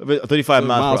 35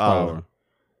 miles per hour.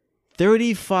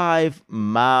 35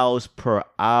 miles per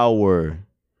hour.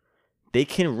 They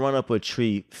can run up a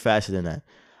tree faster than that.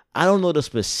 I don't know the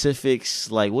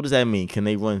specifics. Like, what does that mean? Can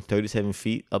they run 37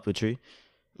 feet up a tree?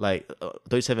 like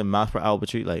 37 miles per hour per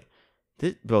tree. Like,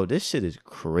 this shit is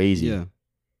crazy. Yeah,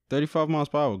 35 miles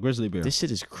per hour, grizzly bear. This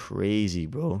shit is crazy,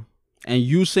 bro. And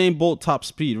Usain Bolt top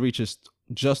speed reaches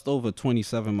just over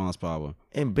 27 miles per hour.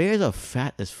 And bears are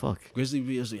fat as fuck. Grizzly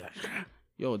bears, like,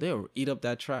 yo, they'll eat up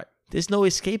that track. There's no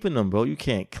escaping them, bro. You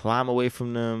can't climb away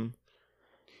from them.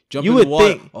 Jump You in would the water.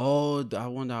 think- Oh, I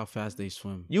wonder how fast they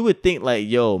swim. You would think like,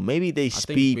 yo, maybe they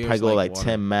speed bears probably go like like water.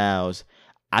 10 miles.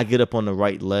 I get up on the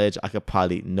right ledge. I could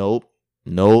probably, nope.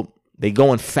 They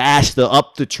going faster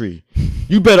up the tree.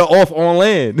 You better off on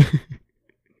land.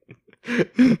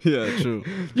 Yeah, true.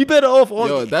 You better off on.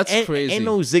 Yo, that's ain't, crazy. Ain't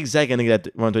no zigzagging nigga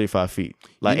that run 35 feet.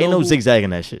 Like, You ain't know no who- zigzagging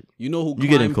that shit. You know who You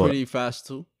getting climb caught. pretty fast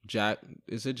too?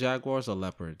 Is it jaguars or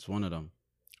leopards? One of them.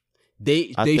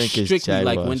 They I think it's strictly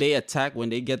like when jaguars. they attack, when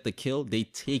they get the kill, they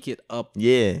take it up.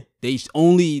 Yeah. They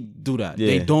only do that.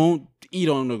 They Yeah. don't eat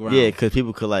on the ground. Yeah, because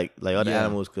people could like other Yeah.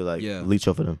 animals could like Yeah. leech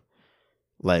off of them.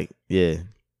 Like, yeah.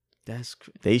 That's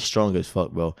They strong as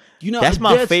fuck, bro. you know That's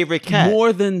my favorite cat.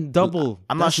 More than double.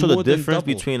 I'm not That's sure the more than difference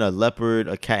double. between a leopard,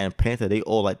 a cat, and panther. They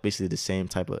all like basically the same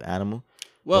type of animal.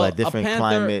 well, like different a panther,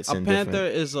 climates A and panther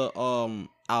different- is a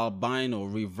albino,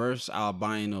 reverse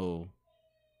albino.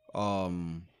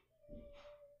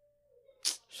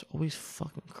 It's always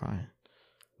fucking crying.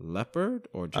 Leopard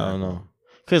or I jaguar? don't know.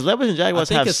 Because leopards and jaguars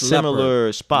think have it's similar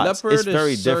leopard. spots. Leopard It's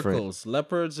very is different. circles.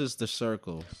 Leopards is the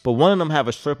circles. But one of them have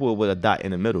a circle with a dot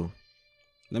in the middle.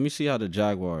 Let me see how the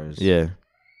jaguar is. Yeah.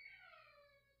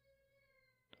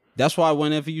 That's why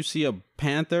whenever you see a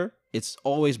panther, it's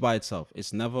always by itself.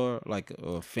 It's never like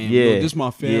a family. Yeah. Yo, this is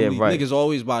my family. Yeah, right. Niggas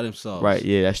always by themselves. Right.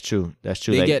 Yeah, that's true. That's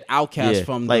true. They Like, get outcast yeah,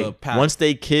 from like, the pack. once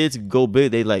they kids go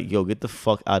big, they like, yo, get the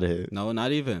fuck out of here. No,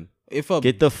 not even.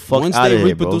 Get the fuck once out they of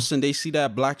here, bro. reproduce and they see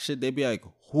that black shit, they be like,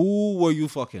 "Who were you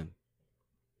fucking?"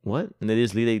 What? And they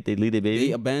just leave they leave their baby?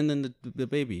 They abandon the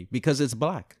baby because it's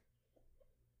black.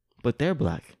 But they're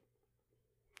black.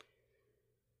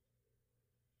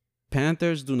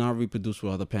 Panthers do not reproduce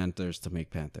with other panthers to make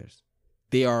panthers.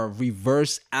 They are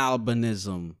reverse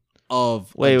albinism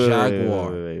of a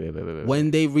jaguar. Wait.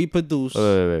 When they reproduce,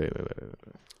 Wait.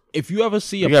 if you ever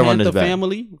see a We gotta run this panther back.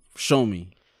 family, show me.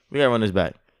 We gotta run this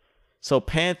back. So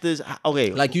panthers,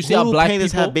 okay, Like, you see who how do black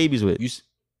panthers people have babies with?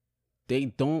 They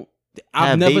don't. I've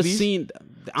Have never babies? seen.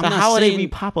 I'm So not how are saying, they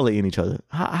repopulating each other?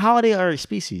 How are they a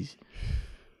species?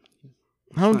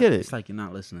 I don't get it. It's like you're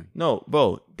not listening. No,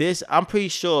 bro. I'm pretty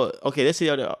sure. Okay, let's say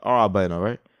are albino,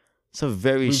 right? It's a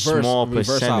very small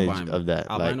percentage albino. of that.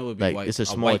 Albino like, would be like white, it's a a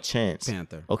small white chance.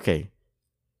 Panther. Okay,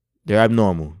 they're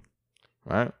abnormal,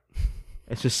 right?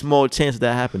 It's a small chance of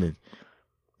that happening.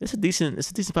 It's a decent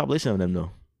population of them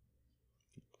though.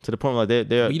 To the point where like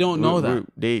they're We don't know that.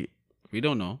 We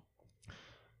don't know.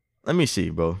 Let me see,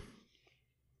 bro.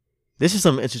 This is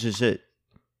some interesting shit.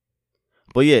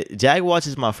 But yeah, jaguars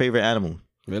is my favorite animal.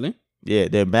 Really? Yeah,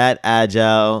 they're mad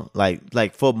agile.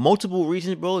 Like for multiple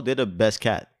reasons, bro, they're the best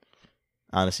cat.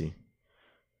 Honestly.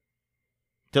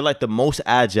 They're like the most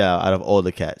agile out of all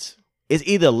the cats. It's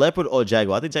either leopard or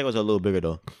jaguar. I think jaguars are a little bigger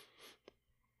though.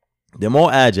 They're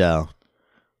more agile.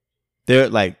 Their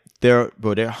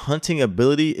hunting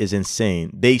ability is insane.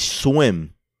 They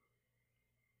swim.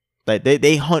 Like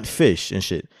they hunt fish and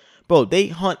shit. Bro, they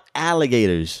hunt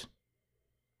alligators.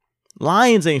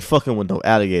 Lions ain't fucking with no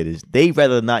alligators. They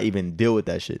rather not even deal with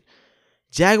that shit.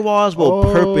 Jaguars will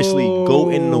purposely go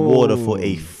in the water for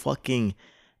a fucking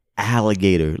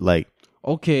alligator. Like,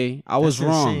 Okay, I was That's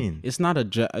wrong. insane. It's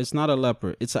not a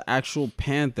leopard. It's an actual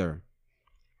panther.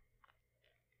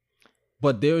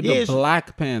 But they're Yeah, the it's-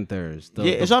 black panthers.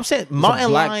 yeah, that's what I'm saying. Mountain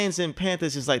black- lions and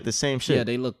panthers is like the same shit. Yeah,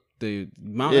 they look. The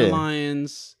mountain Yeah.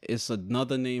 lions is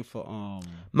another name for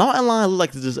Mountain lion look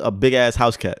like just a big ass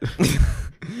house cat.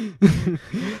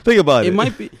 Think about it. It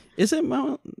might be. Is it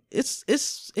mountain? It's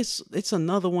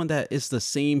another one that is the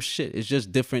same shit. It's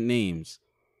just different names.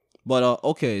 But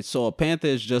okay, so a panther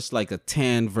is just like a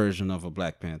tan version of a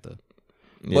black panther.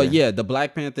 But yeah, the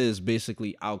black panther is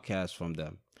basically outcast from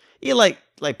them. Yeah, like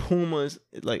pumas,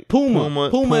 like Puma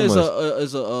pumas.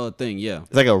 is a thing. Yeah.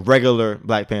 It's like a regular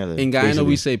black panther. In Guyana, basically.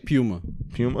 we say puma.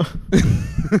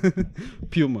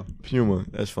 puma. Puma.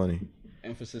 That's funny.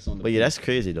 Emphasis on the. But yeah, that's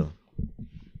crazy though.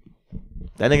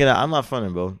 That nigga, I'm not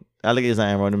fronting, bro. Alligators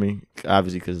not running me,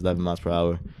 obviously, because it's 11 miles per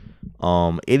hour.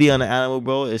 80 on an animal,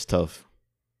 bro, it's tough.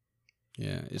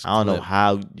 Yeah, it's. I don't know clip.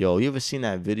 how. Yo, you ever seen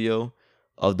that video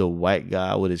of the white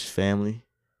guy with his family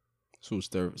So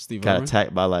Steve got Irwin?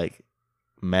 attacked by like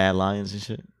mad lions and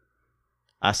shit?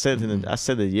 I said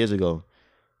it years ago,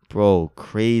 bro.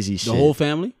 Crazy shit. The whole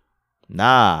family.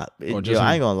 Nah, Or just yo, I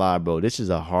him? ain't gonna lie, bro. This is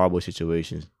a horrible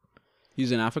situation.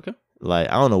 He's in Africa. Like,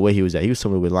 I don't know where he was at. He was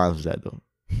somewhere where lions was at though.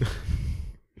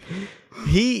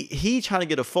 He trying to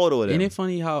get a photo of them. Ain't it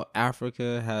funny how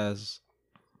Africa has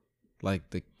like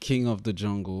the king of the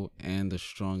jungle and the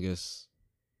strongest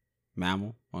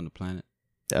mammal on the planet?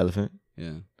 The elephant.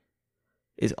 Yeah.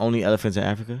 It's only elephants in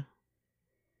Africa.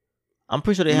 I'm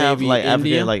pretty sure they have like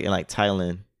India? Africa like in like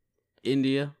Thailand.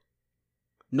 India.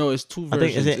 No, it's two I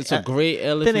think- versions. It's a gray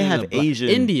elephant. they and have a black- Asian-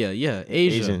 India, yeah,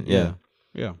 Asia, Asian, yeah,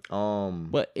 yeah. yeah.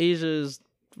 But Asia is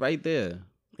right there.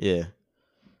 Yeah.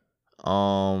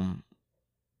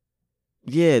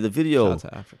 Yeah, the video. Shout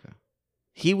out to Africa.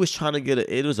 He was trying to get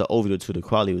it was an overview too. The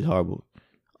quality was horrible.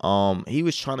 He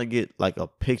was trying to get like a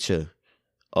picture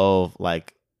of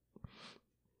like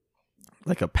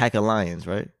a pack of lions,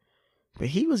 right? But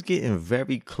he was getting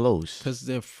very close. Because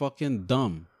they're fucking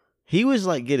dumb. He was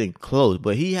like getting close,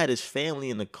 but he had his family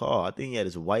in the car. I think he had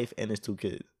his wife and his 2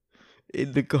 kids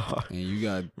in the car. And you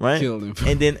got Right? killed him.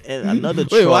 And then another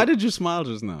Wait, truck. why did you smile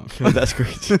just now? That's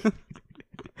crazy.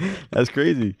 That's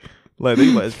crazy. Like,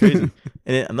 think about it, it's crazy. And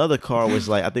then another car was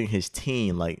like, I think his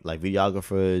team, like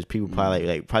videographers, people probably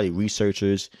like probably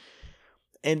researchers.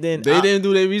 And then They didn't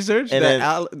do their research. and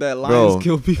That then- that lions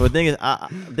kill people. But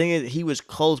the thing is, he was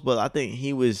close, but I think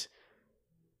he was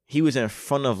in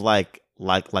front of like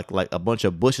a bunch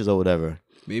of bushes or whatever.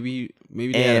 Maybe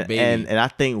they had a baby. And I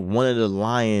think one of the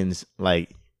lions,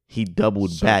 like, he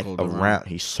doubled back Circled around. around.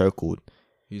 He circled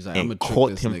He's like, I'm and gonna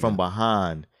caught him from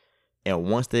behind. And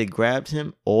once they grabbed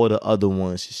him, all the other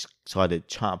ones just started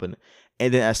chomping.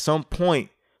 And then at some point,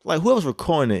 like, whoever's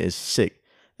recording it is sick.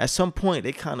 At some point,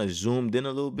 they kind of zoomed in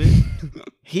a little bit.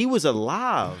 He was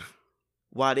alive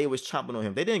while they was chomping on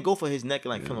him. They didn't go for his neck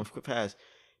and like come past.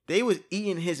 They was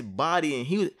eating his body, and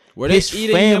he was. Were they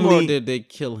eating him or did they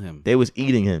kill him? They was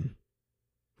eating him.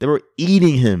 They were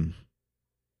eating him.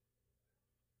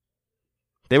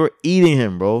 They were eating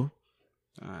him, bro.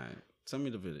 All right, send me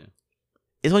the video.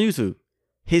 It's on YouTube.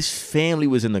 His family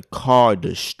was in the car,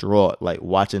 distraught, like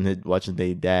watching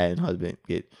their dad and husband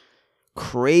get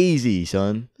crazy,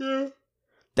 son. Yeah.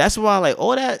 That's why, like,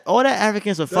 all that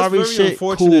African safari That's very shit,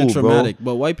 unfortunate cool, and traumatic. bro.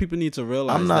 But white people need to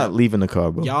realize I'm not that leaving the car,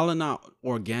 bro. y'all are not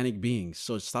organic beings,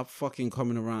 so stop fucking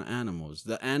coming around animals.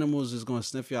 The animals is gonna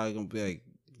sniff y'all. Gonna be like,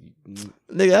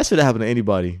 Nigga, that should have happened to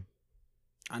anybody.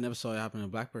 I never saw it happen to a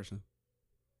black person.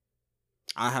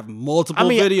 I have multiple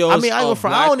videos.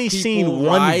 I only seen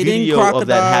one riding video of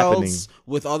that happening crocodiles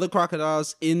with other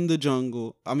crocodiles in the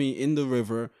jungle. I mean, in the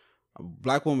river. A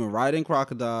black woman riding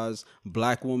crocodiles.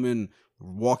 Black woman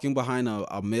walking behind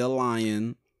a male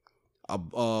lion.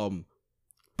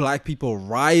 Black people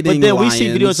riding. But then lions. we see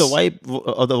videos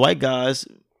of the white guys,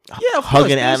 of hugging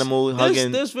course. animals,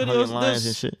 hugging videos, lions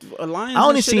and shit. Lions I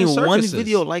only and shit in seen one circuses.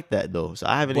 video like that though, so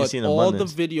I haven't even But seen all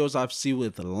abundance. the videos I've seen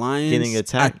with lions Getting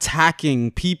attacked.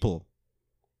 attacking people.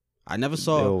 I never They were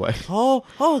saw. white.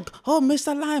 Oh,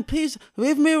 Mr. Lion, please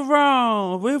leave me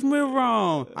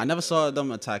wrong. I never saw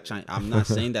them attack China. I'm not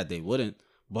saying that they wouldn't,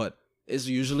 but it's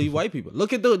usually white people.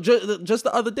 Look at just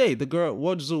the other day, the girl.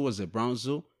 What zoo was it? Brown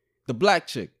Zoo. The black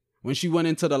chick. When she went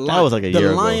into the lion, That was like a year the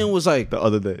ago. lion was like The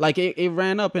other day, like it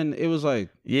ran up and it was like,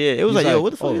 yeah, it was he's like, yo, like, what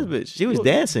the fuck oh, is this bitch? She was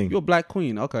you're- dancing. you're a black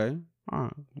queen, okay. All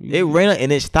right. It ran up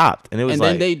and it stopped, and it was And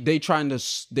like, then they trying to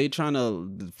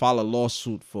file a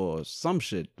lawsuit for some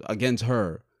shit against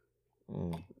her.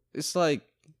 It's like,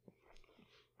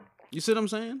 you see what I'm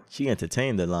saying? she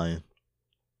entertained the lion.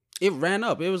 It ran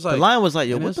up. It was like, The lion was like,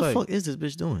 yo, and what it's the like- fuck is this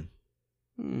bitch doing?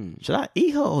 hmm, Should I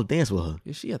eat her or dance with her?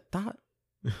 is she a thought?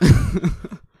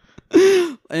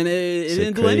 And it Shit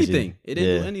didn't do crazy. anything. It didn't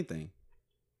Yeah. do anything.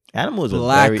 Animals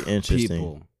Black are very interesting.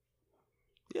 people.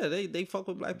 Yeah, they fuck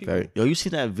with black people. Yo, you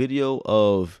seen that video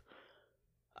of?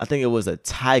 I think it was a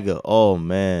tiger. Oh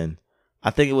man,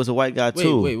 I think it was a white guy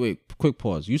too. Wait. Quick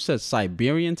pause. You said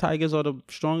Siberian tigers are the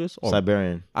strongest? Or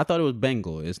Siberian. I thought it was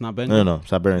Bengal. It's not Bengal? No,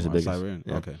 Siberian's the Oh, biggest. Siberian.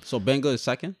 Yeah. Okay. So Bengal is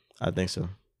second? I think so.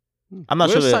 I'm not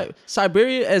Where's sure. That,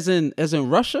 Siberia as in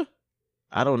Russia?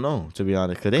 I don't know, to be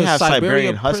honest, because they 'Cause have Siberia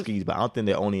Siberian Huskies, but I don't think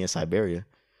they're only in Siberia.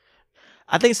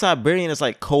 I think Siberian is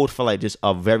like code for like just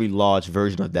a very large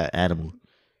version of that animal.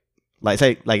 Like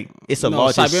it's a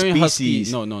largest Siberian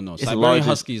species. Husky. No. It's the Siberian largest-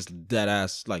 Husky is dead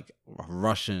ass like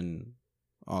Russian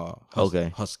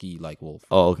Okay. husky like wolf.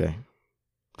 Oh, okay.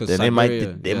 'Cause Then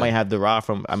Siberia, they might have derived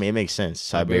from. I mean, it makes sense.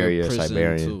 Siberia, prison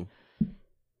Siberian. too.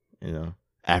 You know,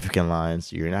 African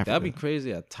lions. You're in Africa. That'd be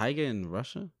crazy. A tiger in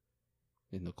Russia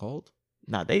in the cold.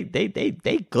 Nah, they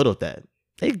good at that.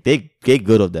 They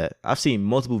good at that. I've seen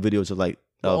multiple videos of like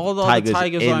All the other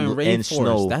tigers are in in rainforest.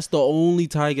 snow. That's the only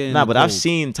tiger in Nah, the but I've cold.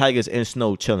 seen tigers in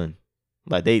snow chilling.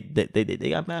 Like they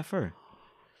got mad fur.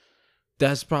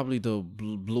 That's probably the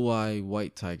blue-eye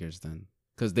white tigers then.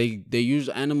 because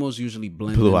animals usually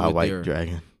blend Blue in eye with white their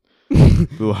dragon.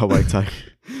 Blue eye white tiger.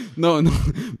 no,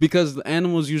 because the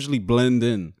animals usually blend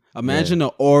in. Imagine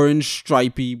an orange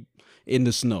stripey in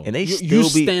the snow, And they you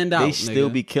stand out. They still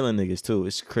nigga. be killing niggas too.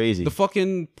 It's crazy. The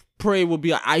fucking prey will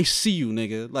be like, I see you,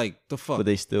 nigga. Like the fuck. But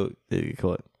they get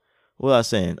caught. What was I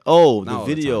saying? Oh, Not all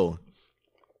the the video.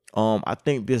 I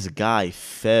think this guy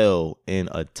fell in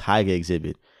a tiger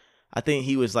exhibit. I think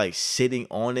he was like sitting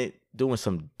on it, doing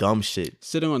some dumb shit.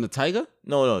 Sitting on the tiger?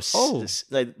 No. Oh.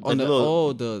 Like On the the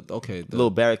little, the little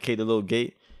barricade, the little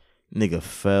gate. Nigga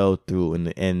fell through,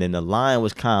 and then the lion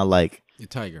was kind of like the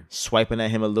tiger. swiping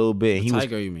at him a little bit. And The he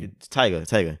tiger, was, you mean?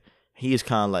 Tiger. He is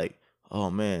kind of like, oh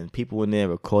man, people in there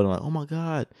recording like, oh my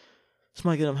god,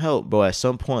 somebody get him help, bro. At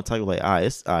some point, Tiger was like,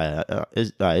 all right,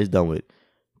 it's done with.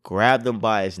 Grabbed him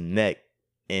by his neck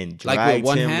and Like with dragged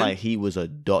one him hand? like he was a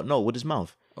dog. No, with his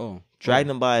mouth. Oh. Dragged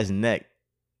him by his neck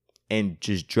and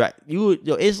just drag you.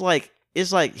 Yo, it's like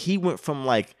he went from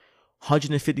like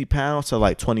 150 pounds to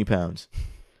like 20 pounds.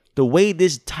 The way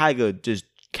this tiger just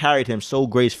carried him so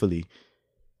gracefully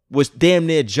was damn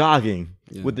near jogging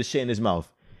with the shit in his mouth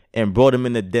and brought him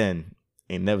in the den.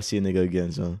 Ain't never see a nigga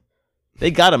again, son. They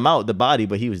got him out the body,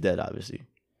 but he was dead, obviously.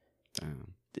 Damn.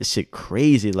 This shit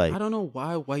crazy. Like, I don't know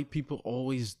why white people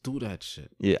always do that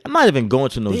shit. yeah, I'm not even going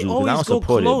to no They zoo because I always don't go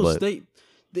support close. it. But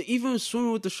They even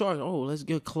swimming with the shark. Oh, let's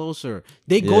get closer.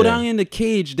 They go Yeah. down in the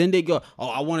cage, then they go, oh,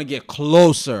 I want to get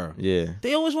closer. yeah,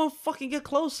 They always want to fucking get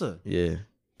closer. yeah.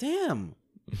 Damn.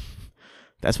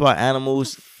 That's why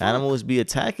animals be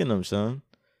attacking them, son.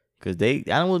 Cause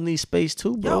animals need space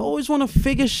too, bro. Y'all always want to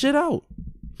figure shit out.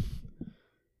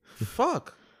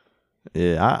 Fuck.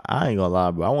 Yeah, I ain't gonna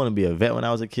lie, bro. I want to be a vet when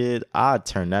I was a kid. I'd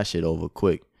turn that shit over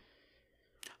quick.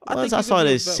 Once I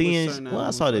started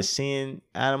seeing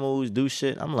animals do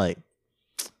shit, I'm like,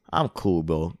 I'm cool,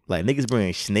 bro. Like niggas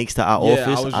bringing snakes to our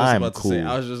office, I'm cool.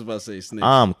 I was just about to say snakes.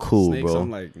 I'm cool, Snakes, bro.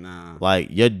 I'm like, nah. Like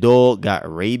your dog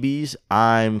got rabies,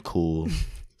 I'm cool.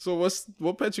 So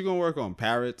what pet you gonna work on?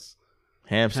 Parrots?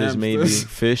 Hamsters, maybe Hamsters.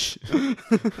 fish,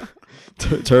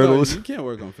 turtles. No, you can't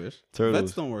work on fish. Turtles.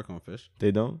 Vets don't work on fish.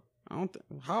 They don't. I don't.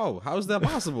 How is that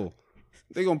possible?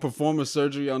 They gonna perform a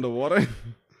surgery underwater?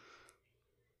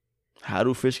 How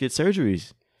do fish get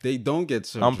surgeries? They don't get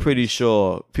surgery. I'm pretty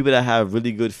sure people that have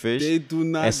really good fish They do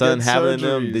not and something get happening to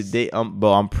them, surgeries.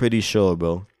 bro, I'm pretty sure,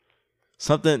 bro.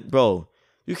 Something, bro.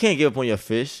 You can't give up on your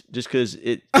fish just because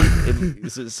it's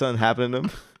something happening to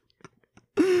them.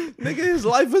 Nigga, his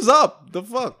life is up. The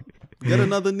fuck? Get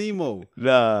another Nemo.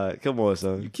 Nah, come on, You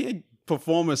son. can't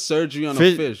perform a surgery on a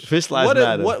fish. Fish lives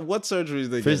matter. What surgeries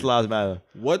they Fish get? lives matter.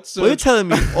 What So you're surgery? telling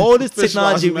me all this Fish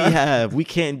technology lives we matter. have, we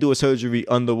can't do a surgery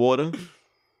underwater?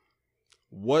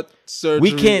 What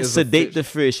surgery? We can't is a sedate fish? the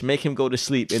fish, make him go to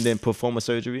sleep, and then perform a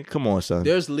surgery? Come on, son.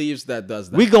 There's leaves that does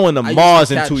that. We going to I used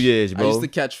Mars in catch- 2 years, I bro. used to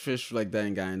catch fish like that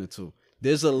in Guyana too.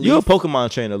 There's a leaf. You're a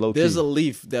Pokemon trainer, low key. There's a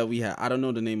leaf that we have. I don't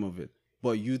know the name of it,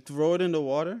 but you throw it in the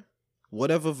water,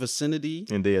 whatever vicinity,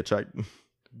 And they attract.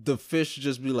 the fish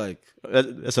just be like,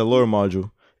 That's a lure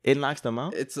module. It knocks them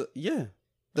out. it's a yeah.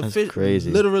 The That's fish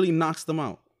crazy. literally knocks them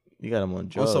out You got them on on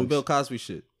drugs. some Bill Cosby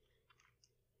shit.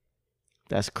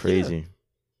 That's crazy.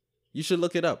 You should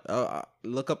look it up.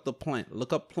 Look up the plant.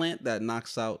 Look up plant that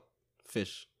knocks out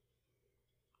fish,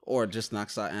 or just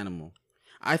knocks out animal.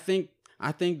 I think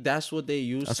that's what they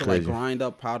use That's to crazy. like grind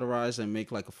up, powderize, and make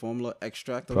like a formula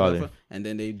extract or Probably. whatever. And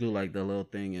then they do like the little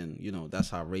thing, and that's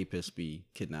how rapists be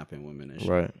kidnapping women and shit.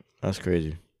 Right. That's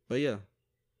crazy. But yeah,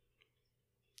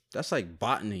 that's like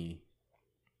botany.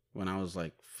 When I was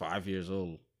like 5 years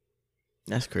old,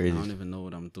 That's I crazy. don't even know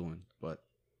what I'm doing, but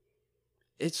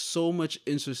it's so much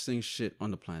interesting shit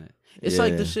on the planet. It's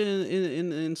like the Yeah. shit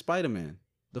in Spider-Man.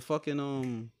 The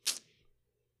fucking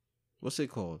what's it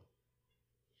called?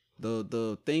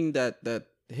 The thing that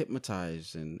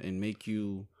hypnotize and make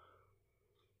you.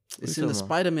 It's you in the talking about?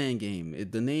 Spider-Man game.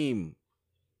 The name.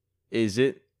 Is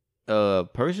it a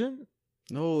person?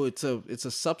 No, it's a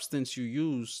substance you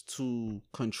use to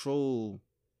control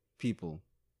people.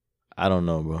 I don't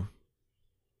know, bro.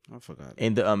 I forgot.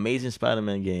 In the Amazing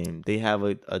Spider-Man game, they have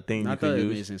a thing Not you the can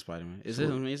use. Amazing Spider-Man. Is it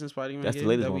Amazing Spider-Man? That's the game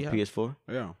latest that one, we have? PS4.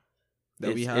 Yeah.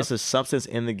 That we have. It's a substance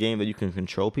in the game that you can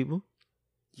control people.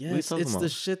 Yes, talking it's the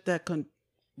about? shit that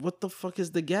what the fuck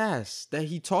is the gas that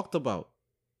he talked about?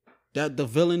 That the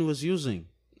villain was using.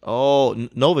 Oh,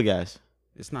 Nova Gas.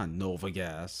 It's not Nova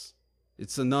Gas.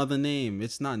 It's another name.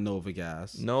 It's not Nova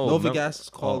Gas. No, Nova no- Gas is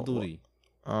Call of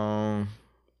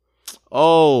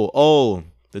oh, Duty.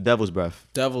 The Devil's Breath.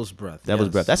 Devil's Breath. Devil's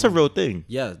yes. Breath. That's a real thing.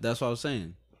 Yeah, that's what I was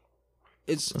saying.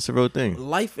 It's That's a real thing.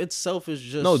 life itself is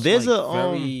just No, there's like a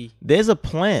very there's a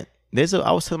plant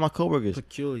I was telling my coworkers.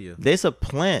 Peculiar. There's a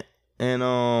plant in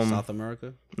South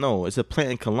America? No, it's a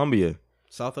plant in Colombia.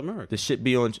 South America. The shit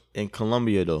be in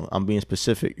Colombia though. I'm being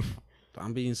specific.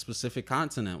 I'm being specific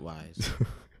continent wise.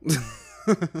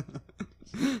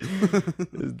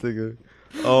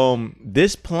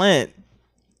 This plant,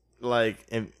 like,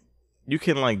 and you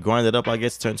can like grind it up, I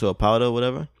guess, turn to a powder or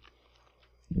whatever.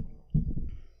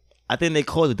 I think they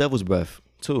call it the devil's breath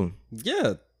too.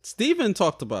 Yeah, Steven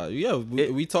talked about it. Yeah,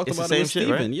 we talked about it with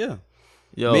Steven. Right? Yeah.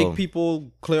 Yo, make people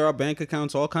clear our bank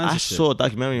accounts, all kinds of shit. I saw a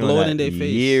documentary on that in their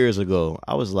face years ago.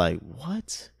 I was like,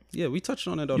 what? Yeah, we touched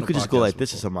on it on you could just go like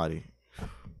this to somebody.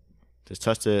 Just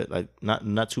touch it, like,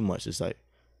 not too much. Just like,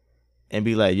 and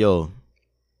be like, yo,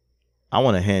 I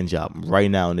want a hand job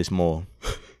right now in this mall.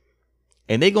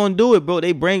 And they gonna do it, bro.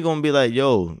 They brain gonna be like,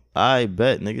 yo, I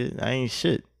bet, nigga, I ain't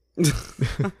shit.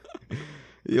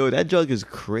 Yo, that drug is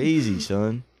crazy,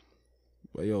 son.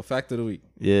 But yo, fact of the week.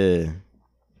 Yeah.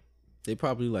 They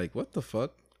probably like, what the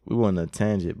fuck? We went on a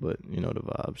tangent, but you know the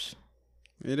vibes.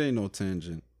 It ain't no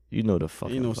tangent. You know the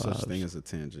fucking ain't no vibes. such thing as a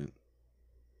tangent.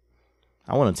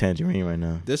 I want a tangerine right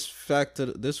now. This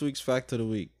week's fact of the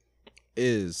week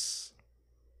is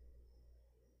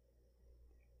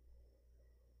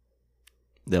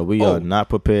that we are not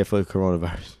prepared for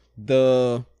coronavirus.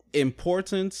 The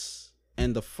importance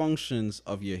and the functions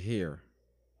of your hair.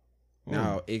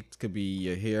 Now, it could be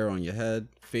your hair on your head,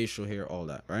 facial hair, all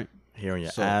that, right? Hair on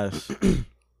your ass.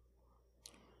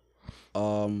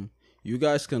 You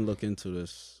guys can look into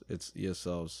this. It's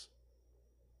yourselves.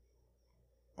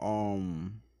 I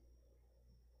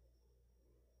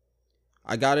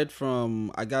got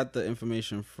the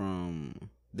information from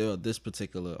this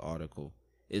particular article.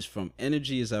 It's from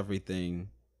Energy is Everything,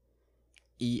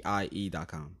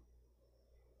 EIE.com.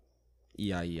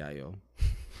 EIEIO.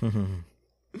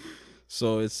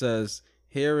 So it says,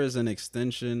 hair is an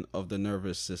extension of the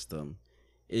nervous system.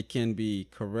 It can be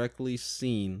correctly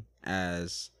seen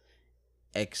as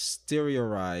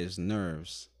exteriorized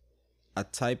nerves, a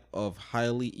type of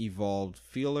highly evolved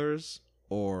feelers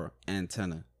or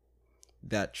antenna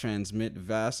that transmit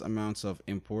vast amounts of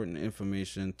important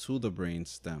information to the brain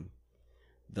stem,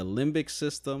 the limbic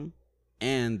system,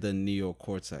 and the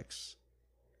neocortex.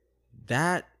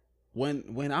 That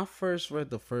when I first read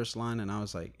the first line and I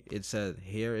was like, it said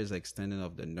hair is extended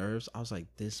of the nerves, I was like,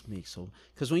 this makes so,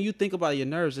 because when you think about your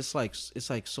nerves, it's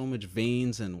like so much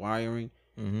veins and wiring.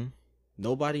 Mm-hmm.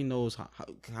 Nobody knows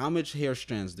how much hair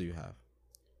strands do you have?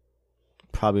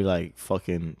 Probably like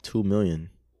fucking 2 million.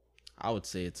 I would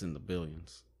say it's in the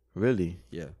billions. Really?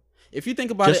 Yeah. If you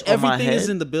think about it, everything is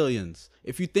in the billions.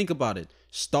 If you think about it,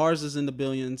 stars is in the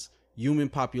billions. Human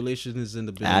population is in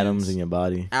the billions. Atoms in your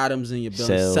body. Atoms in your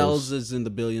billions. Cells is in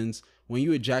the billions. When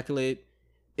you ejaculate,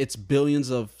 it's billions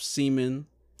of semen.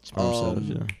 Sperm cells,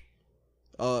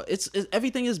 yeah. It's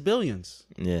everything is billions.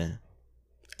 Yeah.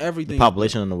 Everything. The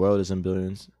population in the world is in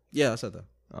billions. Yeah, I said that.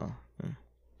 Oh. Yeah.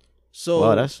 So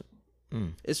wow, that's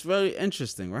it's very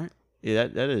interesting, right? Yeah,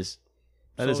 that is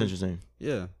interesting.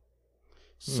 Yeah.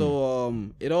 So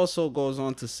it also goes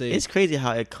on to say it's crazy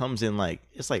how it comes in like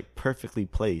it's like perfectly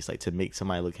placed like to make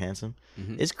somebody look handsome.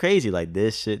 Mm-hmm. It's crazy like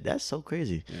this shit. That's so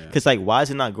crazy. Cause like why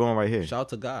is it not growing right here? Shout out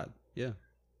to God. Yeah.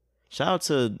 Shout out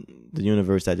to the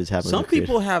universe that just happened. Some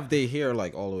people have their hair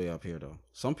like all the way up here though.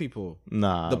 Some people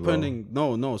depending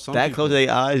bro. No. Some that people, close to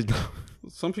their eyes.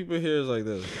 Some people hair is like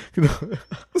this.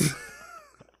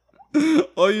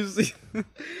 All you see,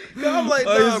 I'm like,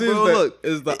 nah, bro. Look,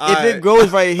 is the eye. If it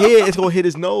grows right here, it's gonna hit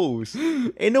his nose.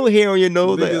 Ain't no hair on your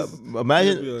nose. Like,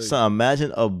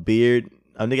 imagine a beard.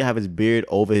 A nigga have his beard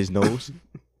over his nose.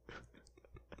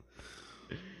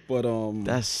 But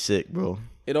that's sick, bro.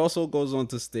 It also goes on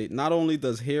to state, not only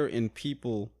does hair in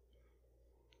people,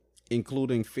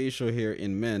 including facial hair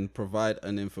in men, provide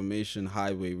an information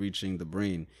highway reaching the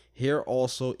brain, hair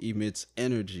also emits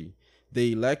energy.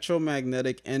 The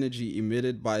electromagnetic energy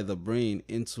emitted by the brain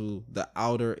into the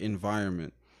outer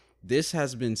environment. This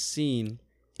has been seen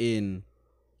in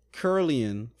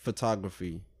Kirlian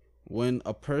photography, when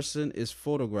a person is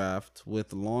photographed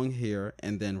with long hair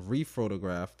and then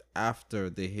rephotographed after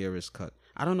the hair is cut.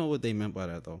 I don't know what they meant by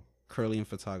that though. Kirlian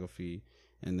photography,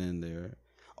 and then they're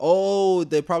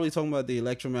probably talking about the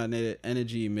electromagnetic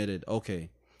energy emitted. Okay,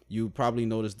 you probably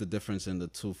noticed the difference in the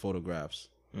two photographs.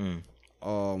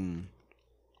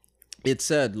 It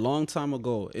said long time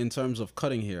ago, in terms of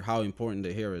cutting hair, how important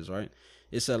the hair is, right?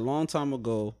 It said long time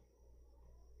ago,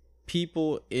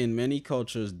 people in many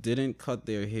cultures didn't cut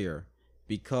their hair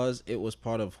because it was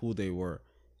part of who they were.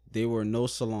 There were no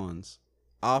salons.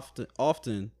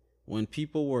 Often, when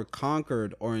people were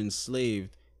conquered or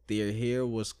enslaved, their hair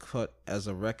was cut as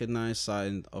a recognized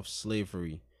sign of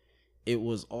slavery. It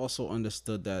was also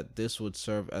understood that this would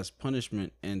serve as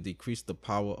punishment and decrease the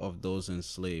power of those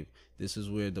enslaved. This is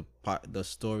where the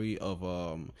story of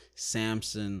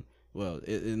Samson. Well,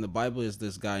 in the Bible is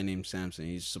this guy named Samson.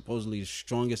 He's supposedly the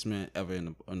strongest man ever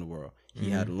in the world. He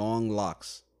had long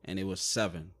locks, and it was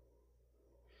 7.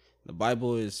 The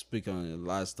Bible is speaking on a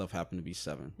lot of stuff happened to be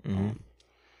 7.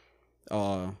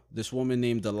 This woman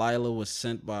named Delilah was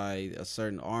sent by a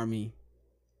certain army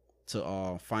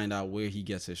to find out where he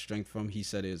gets his strength from. He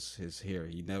said it's his hair.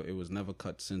 It was never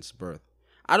cut since birth.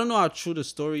 I don't know how true the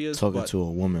story is. Talking to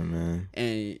a woman, man.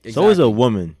 And exactly, it's always a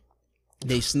woman.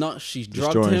 She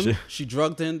drugged him. She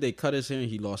drugged him. They cut his hair, and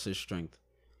he lost his strength.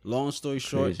 Long story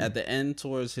short, crazy. At the end,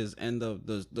 towards his end of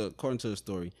the according to the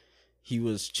story, he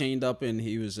was chained up and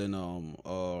he was in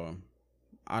I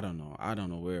don't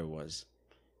know where it was,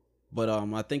 but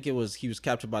I think he was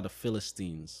captured by the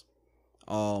Philistines.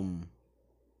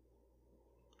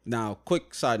 Now,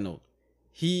 quick side note,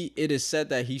 it is said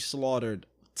that he slaughtered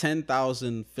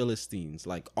 10,000 Philistines,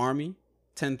 like army,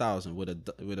 10,000 with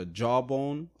a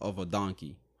jawbone of a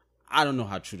donkey. I don't know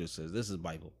how true this is. This is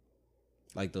Bible.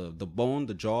 Like the bone,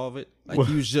 the jaw of it. Like what?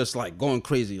 He was just like going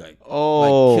crazy. Like,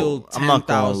 like killed 10,000. I'm not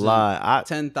gonna lie.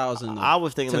 10,000. I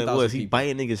was thinking, like, was he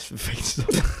biting niggas' face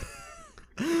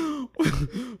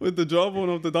with the jawbone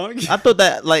of the donkey? I thought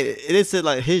that like it said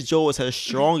like his jaw was as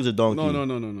strong as a donkey.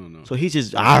 No. So he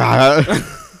just. So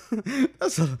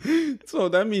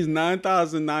that means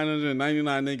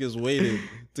 9,999 niggas waited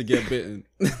to get bitten.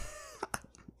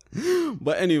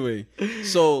 But anyway,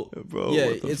 so bro, yeah,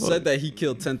 it said that he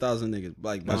killed 10,000 niggas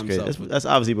like by himself. That's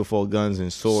obviously before guns and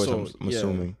swords. I'm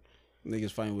assuming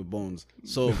niggas fighting with bones.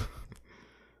 So,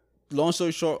 long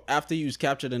story short, after he was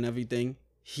captured and everything,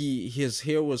 his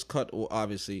hair was cut,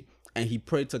 obviously, and he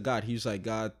prayed to God. He was like,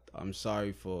 God, I'm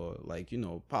sorry for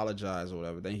apologize or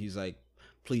whatever. Then he's like,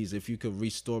 please, if you could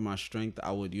restore my strength,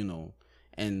 I would,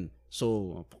 And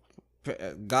so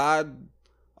God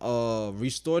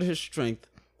restored his strength.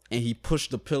 And he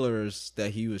pushed the pillars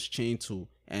that he was chained to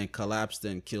and collapsed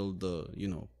and killed the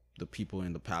people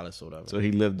in the palace or whatever. So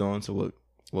he lived on to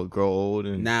what grow old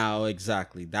and now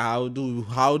exactly. How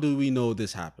do we know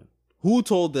this happened? Who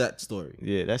told that story?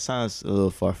 Yeah, that sounds a little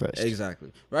far-fetched.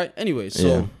 Exactly. Right? Anyway,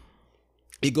 so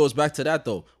it goes back to that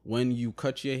though. When you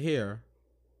cut your hair,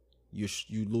 you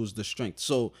lose the strength.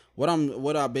 So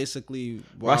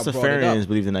Rastafarians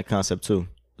believe in that concept too.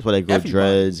 That's why they grow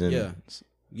dreads and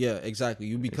Yeah, exactly.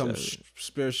 You become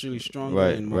spiritually stronger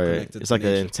and more connected. It's like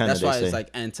an antenna. That's why it's like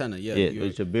antenna. Yeah,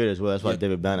 it's your beard as well. That's why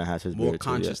David Banner has his beard. More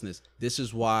consciousness. Too, This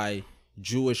is why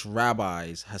Jewish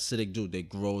rabbis, Hasidic Jews, they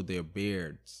grow their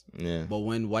beards. Yeah. But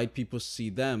when white people see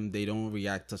them, they don't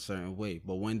react a certain way.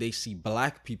 But when they see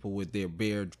black people with their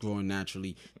beard growing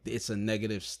naturally, it's a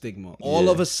negative stigma. All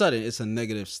of a sudden, it's a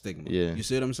negative stigma. Yeah. You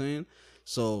see what I'm saying?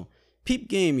 So, peep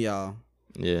game, y'all.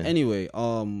 Yeah. Anyway,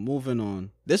 moving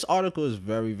on. This article is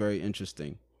very, very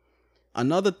interesting.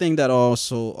 Another thing that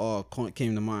also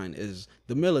came to mind is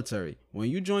the military. When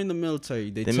you join the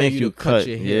military, they tell you to cut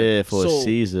your hair. Yeah, for a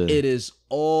season. It is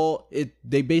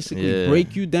they basically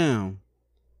break you down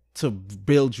to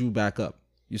build you back up.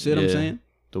 You see what I'm saying?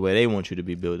 The way they want you to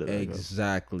be built up.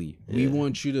 Exactly. We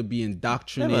want you to be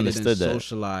indoctrinated and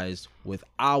socialized with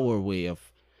our way of.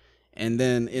 And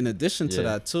then in addition to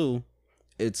that too,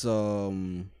 it's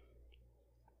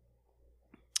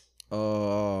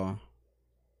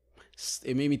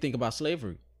it made me think about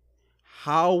slavery.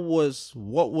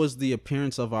 What was the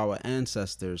appearance of our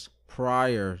ancestors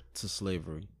prior to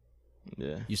slavery?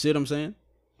 Yeah. You see what I'm saying?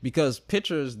 Because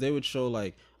pictures, they would show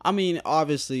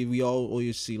obviously we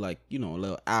always see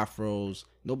little afros.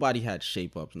 Nobody had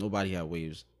shape ups. Nobody had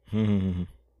waves.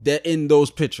 They're in those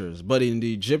pictures. But in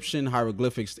the Egyptian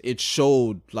hieroglyphics, it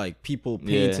showed people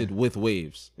painted with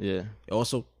waves. Yeah.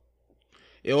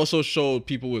 It also showed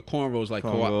people with cornrows like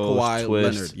Kawhi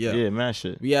Leonard. Yeah, mad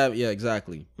shit. Yeah,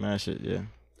 exactly. Mad shit, yeah.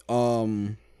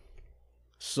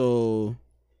 So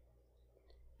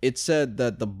it said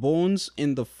that the bones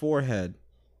in the forehead,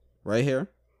 right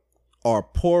here, are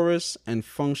porous and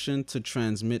function to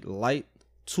transmit light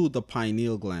to the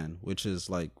pineal gland, which is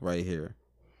right here,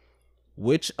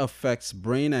 which affects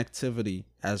brain activity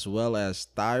as well as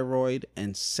thyroid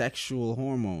and sexual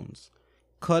hormones.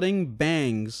 Cutting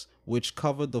bangs which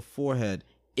cover the forehead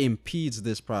impedes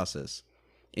this process.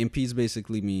 Impedes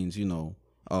basically means,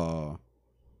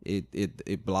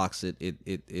 it blocks it.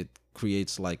 It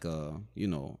creates a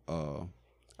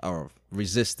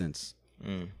resistance.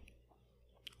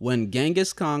 When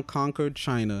Genghis Khan conquered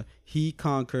China, he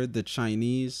considered the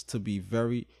Chinese to be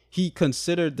very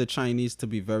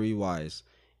wise.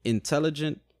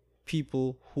 intelligent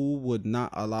people who would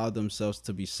not allow themselves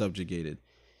to be subjugated.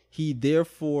 He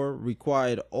therefore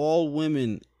required all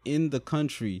women in the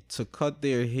country to cut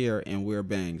their hair and wear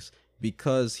bangs,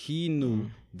 because he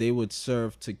knew they would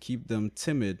serve to keep them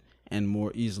timid and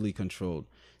more easily controlled.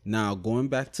 Now, going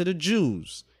back to the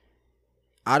Jews,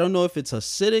 I don't know if it's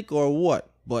Hasidic or what,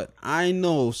 but I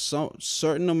know some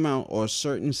certain amount or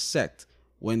certain sect,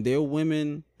 when their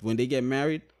women, when they get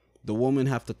married, the woman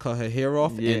have to cut her hair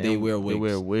off and they wear wigs. They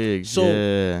wear wigs.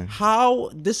 So how,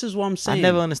 this is what I'm saying. I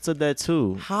never understood that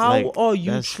too. How are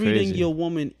you treating crazy. your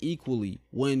woman equally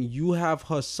when you have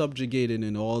her subjugated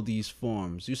in all these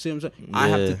forms? You see what I'm saying? I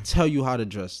have to tell you how to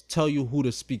dress, tell you who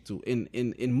to speak to.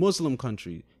 In Muslim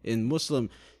country, in Muslim,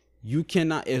 you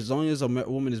cannot, as long as a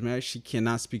woman is married, she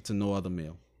cannot speak to no other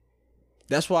male.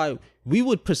 That's why we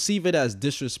would perceive it as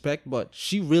disrespect, but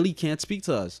she really can't speak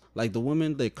to us. Like the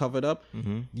women, they covered up.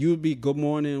 You would be good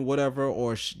morning, whatever,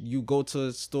 or you go to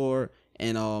the store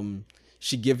and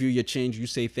she give you your change. You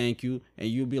say thank you, and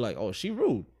you'll be like, oh, she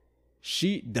rude.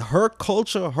 Her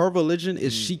culture, her religion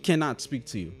is she cannot speak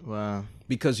to you. Wow.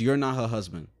 Because you're not her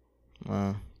husband.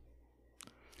 Wow.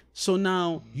 So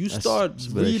now you start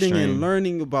reading and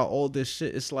learning about all this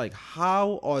shit. It's like,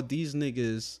 how are these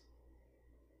niggas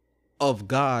of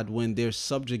God when they're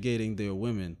subjugating their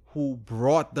women who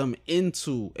brought them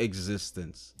into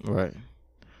existence? Right.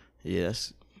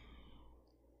 Yes.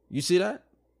 You see that?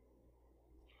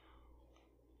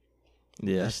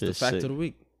 Yeah, that's the fact of the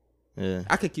week. Yeah.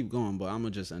 I could keep going, but I'm gonna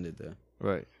just end it there.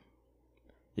 Right.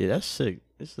 Yeah, that's sick.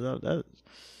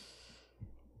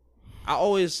 I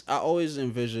always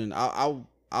envision.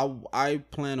 I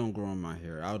plan on growing my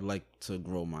hair. I would like to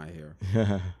grow my hair.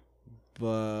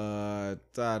 But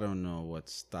I don't know what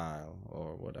style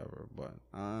or whatever. But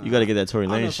you got to get that Tory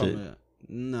Lanez shit.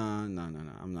 No. I'm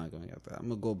not going to get that. I'm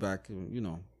going to go back, I'm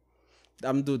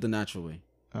going to do it the natural way.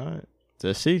 All right.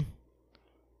 Let's see.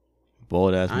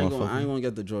 Bold ass motherfucker. I ain't going to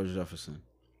get the George Jefferson.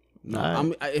 No,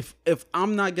 right. if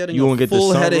I'm not getting a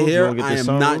full head of hair, I am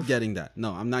not getting that.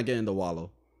 No, I'm not getting the Wallow.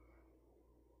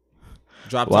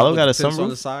 Wallow got a sunroof on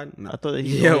the side. I thought that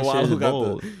he Wallow got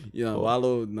bold.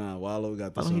 Wallow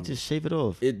got the. Why don't he just shave it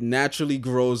off? It naturally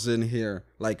grows in here,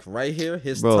 like right here.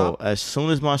 His bro, top. As soon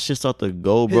as my shit start to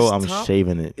go, bro, I'm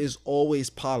shaving it. Is always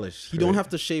polished. He don't have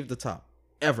to shave the top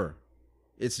ever.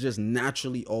 It's just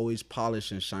naturally always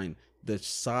polished and shine. The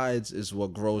sides is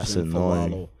what grows. That's in for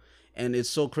Wallow, and it's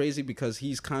so crazy because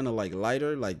he's kind of like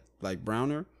lighter, like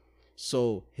browner.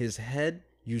 So his head,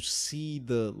 you see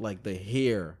the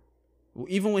hair.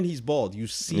 Even when he's bald, you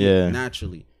see it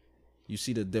naturally. You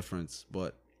see the difference.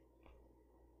 But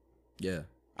yeah,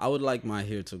 I would like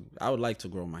to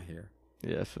grow my hair.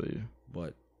 Yeah, I feel you.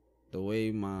 But the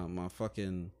way my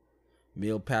fucking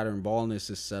male pattern baldness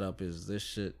is set up is this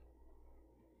shit.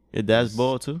 Your dad's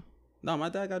bald too? No, my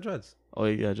dad got dreads. Oh,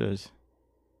 you got dreads?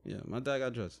 Yeah, my dad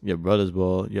got dreads. Your brother's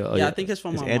bald. I think it's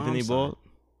from my Anthony mom's bald?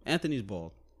 Side. Anthony's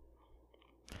bald.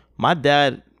 My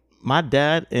dad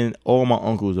and all my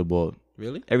uncles are bald.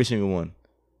 Really? Every single one.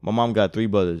 My mom got 3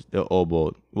 brothers. They're all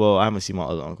bald. Well, I haven't seen my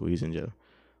other uncle. He's in jail.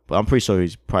 But I'm pretty sure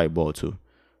he's probably bald too.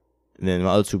 And then my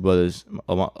other 2 brothers.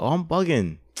 I'm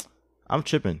bugging. I'm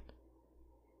tripping.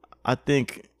 I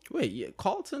think. Wait,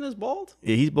 Carlton is bald?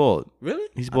 Yeah, he's bald. Really?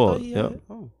 He's bald. Yep.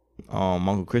 My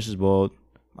Uncle Chris is bald.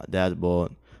 My dad's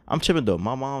bald. I'm tripping though.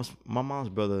 My mom's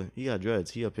brother, he got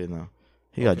dreads. He up here now.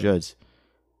 He got dreads.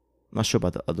 Not sure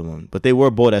about the other one. But they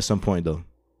were bald at some point though.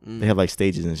 They have like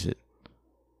stages and shit.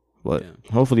 But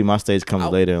hopefully my stage comes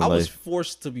later in life. I was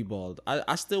forced to be bald.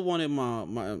 I still wanted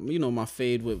my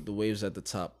fade with the waves at the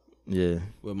top. Yeah.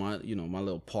 With my my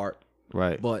little part.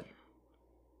 Right. But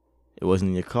it wasn't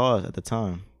in your cars at the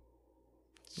time.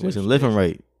 You wasn't living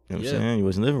right. You know what I'm saying? You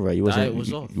wasn't living right. You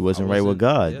wasn't right with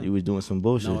God. You was doing some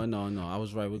bullshit. No. I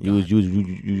was right with God.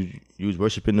 You was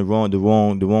worshiping the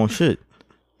wrong shit.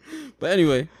 But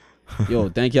anyway, yo,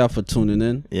 thank y'all for tuning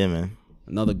in. Yeah, man.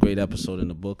 Another great episode in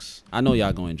the books. I know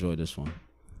y'all gonna enjoy this one.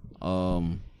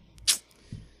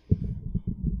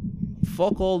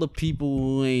 Fuck all the people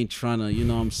who ain't trying to, you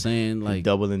know what I'm saying? Like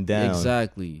doubling down.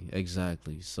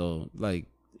 Exactly. So like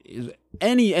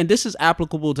and this is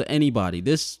applicable to anybody.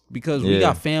 This because we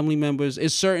got family members.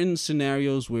 It's certain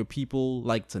scenarios where people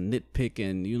like to nitpick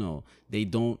and they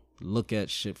don't look at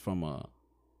shit from a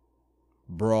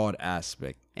broad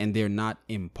aspect and they're not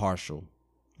impartial.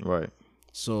 Right.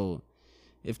 So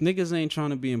if niggas ain't trying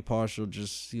to be impartial,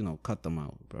 just cut them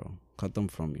out, bro. Cut them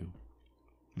from you.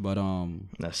 But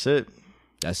that's it.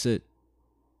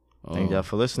 Thank y'all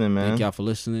for listening, man. Thank y'all for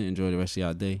listening. Enjoy the rest of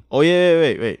y'all day. Oh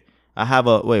yeah, wait. I have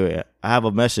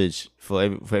a message for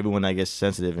everyone that gets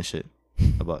sensitive and shit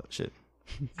about shit.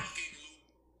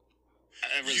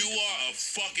 You are a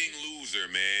fucking loser,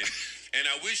 man. And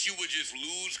I wish you would just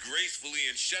lose gracefully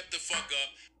and shut the fuck up.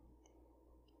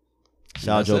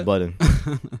 Shout out Joe Budden.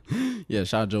 Yeah,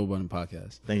 shout out Joe Budden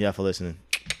podcast. Thank y'all for listening.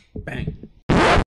 Bang.